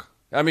a donk.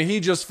 I mean, he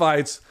just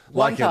fights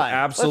like an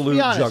absolute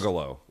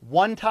juggalo.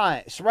 One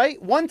time,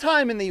 right? One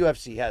time in the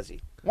UFC, has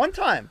he? One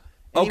time.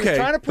 And he was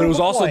trying to but it was prove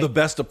a also point. the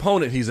best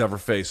opponent he's ever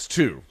faced,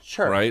 too.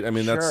 Sure. Right? I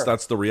mean, Sure.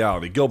 that's the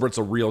reality. Gilbert's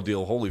a real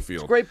deal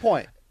Holyfield. Great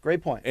point.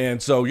 Great point.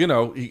 And so,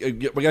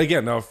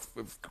 again, now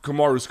if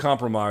Kamaru's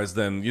compromised,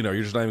 then, you're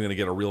just not even going to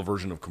get a real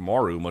version of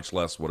Kamaru, much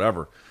less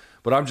whatever.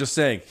 But I'm just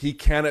saying, he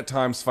can at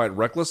times fight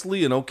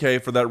recklessly, and okay,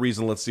 for that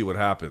reason, let's see what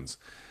happens.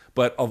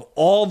 But of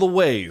all the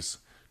ways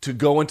to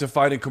go into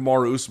fighting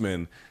Kamaru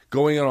Usman,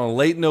 going in on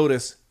late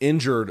notice,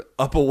 injured,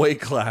 up a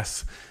weight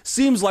class,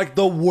 seems like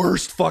the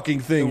worst fucking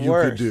thing you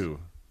could do.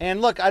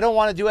 And look, I don't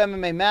want to do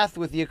MMA math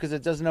with you because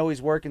it doesn't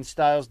always work and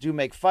styles do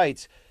make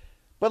fights.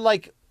 But,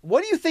 like,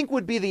 what do you think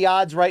would be the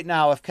odds right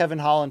now if Kevin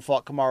Holland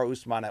fought Kamaru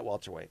Usman at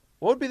welterweight?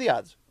 What would be the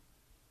odds?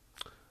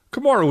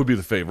 Kamaru would be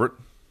the favorite,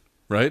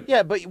 right?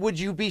 Yeah, but would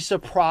you be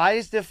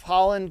surprised if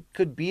Holland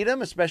could beat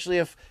him, especially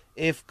if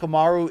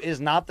Kamaru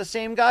is not the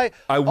same guy?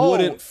 I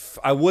wouldn't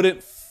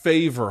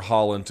favor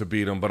Holland to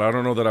beat him, but I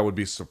don't know that I would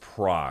be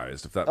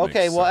surprised if that makes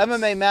Okay, well,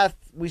 sense. MMA math,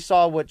 we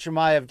saw what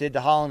Chimaev did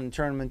to Holland and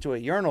turned him into a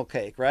urinal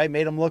cake, right?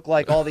 Made him look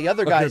like all the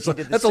other guys who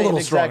did the That's a same little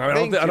strong. exact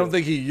I thing don't to.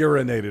 think he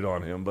urinated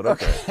on him, but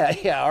okay.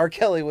 Yeah, R.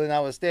 Kelly was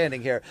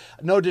notwithstanding here.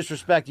 No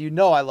disrespect. You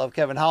know I love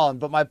Kevin Holland,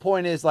 but my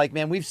point is, like,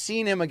 man, we've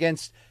seen him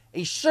against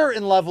a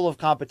certain level of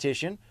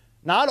competition.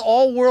 Not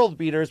all world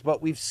beaters,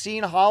 but we've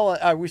seen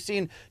we've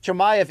seen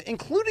Chimaev,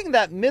 including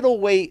that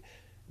middleweight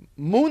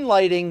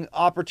moonlighting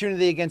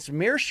opportunity against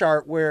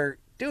Mearshart, where,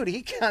 dude,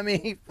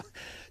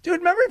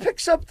 remember he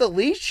picks up the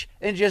leash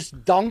and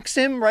just dunks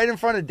him right in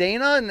front of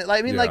Dana? And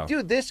like,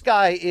 dude, this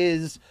guy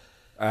is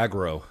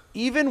aggro.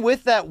 Even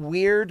with that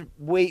weird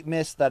weight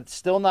miss that's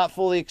still not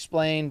fully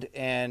explained,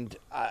 and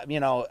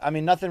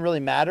nothing really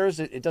matters.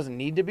 It doesn't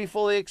need to be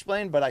fully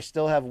explained, but I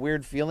still have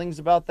weird feelings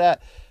about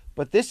that.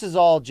 But this is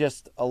all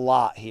just a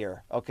lot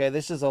here. Okay,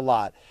 this is a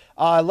lot.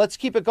 Let's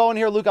keep it going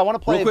here, Luke. I want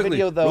to play a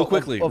video though. Real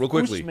quickly.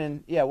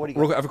 Usman. Yeah, what do you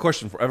got? I have a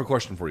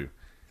question for you.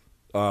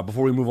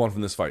 Before we move on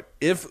from this fight,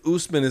 if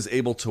Usman is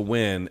able to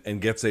win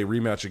and gets a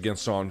rematch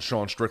against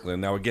Sean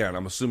Strickland, now again,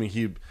 I'm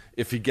assuming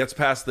if he gets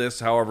past this,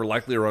 however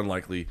likely or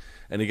unlikely,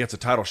 and he gets a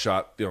title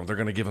shot, they're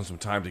going to give him some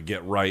time to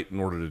get right in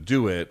order to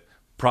do it,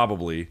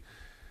 probably.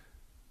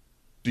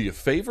 Do you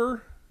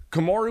favor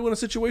Kamaru in a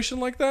situation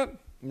like that?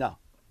 No.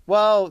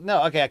 Well,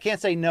 no. Okay, I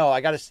can't say no.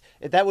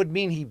 That would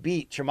mean he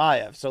beat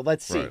Chimaev. So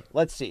let's see. Right.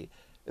 Let's see.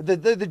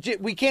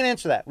 We can't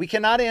answer that. We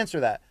cannot answer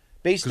that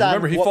based on.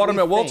 Remember, he fought him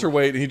at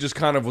welterweight, and he just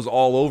kind of was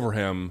all over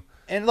him.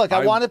 And look,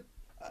 I want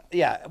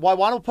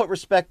to put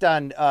respect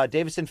on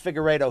Davison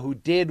Figueiredo, who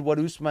did what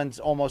Usman's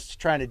almost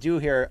trying to do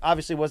here.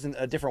 Obviously, wasn't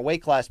a different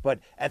weight class, but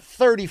at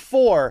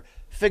 34.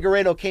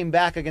 Figueiredo came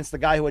back against the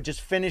guy who had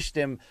just finished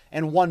him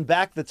and won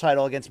back the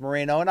title against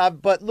Moreno.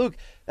 But Luke,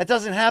 that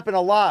doesn't happen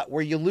a lot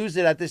where you lose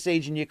it at this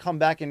age and you come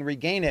back and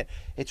regain it.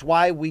 It's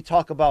why we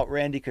talk about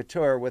Randy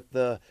Couture with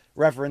the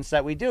reference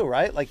that we do,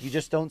 right? Like, you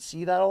just don't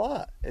see that a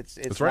lot. It's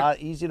right. Not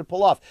easy to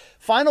pull off.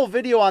 Final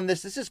video on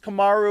this. This is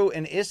Kamaru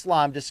and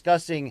Islam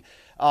discussing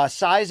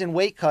size and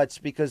weight cuts,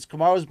 because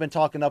Kamaru's been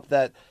talking up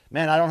that,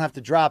 man, I don't have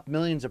to drop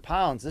millions of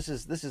pounds. This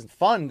is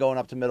fun going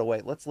up to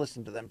middleweight. Let's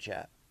listen to them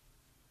chat.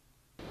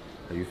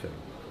 How you feeling?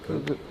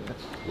 Good.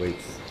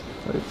 Weights.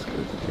 It's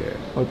good. Yeah.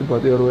 What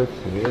about your weight?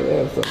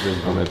 Yeah, what's up,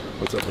 man?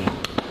 What's up, man?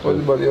 What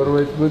about your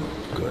weight? Good?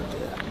 Good,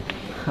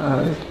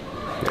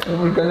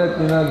 yeah. We cannot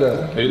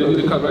another. Are you doing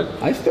the cut, right?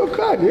 I still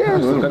cut, yeah.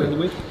 Still cutting the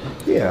weight?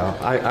 Yeah,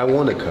 I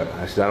want to cut.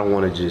 I said I don't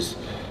want to just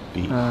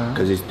be,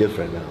 because it's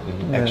different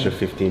now. Extra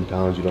 15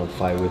 pounds, you don't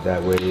fight with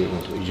that weight.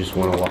 You just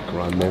want to walk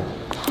around more.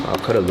 I'll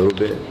cut a little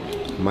bit.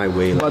 My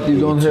weight. But you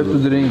don't have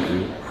to drink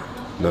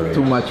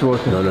too much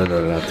water. No,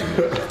 not too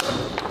much.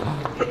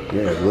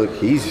 Yeah, look,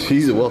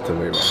 he's a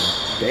welterweight right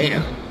now.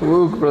 Damn.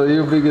 Look, bro,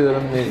 you're bigger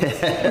than me.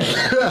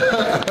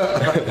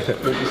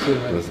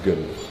 That's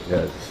good.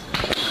 Yes.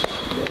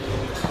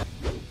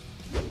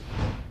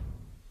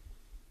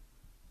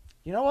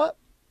 You know what?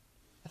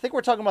 I think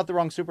we're talking about the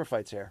wrong super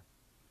fights here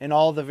in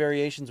all the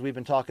variations we've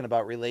been talking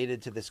about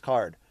related to this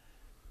card.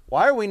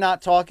 Why are we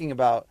not talking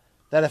about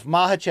that if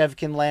Makhachev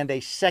can land a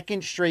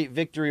second straight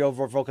victory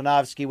over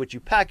Volkanovski, which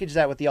you package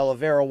that with the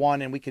Oliveira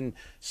one, and we can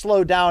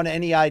slow down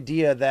any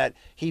idea that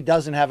he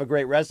doesn't have a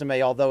great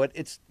resume, although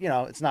it's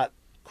not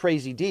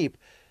crazy deep.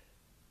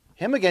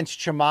 Him against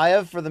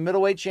Chimaev for the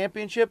middleweight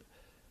championship?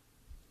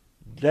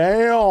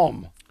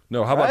 Damn.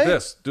 No, how about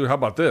this? Dude, how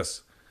about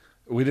this?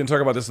 We didn't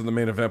talk about this in the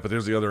main event, but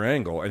there's the other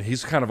angle, and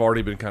he's kind of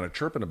already been kind of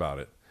chirping about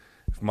it.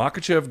 If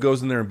Makhachev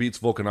goes in there and beats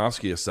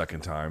Volkanovski a second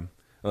time,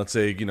 let's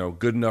say,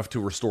 good enough to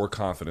restore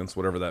confidence,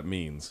 whatever that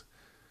means,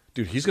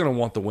 dude, he's going to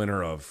want the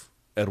winner of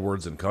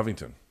Edwards and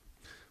Covington.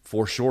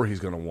 For sure, he's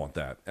going to want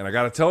that. And I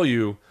got to tell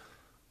you,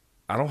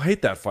 I don't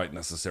hate that fight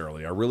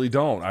necessarily. I really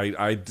don't.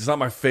 It's not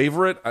my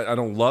favorite. I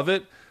don't love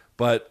it,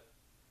 but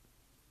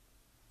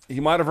he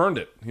might have earned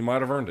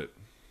it.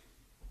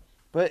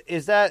 But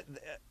is that,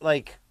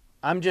 like,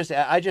 I just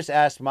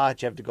asked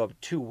Makhachev to go up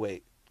 2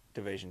 weight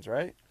divisions,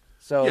 right?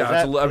 So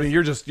yeah,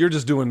 you're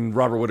just doing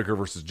Robert Whittaker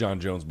versus John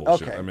Jones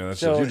bullshit. Okay, I mean,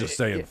 you're just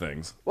saying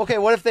things. Okay,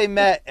 what if they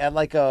met at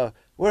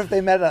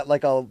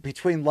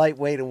between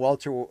lightweight and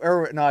welter?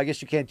 Or no, I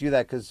guess you can't do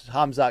that because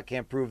Hamzat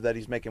can't prove that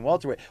he's making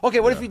welterweight.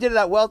 Okay, what if you did it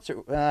at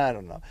welter? I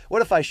don't know.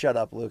 What if I shut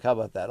up, Luke? How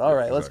about that? All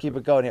right, let's keep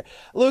it going here.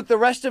 Luke, the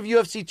rest of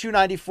UFC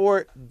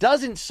 294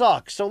 doesn't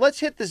suck, so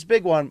let's hit this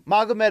big one.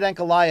 Magomed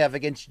Ankalaev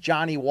against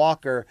Johnny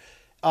Walker.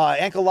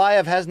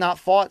 Ankalaev has not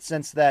fought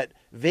since that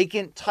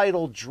vacant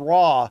title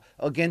draw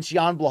against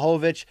Jan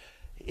Blachowicz.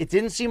 It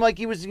didn't seem like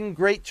he was in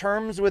great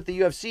terms with the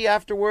UFC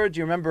afterwards.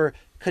 You remember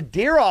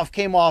Kadyrov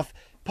came off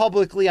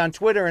publicly on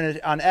Twitter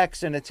and on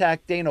X and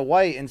attacked Dana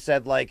White and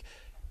said, like,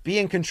 be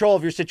in control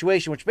of your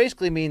situation, which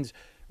basically means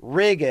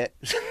rig it.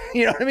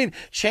 You know what I mean?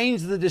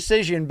 Change the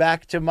decision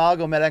back to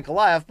Magomed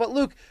Ankalaev. But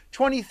Luke,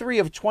 23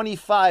 of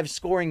 25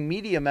 scoring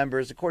media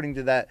members, according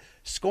to that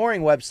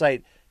scoring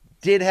website,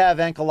 did have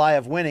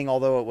Ankalaev winning,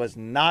 although it was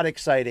not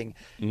exciting.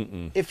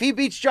 If he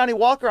beats Johnny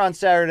Walker on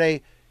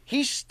Saturday,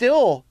 he's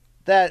still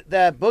that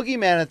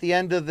boogeyman at the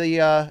end of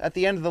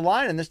the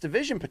line in this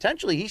division.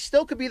 Potentially, he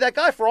still could be that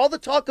guy. For all the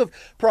talk of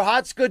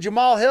Prochazka,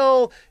 Jamal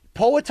Hill,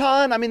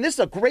 Poatan, I mean, this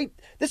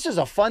is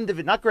a fun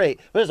division. Not great,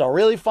 but it's a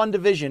really fun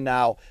division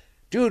now.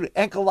 Dude,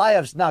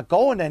 Ankalaev's not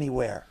going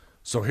anywhere.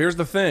 So here's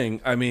the thing.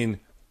 I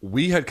mean,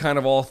 we had kind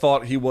of all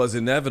thought he was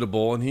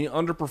inevitable, and he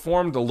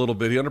underperformed a little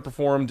bit. He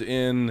underperformed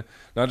in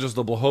not just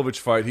the Blachowicz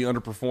fight. He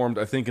underperformed,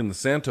 I think, in the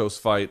Santos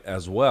fight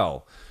as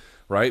well,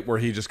 right? Where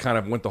he just kind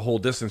of went the whole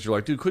distance. You're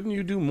like, dude, couldn't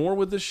you do more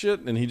with this shit?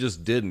 And he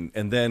just didn't.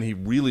 And then he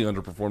really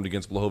underperformed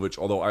against Blachowicz,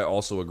 although I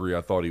also agree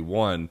I thought he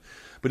won.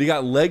 But he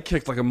got leg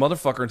kicked like a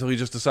motherfucker until he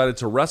just decided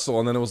to wrestle.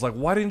 And then it was like,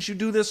 why didn't you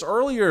do this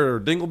earlier,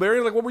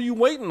 Dingleberry? Like, what were you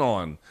waiting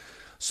on?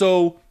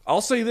 So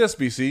I'll say this,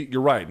 BC, you're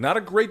right. Not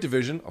a great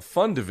division, a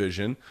fun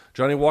division.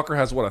 Johnny Walker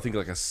has what I think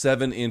like a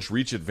 7-inch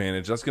reach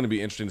advantage. That's going to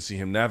be interesting to see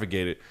him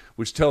navigate it,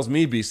 which tells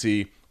me,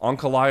 BC,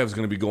 Ankalaev is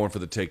going to be going for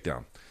the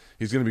takedown.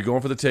 He's going to be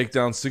going for the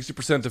takedown,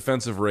 60%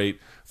 defensive rate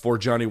for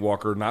Johnny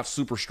Walker, not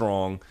super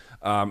strong.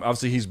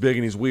 Obviously, he's big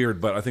and he's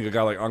weird, but I think a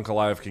guy like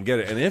Ankalaev can get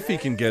it. And if he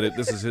can get it,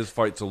 this is his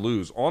fight to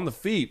lose. On the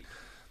feet,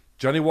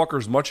 Johnny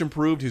Walker's much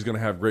improved. He's going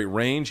to have great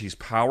range. He's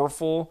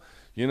powerful.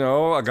 You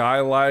know, a guy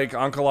like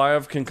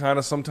Ankalaev can kind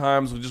of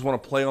sometimes just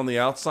want to play on the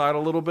outside a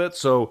little bit.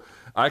 So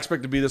I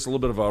expect to be this a little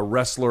bit of a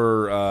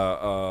wrestler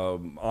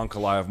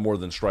Ankalaev more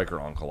than striker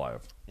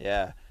Ankalaev.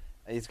 Yeah,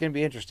 it's going to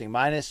be interesting.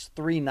 Minus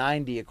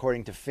 390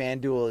 according to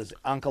FanDuel is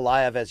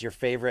Ankalaev as your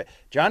favorite.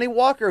 Johnny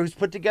Walker, who's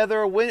put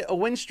together a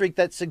win streak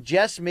that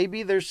suggests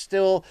maybe there's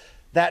still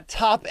that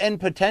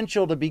top-end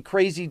potential to be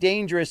crazy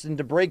dangerous and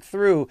to break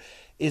through,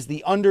 is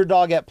the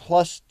underdog at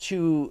plus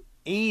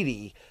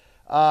 280.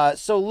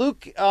 So,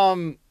 Luke,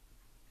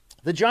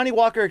 the Johnny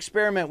Walker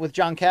experiment with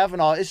John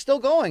Kavanagh is still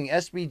going,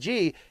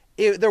 SBG.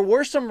 There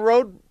were some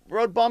road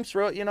bumps,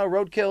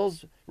 road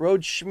kills,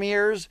 road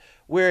schmears,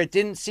 where it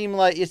didn't seem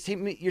like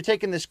you're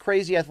taking this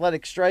crazy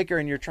athletic striker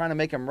and you're trying to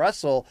make him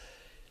wrestle.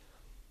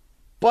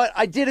 But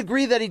I did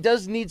agree that he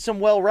does need some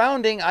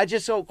well-rounding. I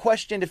just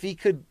questioned if he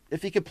could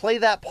play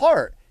that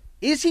part.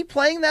 Is he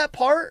playing that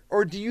part,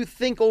 or do you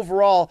think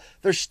overall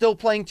they're still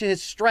playing to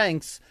his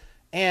strengths?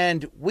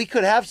 And we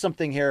could have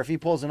something here if he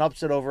pulls an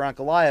upset over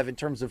Ankalaev in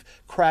terms of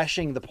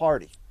crashing the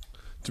party.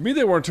 To me,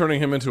 they weren't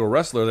turning him into a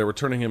wrestler. They were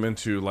turning him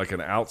into like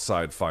an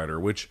outside fighter,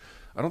 which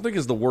I don't think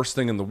is the worst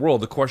thing in the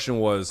world. The question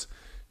was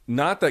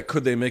not that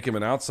could they make him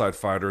an outside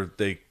fighter.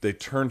 They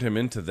turned him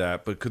into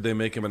that, but could they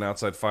make him an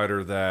outside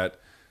fighter that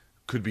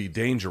could be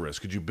dangerous?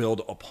 Could you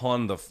build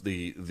upon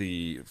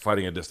the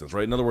fighting a distance,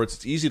 right? In other words,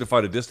 it's easy to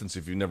fight a distance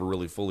if you never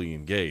really fully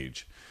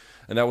engage.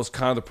 And that was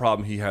kind of the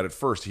problem he had at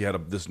first. He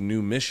had this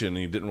new mission, and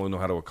he didn't really know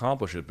how to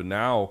accomplish it. But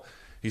now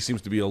he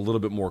seems to be a little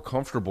bit more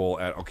comfortable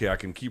at, okay, I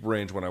can keep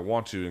range when I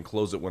want to and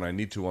close it when I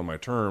need to on my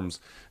terms,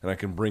 and I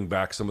can bring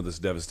back some of this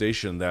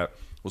devastation that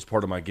was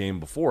part of my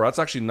game before. That's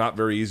actually not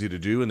very easy to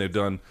do, and they've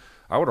done,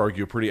 I would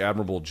argue, a pretty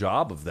admirable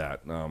job of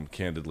that,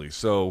 candidly.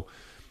 So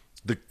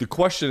the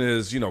question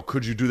is,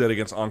 could you do that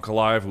against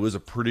Ankalaev, who is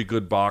a pretty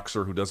good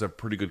boxer, who does have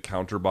pretty good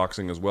counter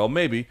boxing as well?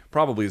 Maybe,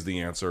 probably is the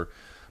answer.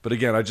 But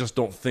again, I just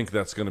don't think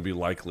that's going to be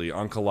likely.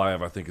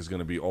 Ankalaev, I think, is going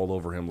to be all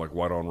over him like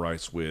white on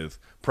rice with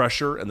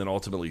pressure and then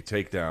ultimately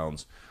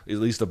takedowns, at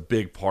least a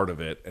big part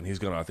of it. And he's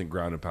going to, I think,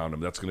 ground and pound him.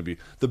 That's going to be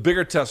the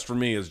bigger test for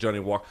me is Johnny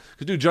Walker.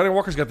 Because, dude, Johnny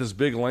Walker's got this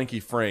big, lanky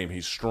frame.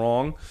 He's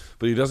strong,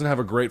 but he doesn't have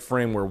a great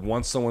frame where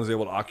once someone's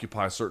able to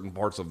occupy certain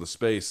parts of the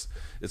space,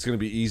 it's going to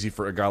be easy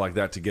for a guy like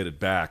that to get it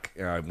back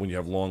when you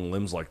have long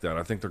limbs like that.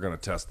 I think they're going to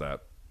test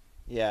that.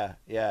 Yeah.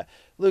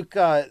 Luke,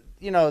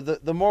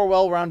 the more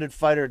well-rounded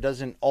fighter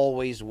doesn't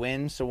always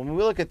win. So when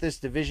we look at this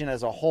division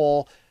as a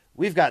whole,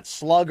 we've got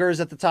sluggers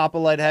at the top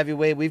of light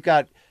heavyweight. We've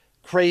got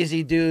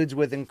crazy dudes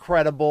with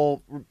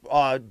incredible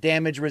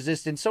damage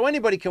resistance. So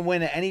anybody can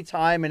win at any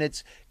time, and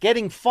it's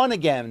getting fun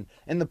again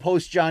in the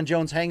post-John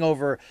Jones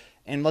hangover.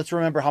 And let's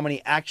remember how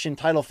many action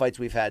title fights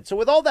we've had. So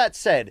with all that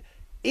said,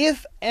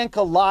 if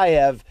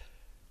Ankalaev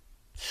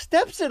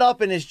steps it up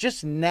and is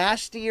just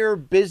nastier,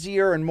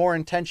 busier, and more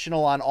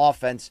intentional on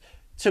offense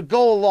to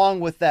go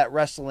along with that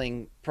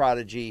wrestling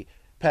pedigree,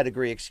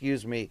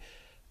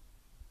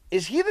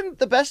 is he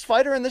the best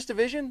fighter in this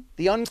division?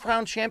 The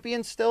uncrowned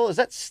champion still? Is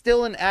that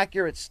still an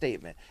accurate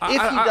statement?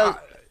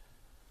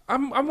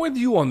 I'm with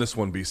you on this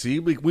one, BC.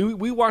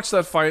 We watched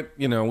that fight,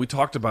 we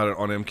talked about it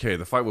on MK,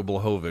 the fight with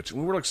Blachowicz, and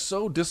we were like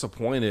so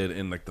disappointed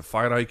in like the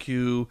fight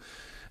IQ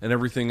and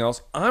everything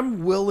else.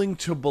 I'm willing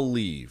to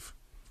believe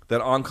that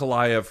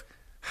Ankalaev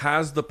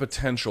has the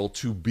potential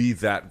to be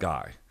that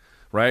guy,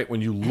 right? When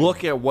you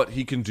look at what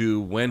he can do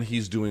when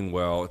he's doing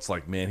well, it's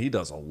like, man, he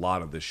does a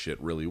lot of this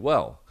shit really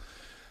well.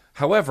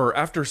 However,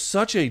 after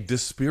such a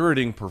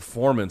dispiriting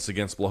performance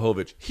against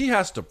Blachowicz, he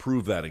has to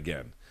prove that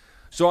again.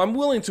 So I'm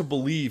willing to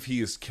believe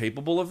he is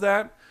capable of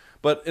that.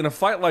 But in a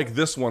fight like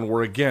this one,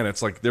 where again,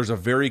 it's like there's a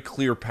very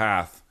clear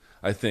path,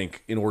 I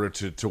think, in order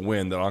to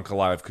win that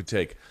Ankalaev could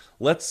take.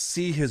 Let's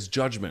see his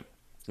judgment.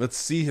 Let's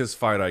see his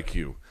fight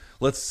IQ.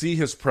 Let's see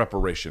his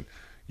preparation.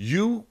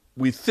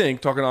 We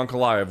think, talking to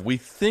Ankalaev, we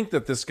think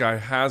that this guy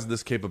has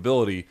this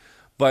capability,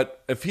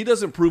 But if he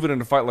doesn't prove it in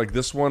a fight like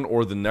this one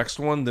or the next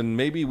one, then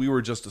maybe we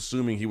were just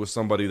assuming he was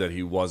somebody that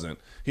he wasn't.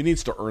 He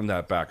needs to earn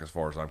that back as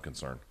far as I'm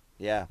concerned.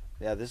 Yeah,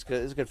 this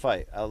is a good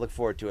fight. I look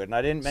forward to it. And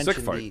I didn't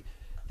mention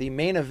the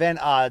main event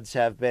odds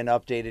have been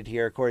updated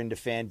here according to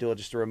FanDuel.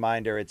 Just a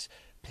reminder, it's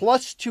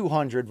plus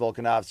 200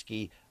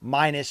 Volkanovski,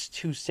 minus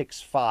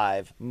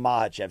 265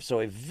 Makhachev. So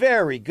a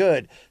very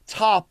good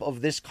top of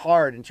this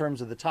card in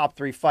terms of the top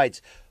 3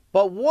 fights.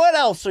 But what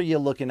else are you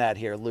looking at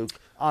here, Luke,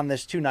 on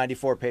this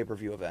 294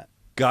 pay-per-view event?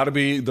 Got to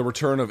be the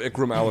return of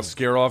Ikram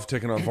Aliskerov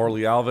taking on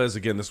Varley Alves.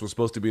 Again, this was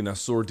supposed to be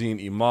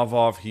Nassourdine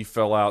Imavov. He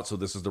fell out, so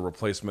this is the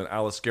replacement.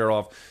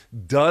 Aliskerov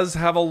does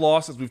have a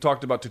loss, as we've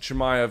talked about, to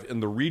Chimaev in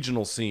the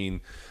regional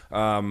scene.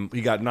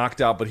 He got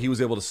knocked out, but he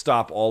was able to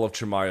stop all of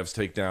Chimaev's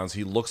takedowns.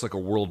 He looks like a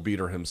world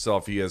beater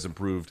himself. He has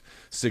improved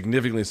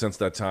significantly since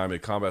that time. A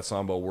Combat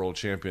Sambo world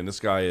champion. This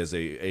guy is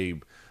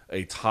a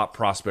top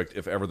prospect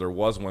if ever there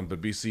was one. But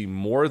BC,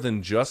 more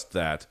than just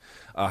that,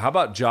 how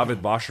about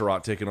Javed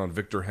Basharat taking on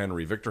Victor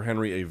Henry? Victor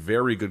Henry, a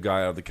very good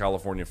guy out of the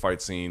California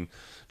fight scene.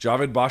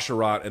 Javed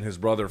Basharat and his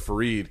brother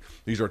Fareed,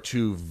 these are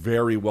 2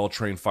 very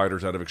well-trained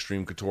fighters out of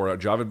Extreme Couture.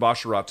 Javed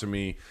Basharat, to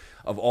me,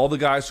 of all the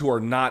guys who are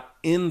not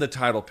in the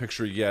title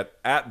picture yet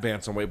at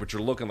bantamweight, but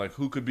you're looking like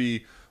who could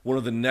be one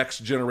of the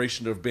next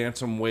generation of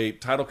bantamweight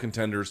title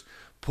contenders,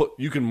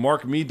 you can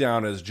mark me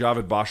down as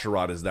Javed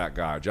Basharat is that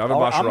guy.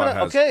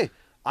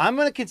 I'm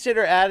going to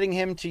consider adding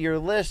him to your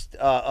list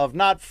of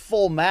not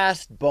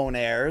full-massed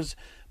Bonairs,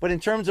 but in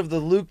terms of the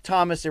Luke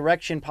Thomas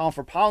erection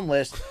pound-for-pound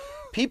list,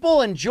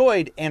 people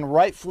enjoyed, and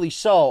rightfully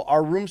so,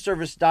 our Room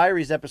Service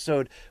Diaries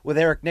episode with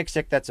Eric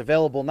Nixick that's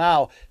available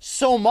now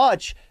so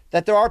much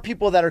that there are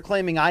people that are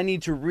claiming I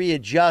need to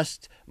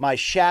readjust my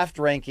shaft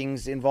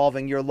rankings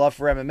involving your love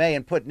for MMA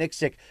and put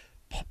Nixick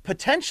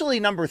potentially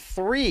number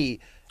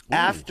 3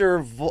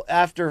 after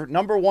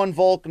number 1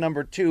 Volk,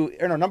 number 2,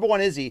 or no, number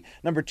 1 Izzy,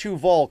 number 2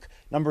 Volk,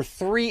 number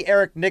 3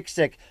 Eric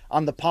Nixick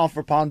on the pound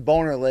for pound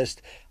boner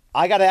list.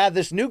 I got to add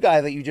this new guy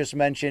that you just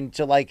mentioned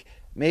to like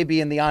maybe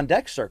in the on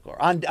deck circle.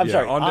 On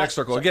deck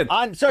circle again.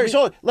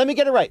 So let me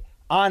get it right.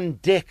 On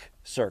dick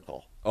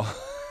circle.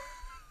 Oh.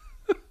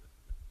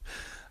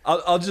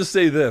 I'll just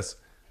say this.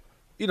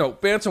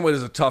 Bantamweight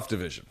is a tough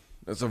division.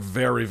 It's a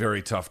very,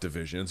 very tough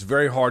division. It's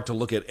very hard to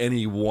look at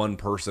any one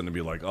person and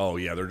be like, "Oh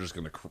yeah, they're just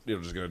going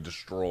to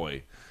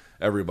destroy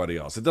everybody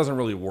else." It doesn't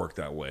really work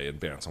that way in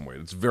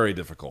bantamweight. It's very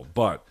difficult.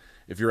 But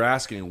if you're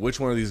asking which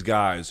one of these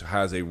guys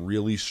has a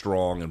really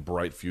strong and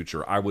bright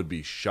future, I would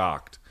be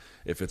shocked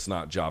if it's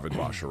not Javed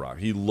Basharat.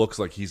 He looks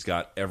like he's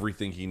got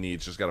everything he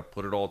needs. Just got to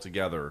put it all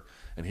together,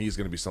 and he's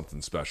going to be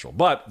something special.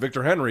 But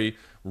Victor Henry,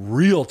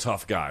 real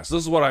tough guy. So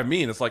this is what I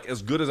mean. It's like,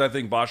 as good as I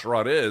think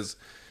Basharat is,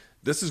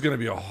 this is going to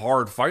be a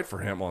hard fight for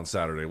him on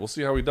Saturday. We'll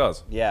see how he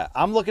does. Yeah,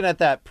 I'm looking at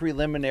that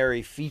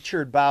preliminary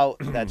featured bout.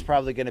 That's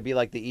probably going to be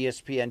like the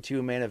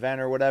ESPN2 main event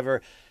or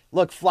whatever.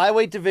 Look,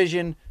 flyweight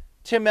division,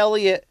 Tim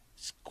Elliott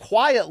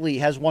quietly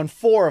has won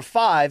 4 of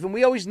 5, and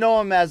we always know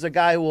him as a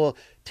guy who will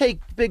take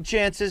big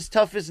chances,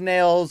 tough as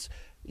nails,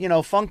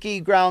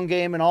 funky ground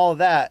game and all of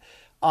that.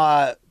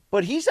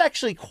 But he's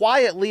actually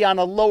quietly on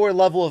a lower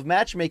level of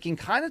matchmaking,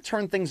 kind of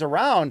turned things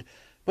around.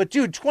 But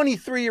dude,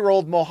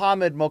 23-year-old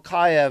Mohamed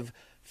Makhachev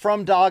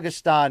from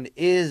Dagestan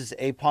is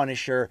a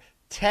punisher.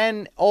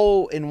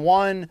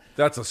 10-0-1.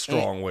 That's a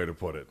strong way to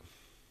put it.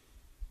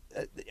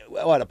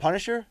 What, a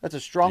punisher? That's a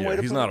strong way to put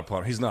it?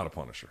 He's not a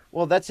punisher.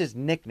 Well, that's his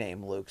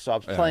nickname, Luke, so I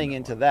was playing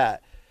into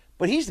that.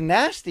 But he's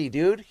nasty,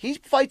 dude. He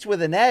fights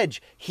with an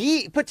edge.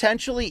 He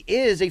potentially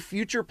is a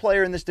future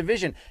player in this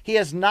division. He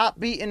has not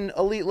beaten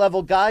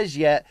elite-level guys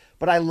yet,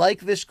 but I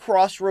like this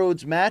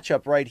crossroads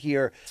matchup right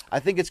here.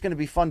 I think it's going to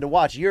be fun to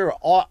watch. You're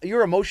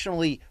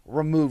emotionally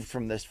removed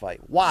from this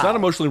fight. Wow. It's not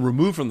emotionally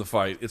removed from the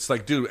fight. It's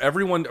like, dude, we're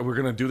going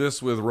to do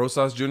this with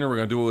Rosas Jr., we're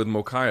going to do it with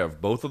Makhachev.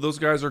 Both of those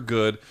guys are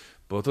good.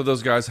 Both of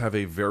those guys have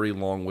a very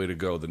long way to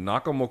go. The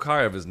knock on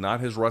Makhachev is not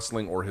his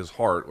wrestling or his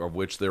heart, of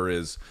which there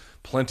is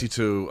plenty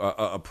to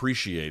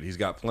appreciate. He's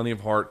got plenty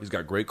of heart. He's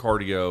got great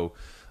cardio.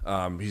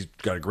 He's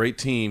got a great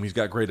team. He's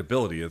got great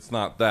ability. It's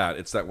not that.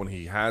 It's that when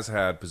he has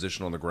had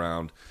position on the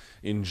ground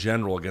in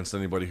general against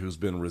anybody who's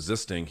been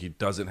resisting, he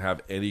doesn't have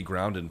any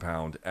ground and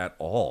pound at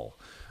all.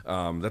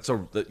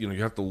 You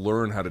have to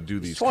learn how to do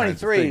these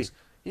kinds of things.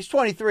 He's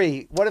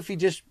 23. What if he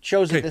just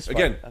shows it this fight?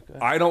 Again,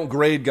 I don't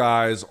grade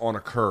guys on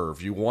a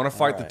curve. You want to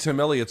fight the Tim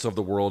Elliott's of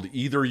the world,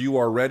 either you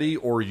are ready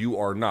or you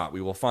are not.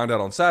 We will find out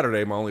on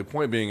Saturday. My only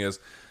point being is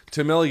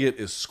Tim Elliott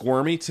is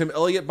squirmy. Tim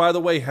Elliott, by the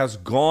way, has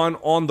gone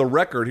on the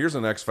record. Here's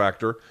an X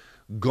factor.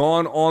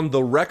 Gone on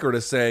the record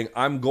as saying,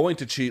 I'm going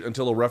to cheat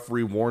until a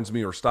referee warns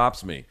me or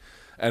stops me.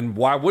 And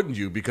why wouldn't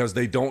you? Because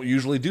they don't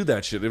usually do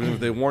that shit. Even if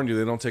they warn you,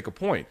 they don't take a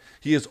point.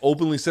 He has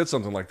openly said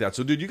something like that.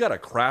 So, dude, you got a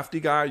crafty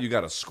guy, you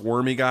got a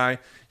squirmy guy,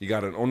 you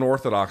got an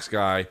unorthodox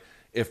guy.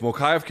 If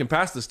Makhachev can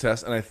pass this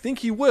test, and I think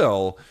he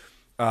will,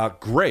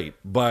 great.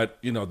 But,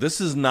 this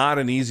is not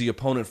an easy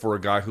opponent for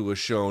a guy who has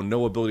shown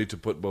no ability to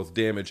put both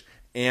damage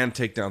and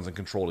takedowns and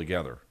control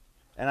together.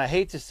 And I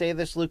hate to say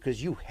this, Luke,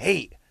 because you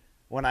hate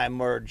when I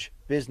merge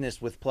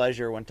business with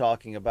pleasure when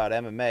talking about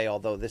MMA,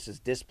 although this is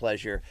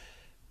displeasure.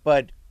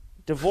 But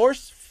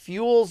divorce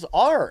fuels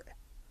art.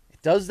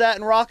 It does that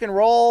in rock and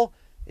roll.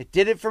 It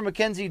did it for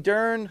Mackenzie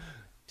Dern.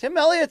 Tim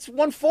Elliott's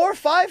won 4 or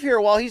 5 here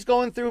while he's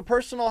going through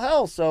personal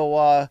hell.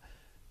 So,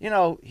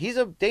 he's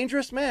a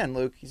dangerous man,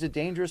 Luke. He's a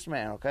dangerous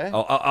man, okay?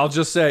 I'll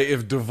just say,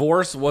 if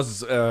divorce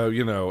was,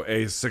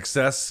 a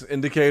success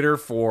indicator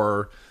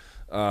for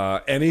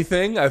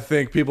anything, I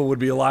think people would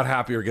be a lot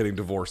happier getting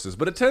divorces.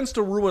 But it tends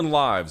to ruin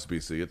lives,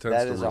 BC. It tends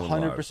that to is ruin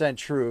 100%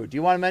 lives. true. Do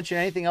you want to mention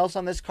anything else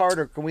on this card,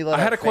 or can we let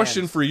I had a fans?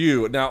 question for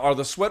you. Now, are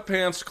the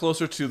sweatpants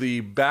closer to the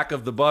back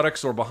of the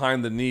buttocks or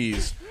behind the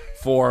knees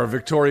for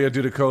Victoria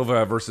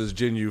Dudikova versus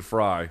Jin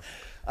Fry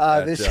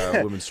at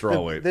women's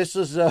strawweight?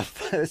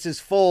 This is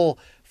full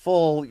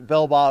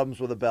bell bottoms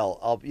with a belt.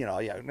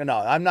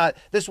 I'm not.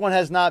 This one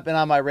has not been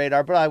on my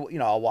radar, but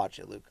I'll watch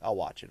it, Luke. I'll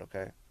watch it.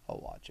 Okay, I'll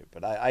watch it.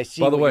 But I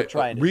see. By the what way, you're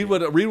trying to read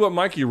do. what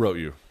Mikey wrote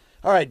you.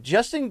 All right,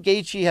 Justin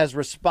Gaethje has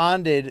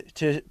responded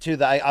to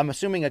the, I'm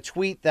assuming, a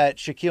tweet that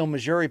Shaquille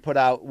Majuri put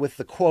out with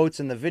the quotes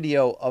and the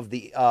video of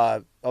the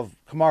of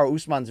Kamaru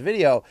Usman's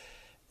video,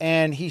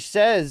 and he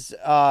says,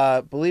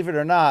 believe it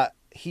or not,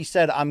 he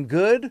said, "I'm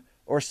good,"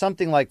 or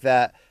something like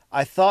that.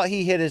 I thought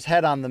he hit his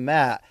head on the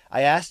mat.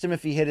 I asked him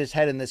if he hit his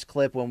head in this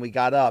clip when we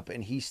got up,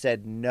 and he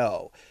said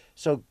no.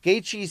 So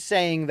Gaethje's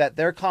saying that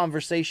their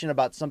conversation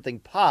about something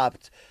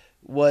popped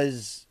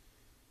was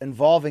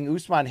involving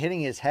Usman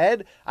hitting his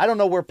head. I don't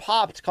know where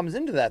popped comes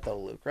into that though,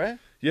 Luke, right?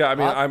 Yeah, I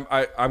mean,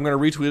 I'm going to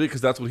retweet it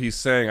because that's what he's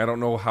saying. I don't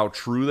know how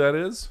true that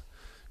is.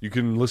 You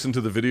can listen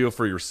to the video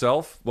for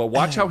yourself. But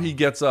watch how he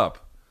gets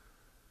up.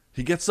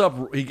 He gets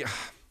up. He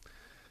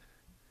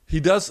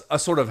does a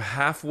sort of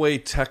halfway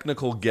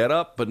technical get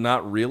up, but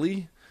not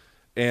really.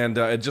 And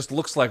it just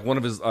looks like one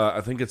of his, I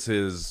think it's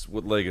his,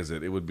 what leg is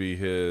it? It would be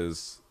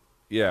his,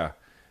 yeah.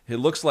 It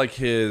looks like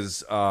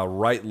his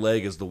right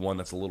leg is the one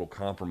that's a little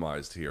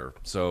compromised here.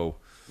 So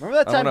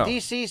remember that time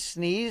DC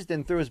sneezed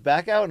and threw his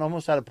back out and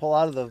almost had to pull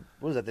out of the,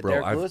 what was that, the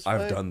Derek Lewis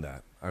fight? I've done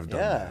that. I've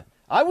done that.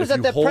 I was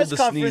at that press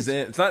conference.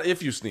 It's not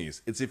if you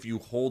sneeze. It's if you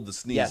hold the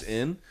sneeze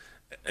in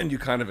and you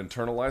kind of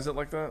internalize it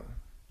like that.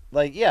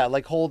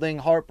 Like holding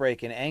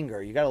heartbreak and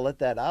anger. You got to let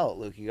that out,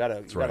 Luke. You got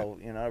to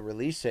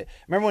release it.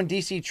 Remember when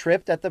DC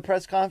tripped at the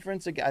press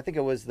conference? I think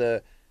it was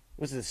the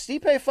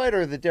Stipe fight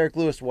or the Derek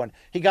Lewis one?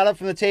 He got up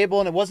from the table,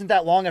 and it wasn't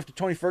that long after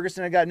Tony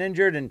Ferguson had gotten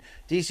injured, and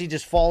DC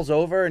just falls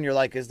over, and you're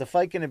like, is the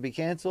fight going to be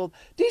canceled?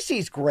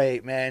 DC's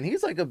great, man.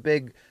 He's like a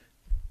big,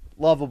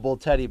 lovable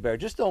teddy bear.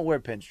 Just don't wear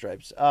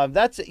pinstripes.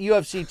 That's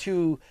UFC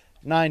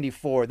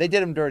 294. They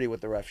did him dirty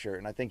with the ref shirt,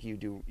 and I think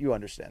you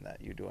understand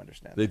that. You do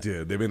understand They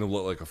did. They made him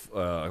look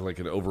like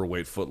an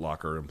overweight Foot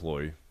Locker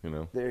employee,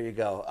 There you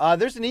go.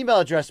 There's an email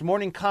address,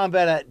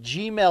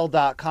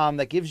 morningcombat@gmail.com,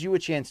 that gives you a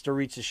chance to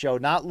reach the show.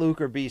 Not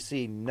Luke or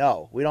BC.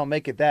 No, we don't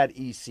make it that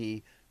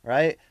EC,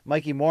 right?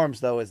 Mikey Morms,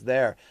 though, is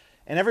there.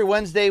 And every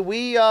Wednesday,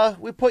 we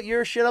put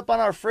your shit up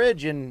on our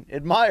fridge and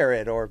admire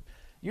it, or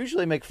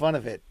usually make fun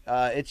of it.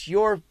 It's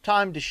your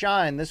time to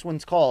shine. This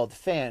one's called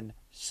Fan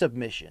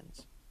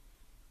Submissions.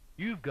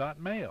 You've got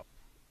mail.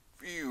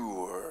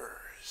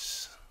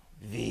 Viewers.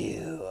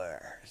 A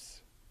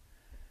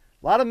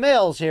lot of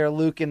males here,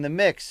 Luke, in the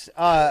mix.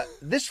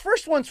 This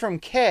first one's from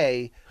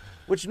Kay,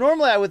 which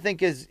normally I would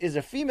think is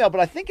a female, but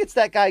I think it's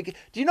that guy. Do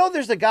you know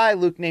there's a guy,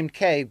 Luke, named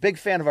Kay, big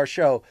fan of our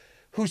show,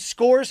 who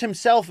scores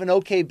himself an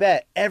OK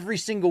bet every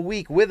single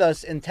week with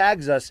us and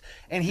tags us,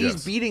 and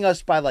he's beating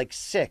us by like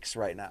 6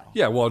 right now.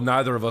 Yeah, well,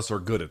 neither of us are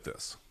good at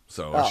this.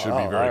 So it should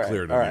be very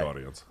clear to the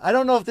audience. I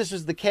don't know if this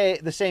was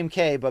the same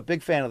K, but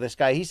big fan of this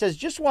guy. He says,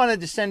 just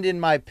wanted to send in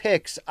my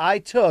picks I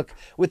took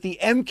with the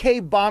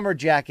MK bomber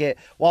jacket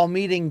while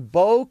meeting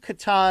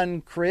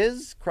Bo-Katan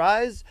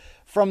Kryze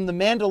from The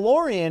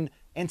Mandalorian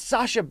and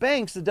Sasha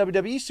Banks, the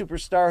WWE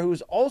superstar,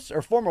 who's also,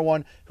 or former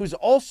one, who's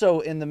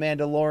also in The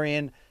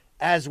Mandalorian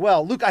as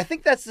well. Luke, I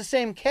think that's the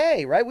same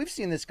K, right? We've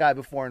seen this guy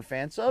before in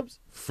fan subs.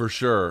 For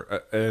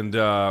sure. And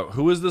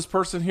who is this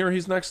person here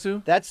he's next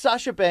to? That's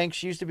Sasha Banks.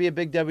 She used to be a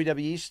big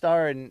WWE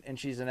star, and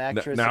she's an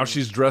actress. Now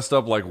she's dressed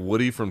up like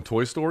Woody from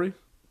Toy Story?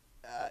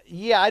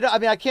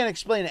 I can't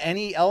explain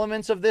any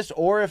elements of this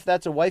or if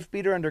that's a wife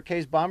beater under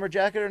Kay's bomber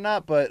jacket or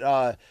not,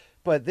 but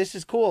this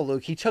is cool,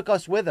 Luke. He took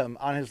us with him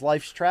on his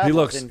life's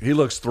travels. He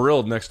looks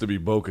thrilled next to be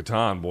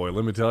Bo-Katan, boy.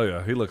 Let me tell you.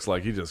 He looks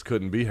like he just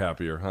couldn't be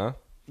happier, huh?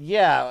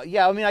 Yeah.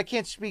 I mean, I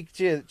can't speak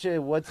to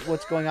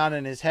what's going on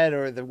in his head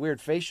or the weird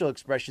facial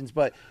expressions,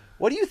 but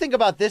what do you think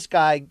about this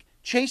guy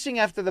chasing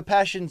after the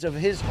passions of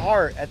his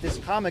heart at this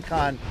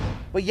Comic-Con,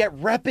 but yet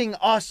repping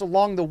us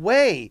along the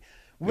way?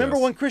 Remember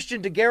when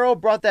Christian DeGarro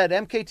brought that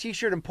MK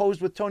t-shirt and posed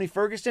with Tony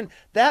Ferguson?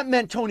 That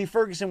meant Tony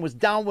Ferguson was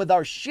down with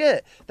our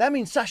shit. That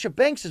means Sasha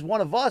Banks is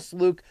one of us,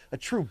 Luke, a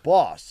true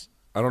boss.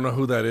 I don't know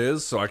who that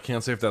is, so I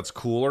can't say if that's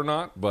cool or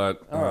not.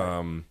 But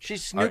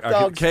she's Snoop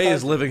Dogg's Kay is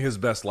cousin. living his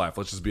best life.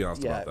 Let's just be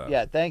honest about that.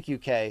 Yeah, thank you,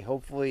 Kay.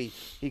 Hopefully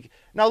he.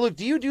 Now, Luke,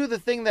 do you do the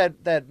thing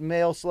that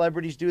male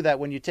celebrities do, that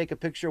when you take a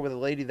picture with a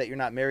lady that you're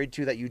not married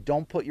to, that you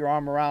don't put your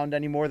arm around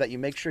anymore, that you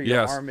make sure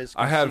your arm is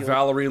concealed? I had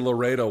Valerie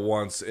Loreto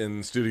once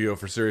in studio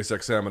for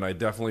SiriusXM, and I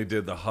definitely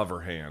did the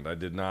hover hand. I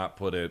did not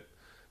put it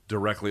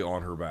directly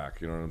on her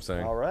back. You know what I'm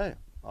saying? All right.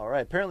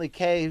 Apparently,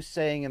 Kay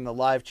saying in the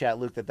live chat,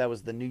 Luke, that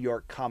was the New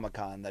York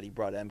Comic-Con that he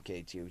brought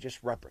MK to, just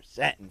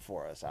representing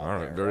for us out there. All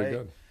right, very right?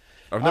 good.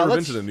 I've never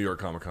been to the New York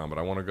Comic-Con, but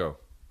I want to go.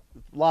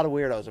 A lot of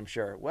weirdos, I'm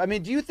sure. I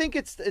mean, do you think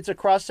it's a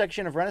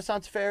cross-section of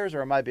Renaissance fairs,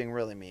 or am I being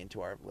really mean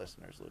to our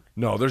listeners, Luke?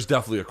 No, there's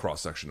definitely a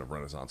cross-section of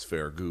Renaissance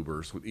fair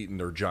goobers with eating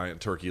their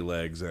giant turkey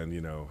legs and,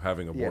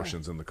 having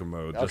abortions in the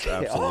commode. Just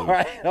absolutely. All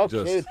right.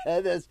 Okay,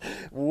 that is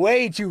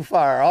way too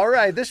far. All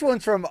right, this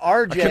one's from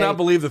RJ. I cannot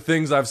believe the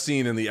things I've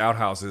seen in the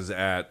outhouses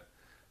at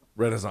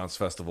Renaissance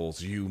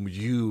festivals.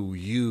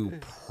 You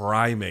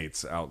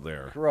primates out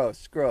there.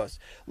 Gross.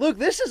 Luke,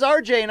 this is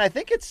RJ, and I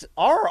think it's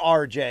our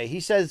RJ. He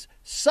says,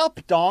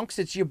 "Sup, donks,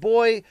 it's your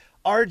boy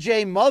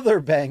RJ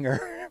Motherbanger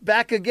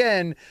back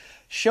again,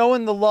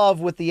 showing the love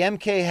with the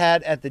MK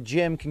hat at the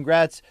gym.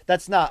 Congrats."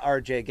 That's not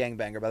RJ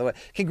Gangbanger, by the way.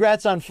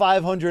 Congrats on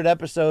 500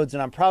 episodes,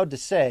 and I'm proud to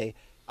say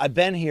I've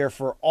been here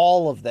for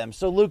all of them.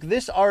 So, Luke,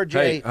 this RJ...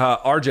 Hey,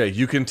 RJ,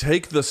 you can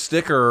take the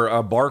sticker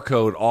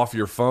barcode off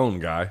your phone,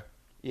 guy.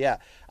 Yeah.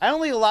 I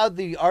only allowed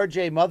the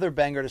RJ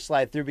Motherbanger to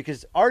slide through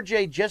because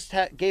RJ just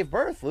gave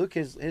birth, Luke.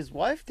 His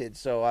wife did,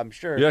 so I'm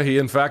sure. Yeah, he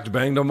in fact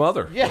banged a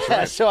mother. Yeah, that's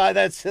right. So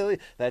that's silly.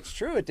 That's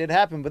true. It did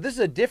happen. But this is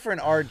a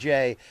different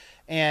RJ,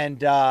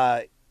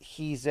 and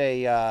he's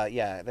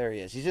yeah, there he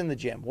is. He's in the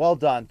gym. Well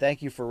done.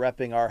 Thank you for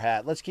repping our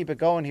hat. Let's keep it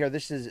going here.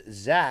 This is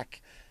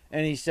Zach,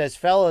 and he says,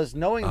 fellas,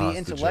 knowing the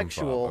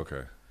intellectual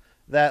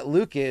that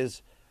Luke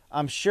is,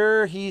 I'm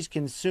sure he's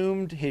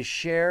consumed his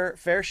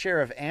fair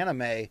share of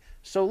anime.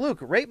 So, Luke,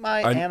 rate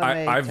my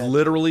anime. I've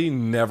literally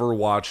never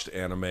watched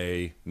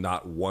anime,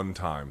 not one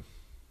time.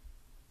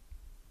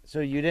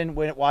 So you didn't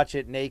watch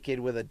it naked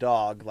with a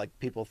dog like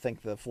people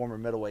think the former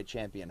middleweight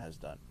champion has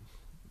done?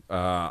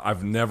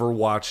 I've never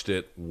watched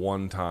it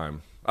one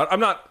time. I'm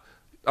not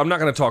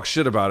going to talk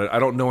shit about it. I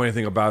don't know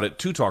anything about it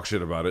to talk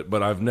shit about it,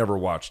 but I've never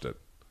watched it.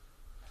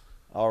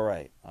 All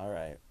right.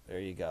 There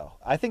you go.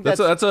 I think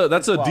that's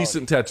a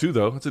decent tattoo,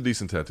 though. It's a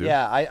decent tattoo.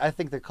 Yeah, I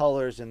think the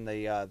colors and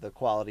the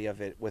quality of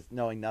it, with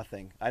knowing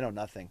nothing. I know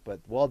nothing, but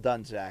well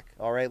done, Zach.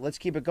 All right, let's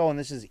keep it going.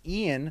 This is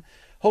Ian.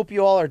 Hope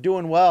you all are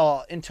doing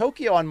well. In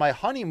Tokyo on my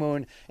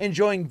honeymoon,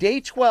 enjoying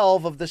day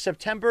 12 of the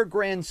September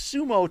Grand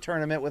Sumo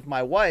tournament with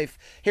my wife.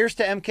 Here's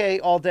to MK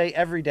all day,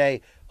 every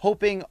day.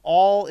 Hoping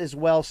all is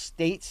well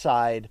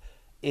stateside.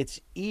 It's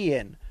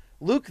Ian.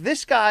 Luke,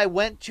 this guy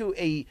went to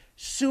a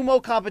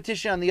sumo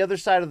competition on the other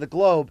side of the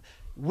globe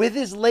with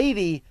his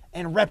lady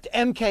and repped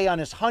MK on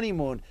his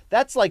honeymoon.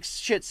 That's like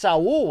shit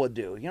Saul would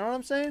do. You know what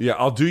I'm saying? Yeah,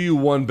 I'll do you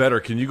one better.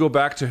 Can you go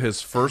back to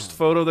his first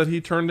photo that he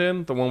turned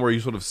in? The one where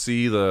you sort of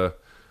see the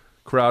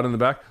crowd in the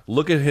back?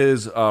 Look at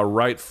his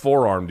right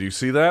forearm. Do you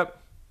see that?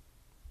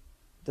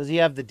 Does he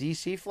have the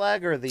DC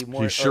flag or the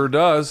more... He sure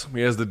does.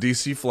 He has the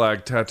DC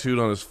flag tattooed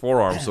on his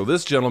forearm. So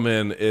this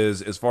gentleman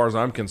is, as far as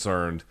I'm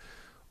concerned,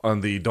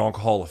 on the Donk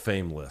Hall of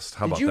Fame list.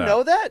 How about that? Did you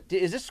know that?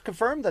 Is this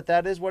confirmed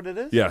that is what it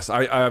is? Yes,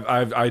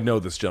 I know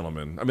this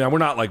gentleman. I mean, we're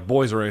not like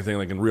boys or anything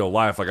like in real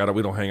life. Like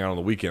we don't hang out on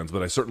the weekends,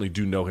 but I certainly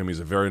do know him.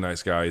 He's a very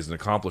nice guy. He's an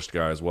accomplished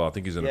guy as well. I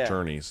think he's an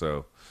attorney.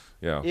 So,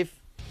 yeah.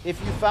 If you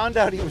found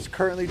out he was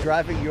currently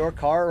driving your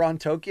car around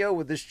Tokyo,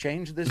 would this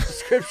change this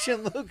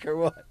description, Luke, or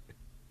what?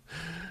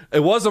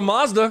 It was a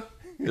Mazda.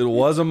 It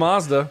was a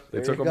Mazda. They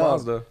took a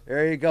Mazda.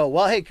 There you go.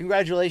 Well, hey,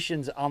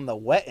 congratulations on the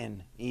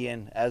wetting,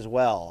 Ian, as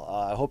well.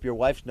 I hope your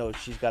wife knows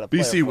she's got a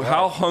BC,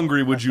 how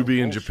hungry would you be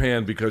in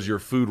Japan because you're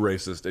food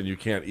racist and you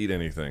can't eat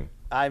anything?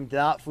 I'm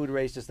not food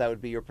racist. That would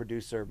be your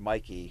producer,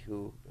 Mikey,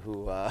 who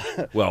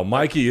Well,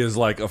 Mikey is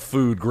like a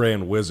food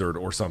grand wizard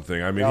or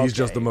something. I mean, he's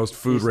just the most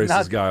food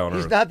racist guy on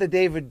earth. He's not the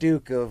David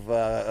Duke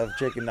of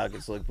chicken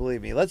nuggets, Luke,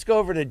 believe me. Let's go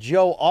over to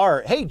Joe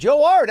Art. Hey,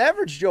 Joe Art,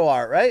 average Joe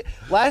Art, right?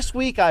 Last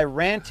week I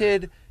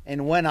ranted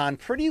and went on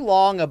pretty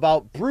long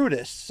about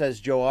Brutus,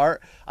 says Joe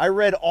Art. I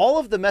read all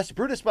of the messages.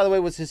 Brutus, by the way,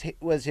 was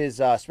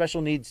his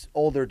special needs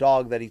older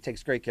dog that he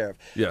takes great care of.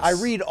 Yes. I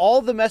read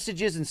all the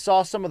messages and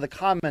saw some of the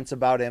comments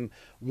about him.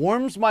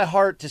 Warms my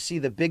heart to see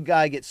the big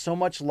guy get so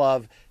much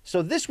love.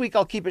 So this week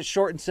I'll keep it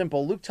short and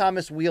simple. Luke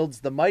Thomas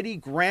wields the mighty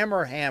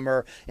grammar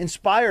hammer,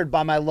 inspired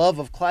by my love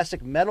of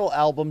classic metal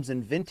albums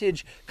and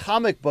vintage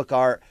comic book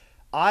art.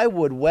 I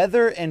would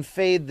weather and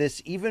fade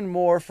this even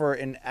more for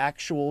an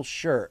actual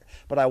shirt,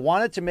 but I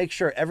wanted to make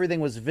sure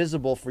everything was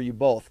visible for you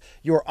both.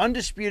 Your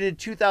undisputed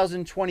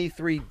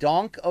 2023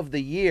 Donk of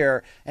the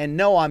Year, and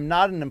no, I'm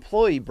not an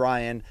employee,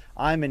 Brian.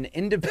 I'm an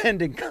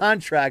independent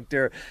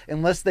contractor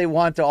unless they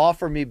want to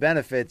offer me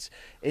benefits.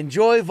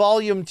 Enjoy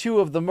volume 2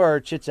 of the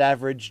merch. It's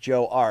average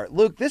Joe Art.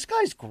 Luke, this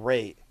guy's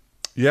great.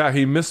 Yeah,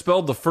 he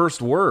misspelled the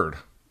first word.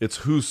 It's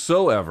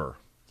whosoever.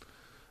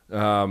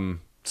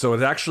 So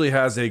it actually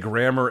has a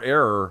grammar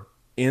error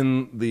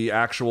in the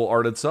actual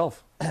art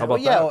itself. How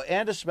about yeah, that?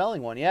 and a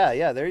smelling one.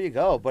 Yeah, there you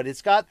go. But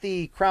it's got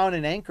the Crown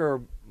and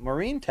Anchor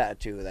marine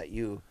tattoo that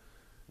you.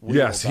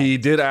 Yes, he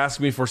did ask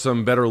me for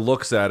some better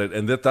looks at it,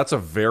 and that's a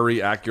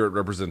very accurate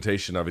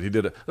representation of it. He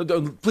did.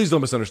 Please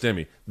don't misunderstand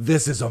me.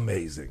 This is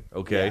amazing,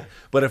 okay? Yeah.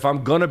 But if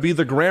I'm gonna be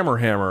the grammar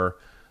hammer,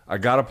 I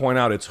gotta point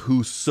out it's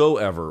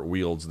whosoever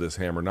wields this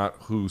hammer, not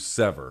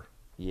whosever.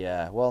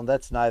 Yeah, well,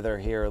 that's neither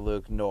here,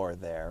 Luke, nor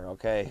there.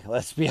 Okay,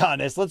 let's be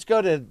honest. Let's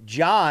go to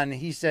John.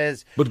 He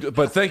says,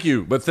 but thank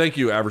you,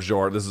 Average Joe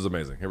Art. This is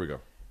amazing. Here we go.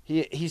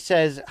 He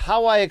says,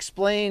 how I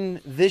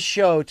explain this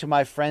show to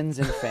my friends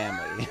and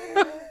family.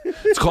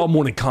 It's called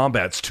Morning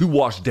Combat. It's two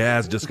washed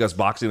dads discuss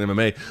boxing and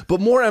MMA, but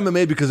more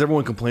MMA because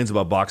everyone complains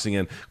about boxing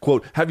and,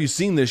 quote, have you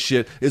seen this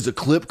shit is a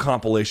clip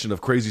compilation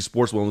of crazy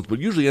sports moments, but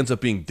usually ends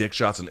up being dick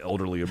shots and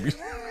elderly abuse.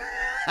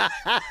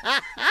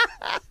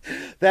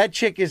 That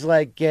chick is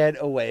like, get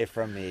away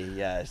from me.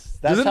 Yes.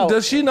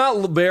 Does she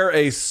not bear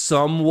a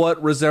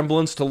somewhat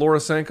resemblance to Laura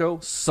Sanko?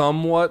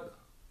 Somewhat?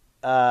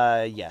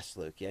 Yes,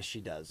 Luke. Yes, she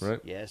does. Right?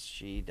 Yes,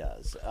 she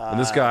does. And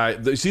this guy,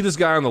 you see this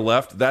guy on the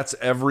left? That's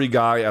every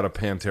guy at a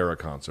Pantera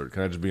concert.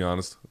 Can I just be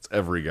honest? It's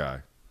every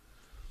guy.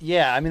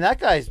 Yeah, I mean, that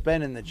guy's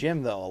been in the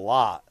gym, though, a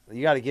lot.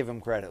 You got to give him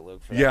credit,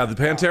 Luke, for that. Yeah, the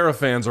Pantera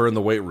fans are in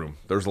the weight room.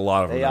 There's a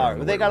lot of them. They are.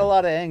 But they got a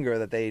lot of anger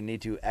that they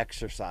need to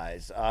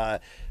exercise.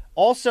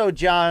 Also,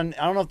 John,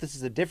 I don't know if this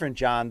is a different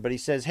John, but he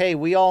says, hey,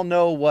 we all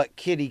know what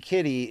Kitty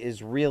Kitty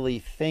is really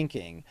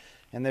thinking.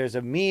 And there's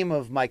a meme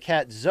of my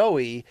cat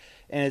Zoe,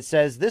 and it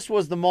says, this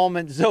was the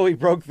moment Zoe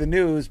broke the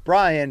news.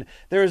 Brian,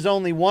 there is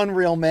only one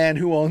real man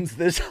who owns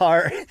this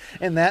heart,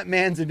 and that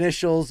man's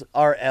initials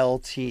are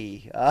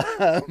LT.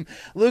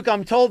 Luke,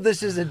 I'm told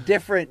this is a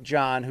different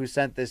John who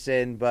sent this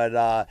in, but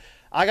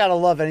I got to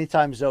love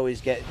anytime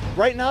Zoe's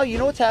right now, you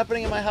know what's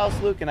happening in my house,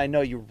 Luke? And I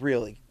know you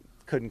really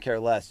couldn't care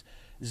less.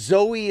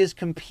 Zoe is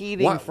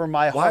competing for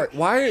my heart.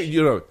 Why,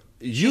 you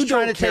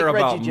don't care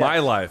about my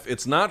life.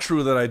 It's not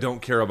true that I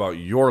don't care about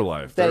your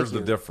life. There's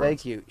the difference.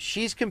 Thank you.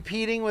 She's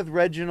competing with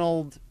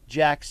Reginald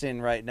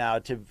Jackson right now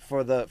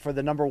for the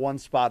 #1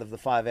 spot of the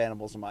 5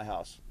 animals in my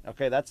house.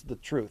 Okay, that's the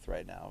truth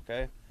right now.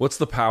 Okay. What's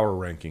the power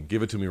ranking?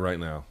 Give it to me right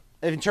now.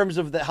 In terms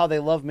of how they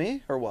love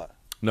me, or what?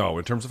 No,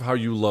 in terms of how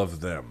you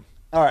love them.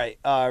 All right.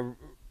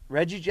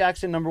 Reggie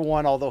Jackson,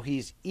 #1, although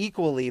he's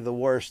equally the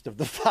worst of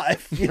the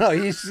 5.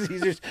 He's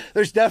just,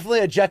 there's definitely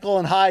a Jekyll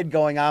and Hyde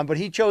going on, but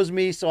he chose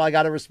me, so I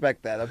got to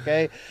respect that,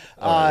 okay?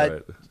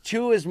 Right.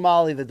 2 is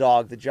Molly the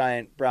dog, the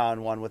giant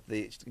brown one with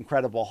the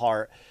incredible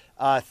heart.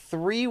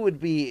 3 would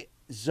be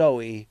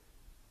Zoe.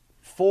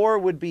 4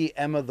 would be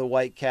Emma the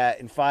white cat,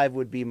 and 5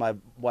 would be my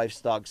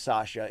wife's dog,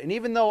 Sasha. And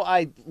even though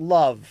I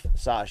love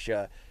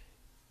Sasha,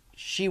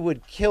 she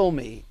would kill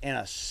me in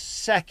a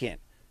second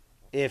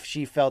if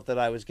she felt that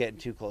I was getting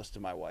too close to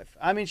my wife.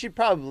 I mean, she'd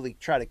probably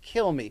try to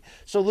kill me.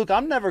 So, Luke,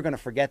 I'm never going to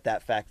forget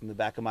that fact in the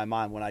back of my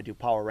mind when I do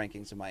power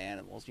rankings of my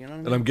animals. You know what I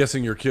mean? And I'm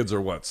guessing your kids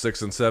are what,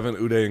 6 and 7,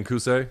 Uday and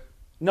Kusei?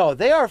 No,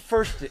 they are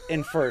first.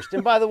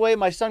 And by the way,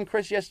 my son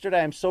Chris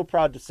yesterday, I'm so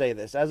proud to say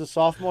this, as a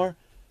sophomore,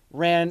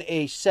 ran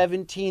a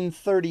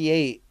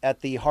 17:38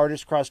 at the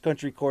hardest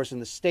cross-country course in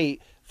the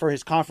state for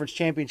his conference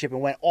championship and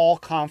went all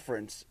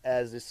conference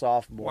as a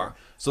sophomore. Wow.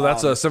 So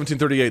that's a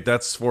 17:38.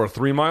 That's for a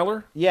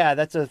 3-miler? Yeah,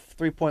 that's a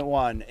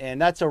 3.1.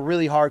 And that's a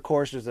really hard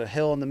course. There's a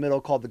hill in the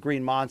middle called the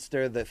Green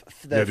Monster.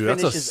 Yeah, dude,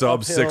 that's a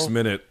sub 6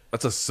 minute.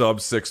 That's a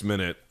sub 6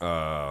 minute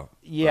per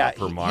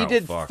mile. He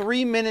did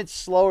 3 minutes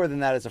slower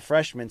than that as a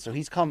freshman, so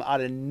he's come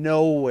out of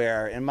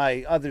nowhere. And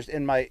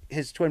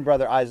his twin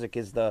brother Isaac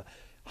is the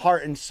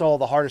heart and soul,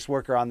 the hardest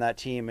worker on that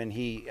team, and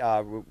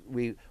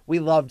we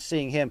loved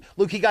seeing him.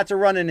 Luke, he got to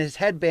run in his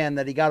headband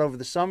that he got over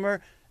the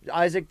summer.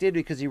 Isaac did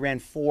because he ran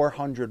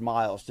 400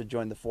 miles to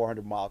join the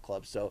 400-mile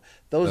club. So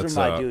that's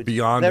are my dudes.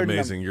 Beyond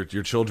amazing. Your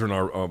children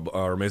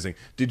are amazing.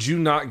 Did you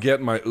not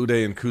get my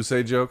Uday and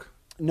Kusei joke?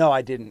 No,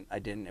 I didn't.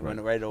 It went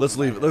right over. Let's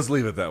leave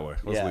it that way.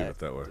 Leave it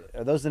that way.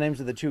 Are those the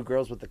names of the 2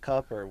 girls with the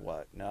cup or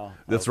what? No.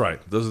 That's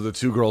right. Those are the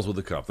 2 girls with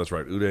the cup. That's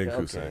right. Uday and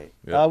Kusei. Okay.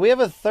 Yep. We have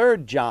a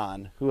third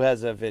John who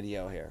has a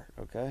video here.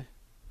 Okay.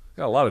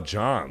 Got a lot of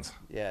Johns.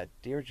 Yeah,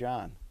 dear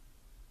John.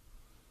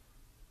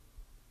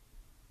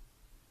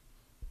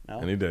 No.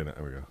 Any day now.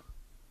 There we go.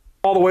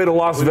 All the way to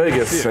Las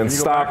Vegas and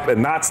stop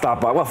and not stop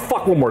by. Well,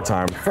 fuck one more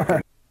time.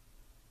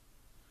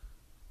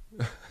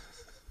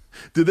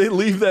 Did they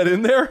leave that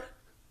in there?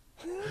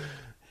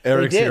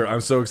 Eric's here.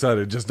 I'm so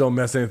excited. Just don't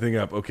mess anything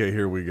up. Okay,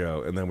 here we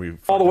go. And then we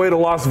all the way to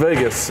Las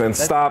Vegas and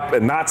stop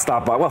and not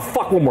stop by. Well,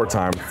 fuck one more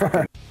time.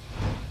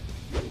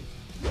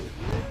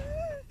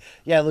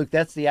 Yeah, Luke,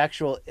 that's the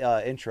actual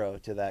intro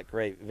to that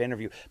great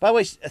interview. By the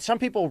way, some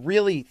people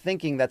really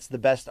thinking that's the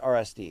best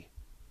RSD.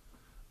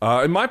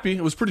 It might be.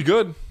 It was pretty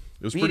good.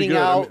 It was pretty good.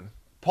 Out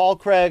Paul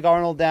Craig,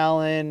 Arnold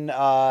Allen.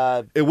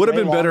 It would have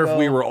been better if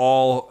we were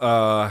all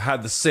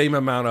had the same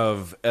amount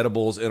of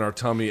edibles in our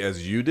tummy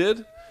as you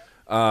did.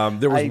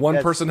 There was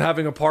one person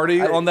having a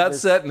party on that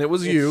set, and it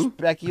was you.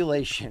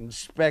 Speculation,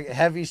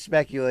 heavy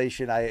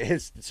speculation.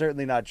 It's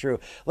certainly not true.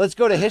 Let's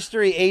go to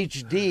History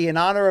HD. In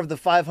honor of the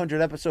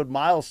 500 episode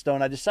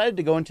milestone, I decided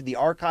to go into the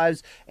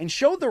archives and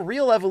show the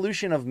real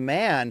evolution of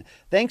man.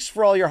 Thanks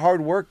for all your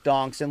hard work,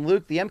 Donks. And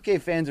Luke, the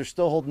MK fans are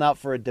still holding out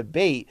for a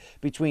debate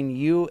between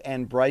you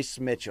and Bryce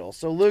Mitchell.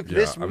 So Luke,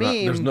 this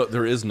meme...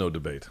 there is no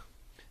debate.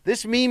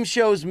 This meme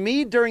shows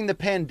me during the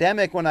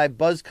pandemic when I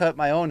buzz cut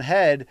my own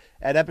head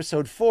at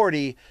episode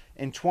 40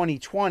 in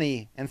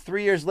 2020. And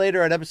 3 years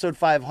later at episode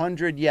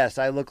 500, yes,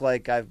 I look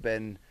like I've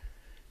been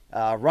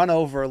run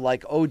over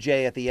like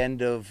OJ at the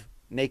end of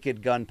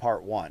Naked Gun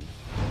Part 1.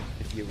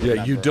 If you remember.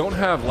 Yeah, you don't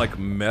have like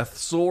meth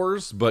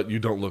sores, but you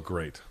don't look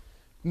great.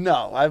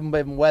 No, I've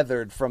been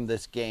weathered from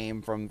this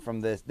game,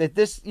 from this.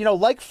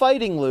 Like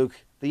fighting, Luke,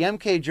 the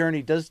MK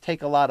journey does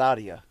take a lot out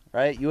of you,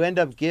 right? You end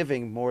up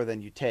giving more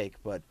than you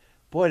take, but...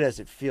 boy, does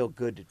it feel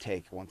good to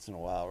take once in a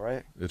while,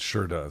 right? It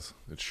sure does.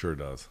 It sure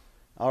does.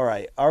 All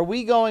right. Are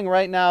we going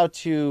right now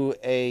to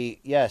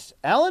yes,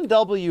 Alan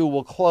W.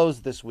 will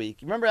close this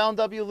week. You remember Alan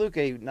W., Luke,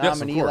 a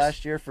nominee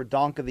last year for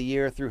Donk of the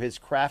Year through his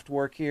craft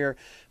work here?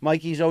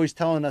 Mikey's always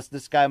telling us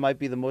this guy might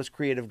be the most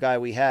creative guy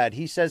we had.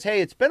 He says, hey,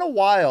 it's been a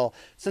while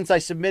since I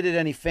submitted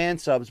any fan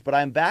subs, but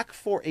I'm back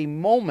for a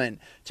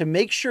moment to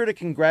make sure to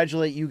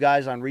congratulate you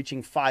guys on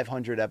reaching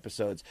 500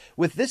 episodes.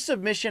 With this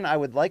submission, I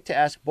would like to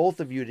ask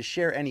both of you to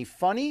share any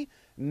funny,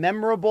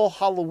 memorable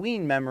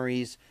Halloween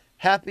memories.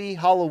 Happy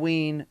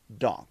Halloween,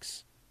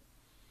 Donks.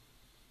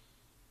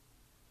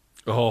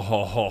 Oh,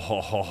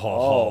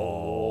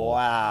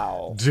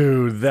 wow.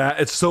 Dude,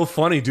 it's so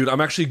funny, dude.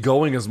 I'm actually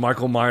going as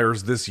Michael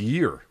Myers this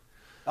year.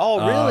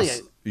 Oh, really?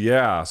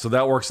 Yeah, so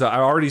that works out. I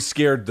already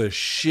scared the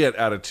shit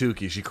out of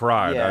Tukey. She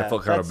cried. Yeah, I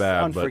felt kind of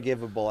bad.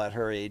 Unforgivable at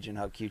her age and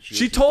how cute she is.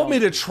 She told me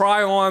to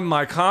try on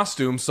my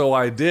costume, so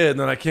I did. And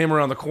then I came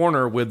around the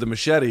corner with the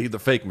machete, the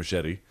fake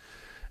machete.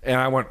 And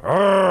I went,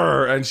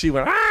 "Arr!" And she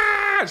went, ah!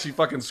 She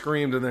fucking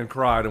screamed and then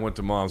cried and went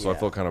to mom, so I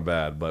felt kind of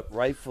bad. But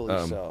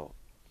rightfully so.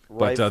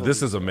 But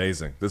this is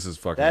amazing. This is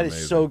fucking amazing. That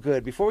is so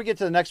good. Before we get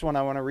to the next one,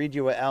 I want to read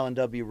you what Alan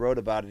W. wrote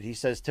about it. He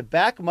says, to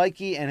back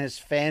Mikey and his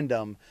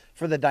fandom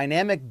for the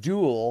dynamic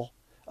duel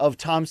of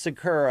Tom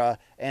Segura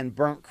and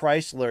Bernd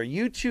Chrysler.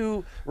 You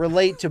two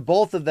relate to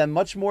both of them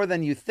much more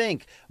than you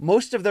think.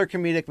 Most of their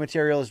comedic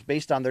material is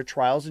based on their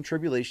trials and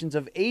tribulations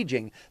of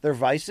aging, their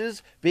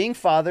vices, being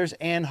fathers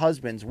and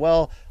husbands.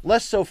 Well,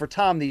 less so for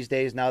Tom these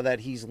days now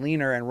that he's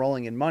leaner and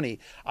rolling in money.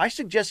 I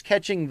suggest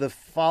catching the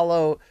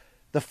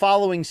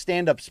following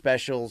stand-up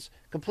specials: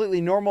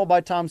 Completely Normal by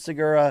Tom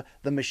Segura,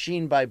 The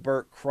Machine by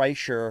Bert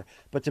Kreischer.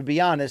 But to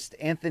be honest,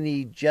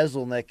 Anthony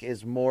Jeselnik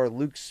is more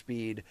Luke's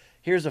speed.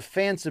 Here's a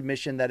fan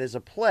submission that is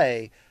a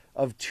play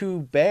of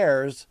two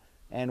bears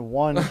and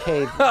one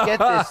cave.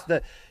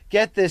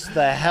 Get this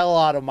the hell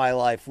out of my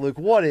life, Luke.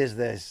 What is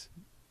this?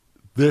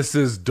 This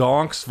is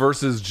Donks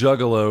versus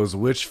Juggalos.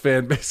 Which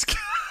fan base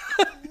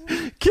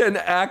can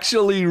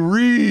actually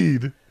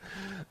read?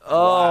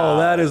 Oh, wow.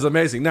 That is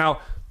amazing.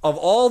 Now, of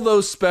all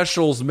those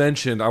specials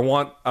mentioned, I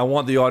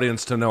want the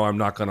audience to know I'm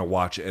not going to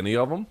watch any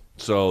of them.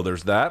 So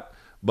there's that.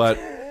 But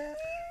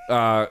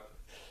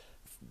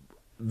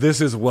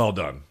this is well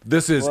done.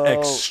 This is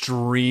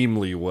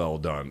extremely well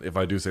done, if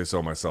I do say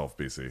so myself,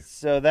 BC.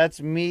 So that's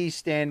me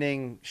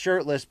standing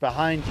shirtless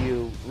behind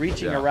you,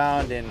 reaching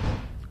around and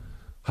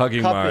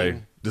hugging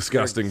my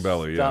disgusting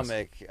belly.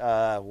 Stomach.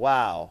 Yes.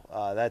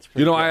 Wow. That's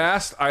pretty good. I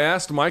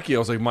asked Mikey. I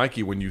was like,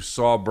 Mikey, when you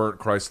saw Bernd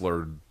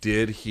Chrysler,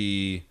 did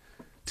he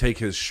take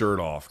his shirt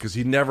off? Because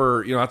he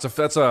never.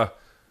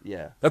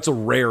 That's a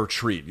rare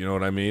treat. You know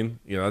what I mean?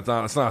 It's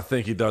not a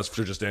thing he does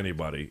for just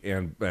anybody.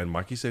 And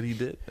Mikey said he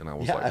did, and I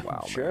was like,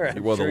 wow, sure. Man. He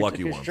was the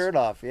lucky one. ones. Shirt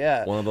off,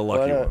 yeah. One of the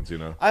lucky ones,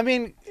 I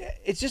mean,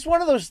 it's just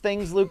one of those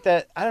things, Luke,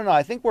 that I don't know.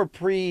 I think we're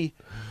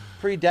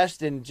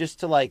predestined just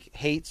to like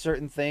hate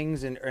certain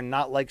things and or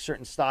not like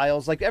certain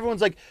styles. Like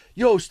everyone's like,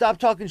 yo, stop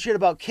talking shit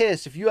about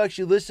Kiss. If you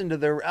actually listen to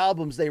their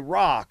albums, they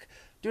rock.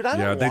 Dude,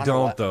 they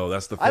don't though.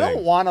 That's the thing. I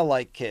don't want to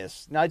like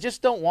Kiss. No, I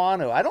just don't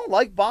want to. I don't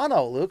like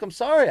Bono, Luke. I'm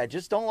sorry. I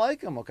just don't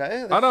like him.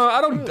 Okay. I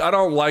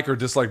don't like or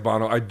dislike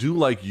Bono. I do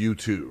like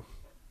U2.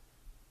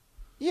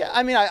 Yeah,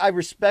 I mean, I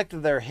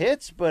respect their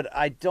hits, but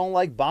I don't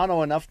like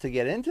Bono enough to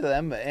get into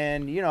them.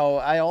 And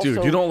I also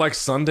dude, you don't like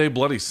Sunday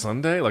Bloody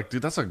Sunday? Like,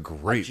 dude, that's a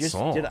great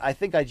song. I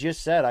think I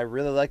just said I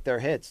really like their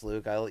hits,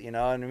 Luke. You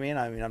know what I mean?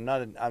 I'm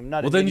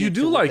not. Well, then you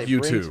do like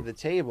U2 to the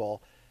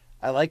table.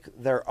 I like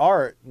their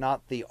art,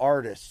 not the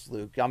artists,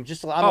 Luke. I'm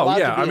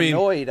allowed to be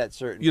annoyed at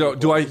certain.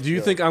 Do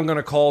you think I'm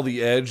gonna call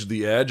the Edge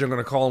the Edge? I'm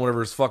gonna call him whatever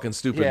his fucking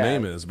stupid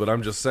name is. But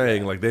I'm just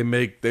saying, like they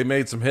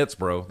made some hits,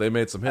 bro. They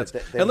made some hits.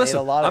 And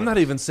listen, I'm not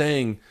even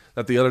saying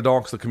that the other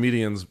donks, the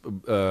comedians,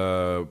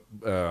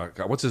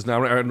 what's his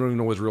name? I don't even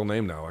know his real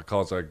name now.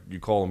 You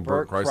call him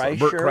Bert Kreischer.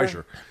 Bert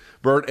Kreischer.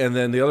 Bert, and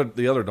then the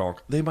other donk,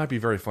 they might be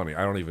very funny.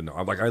 I don't even know.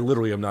 I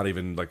literally am not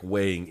even like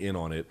weighing in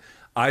on it.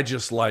 I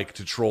just like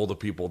to troll the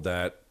people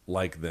that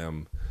like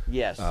them.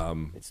 Yes,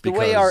 it's the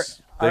way our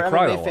our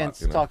cry MMA a lot,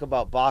 fans you know? talk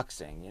about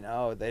boxing.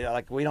 They're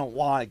like, we don't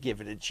want to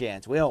give it a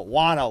chance. We don't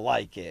want to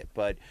like it.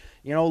 But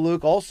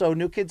Luke, also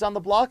New Kids on the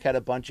Block had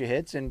a bunch of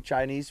hits, and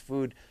Chinese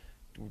food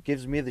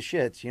gives me the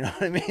shits. You know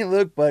what I mean,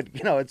 Luke? But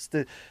it's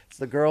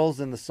the girls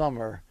in the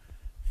summer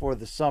for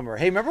the summer.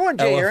 Hey, remember when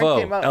Jay Aaron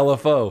came out?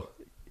 LFO.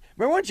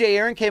 Remember when Jay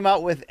Aaron came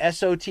out with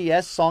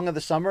SOTS, Song of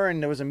the Summer,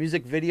 and there was a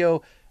music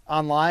video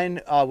online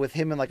with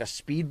him in like a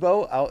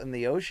speedboat out in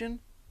the ocean?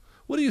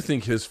 What do you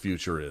think his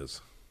future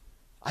is?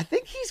 I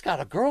think he's got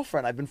a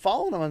girlfriend. I've been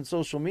following him on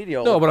social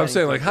media. No, but I'm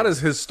saying, like, how does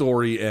his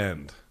story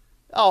end?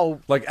 Oh,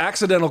 like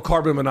accidental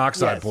carbon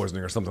monoxide yes.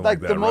 poisoning or something like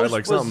that, the most right?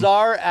 Like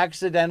bizarre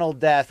accidental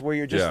death where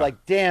you're just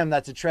like, damn,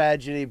 that's a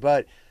tragedy.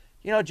 But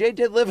Jay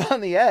did live on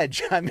the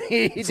edge. I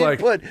mean, he did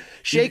put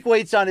shake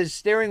weights on his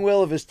steering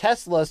wheel of his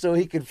Tesla so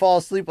he could fall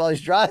asleep while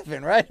he's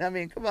driving, right? I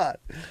mean, come on.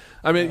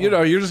 I mean,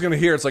 you're just going to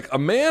hear, it's like a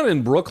man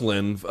in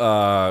Brooklyn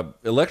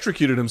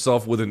electrocuted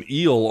himself with an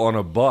eel on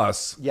a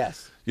bus.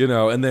 Yes.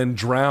 And then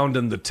drowned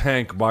in the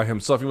tank by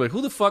himself. You're like,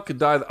 who the fuck could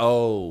die?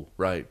 Oh,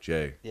 right,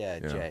 Jay. Yeah,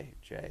 Jay.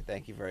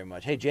 Thank you very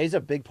much. Hey, Jay's a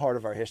big part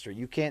of our history.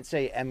 You can't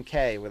say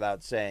MK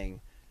without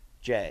saying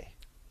Jay,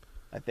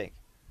 I think.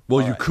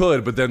 Well, you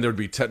could, but then there'd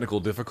be technical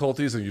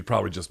difficulties, and you'd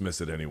probably just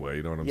miss it anyway.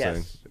 You know what I'm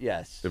saying?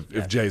 Yes.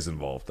 If Jay's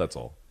involved, that's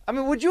all. I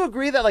mean, would you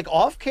agree that, like,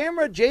 off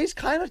camera, Jay's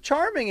kind of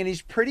charming and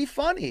he's pretty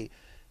funny?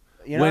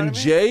 You know when what I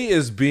mean? Jay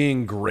is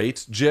being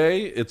great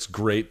Jay, it's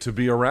great to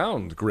be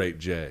around great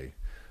Jay.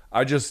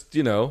 I just,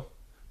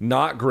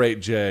 not great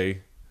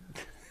Jay.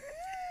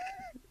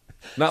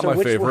 Not my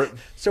favorite.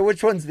 So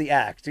which one's the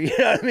act? You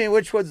know what I mean?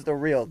 Which one's the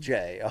real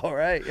Jay? All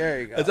right, there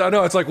you go. I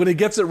know. It's like when he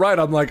gets it right,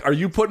 I'm like, are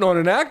you putting on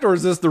an act or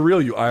is this the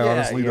real you? I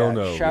honestly don't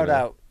know. Shout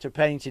out to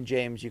Pennington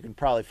James. You can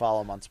probably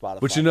follow him on Spotify.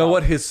 But you know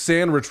what? His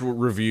sandwich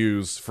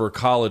reviews for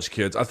college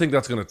kids, I think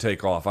that's going to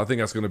take off. I think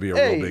that's going to be a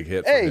real big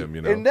hit for him.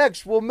 And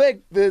next we'll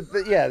make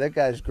that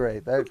guy's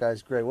great. That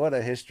guy's great. What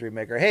a history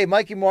maker. Hey,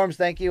 Mikey Morms,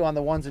 thank you on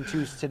the ones and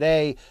twos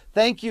today.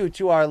 Thank you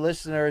to our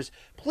listeners.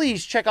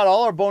 Please check out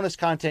all our bonus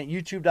content,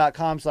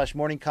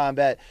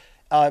 youtube.com/morningcombat.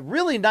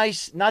 Really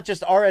nice, not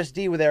just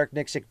RSD with Eric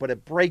Nixick, but a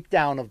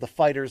breakdown of the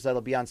fighters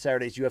that'll be on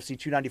Saturday's UFC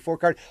 294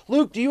 card.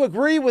 Luke, do you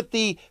agree with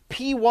the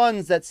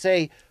P1s that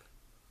say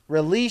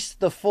release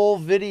the full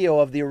video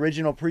of the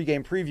original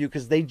pregame preview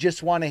because they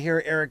just want to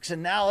hear Eric's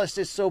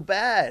analysis so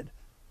bad?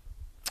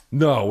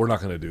 No, we're not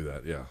going to do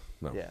that. Yeah.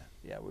 No.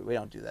 Yeah, we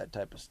don't do that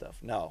type of stuff.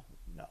 No.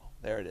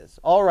 There it is.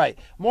 All right.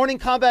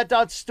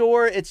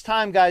 Morningcombat.store. It's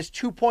time, guys.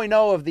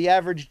 2.0 of the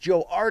Average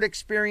Joe Art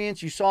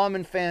experience. You saw him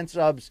in fan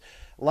subs.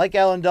 Like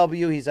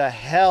LNW, he's a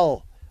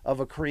hell of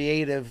a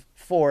creative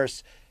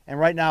force. And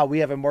right now, we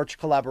have a merch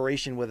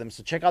collaboration with him.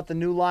 So check out the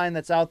new line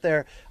that's out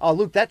there. Oh,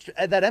 Luke, that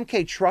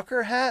MK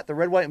Trucker hat, the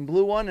red, white, and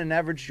blue one, and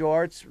Average Joe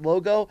Art's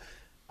logo,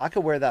 I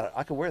could wear that.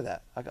 I could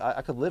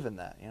live in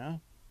that,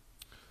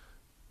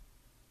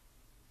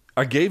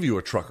 I gave you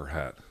a trucker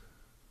hat.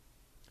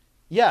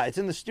 Yeah, it's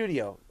in the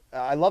studio.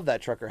 I love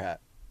that trucker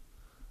hat.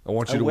 I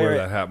want you to wear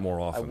that hat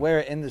more often. I wear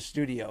it in the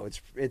studio.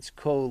 It's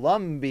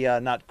Columbia,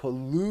 not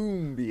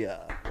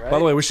Columbia. Right? By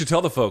the way, we should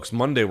tell the folks,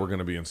 Monday we're going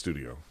to be in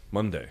studio.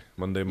 Monday.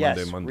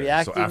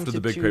 Yes, So after the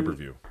big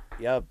pay-per-view.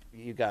 Yep,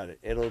 you got it.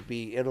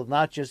 It'll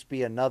not just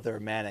be another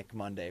manic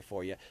Monday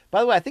for you. By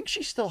the way, I think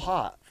she's still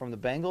hot from the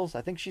Bengals.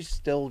 I think she's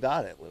still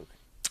got it, Luke.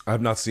 I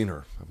have not seen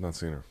her.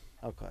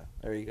 Okay,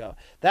 there you go.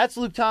 That's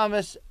Luke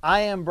Thomas. I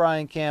am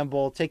Brian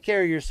Campbell. Take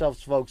care of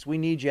yourselves, folks. We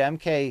need you.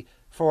 MK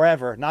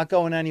forever. Not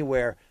going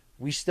anywhere.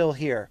 We still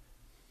here.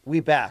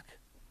 We back.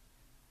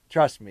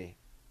 Trust me.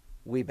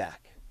 We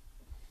back.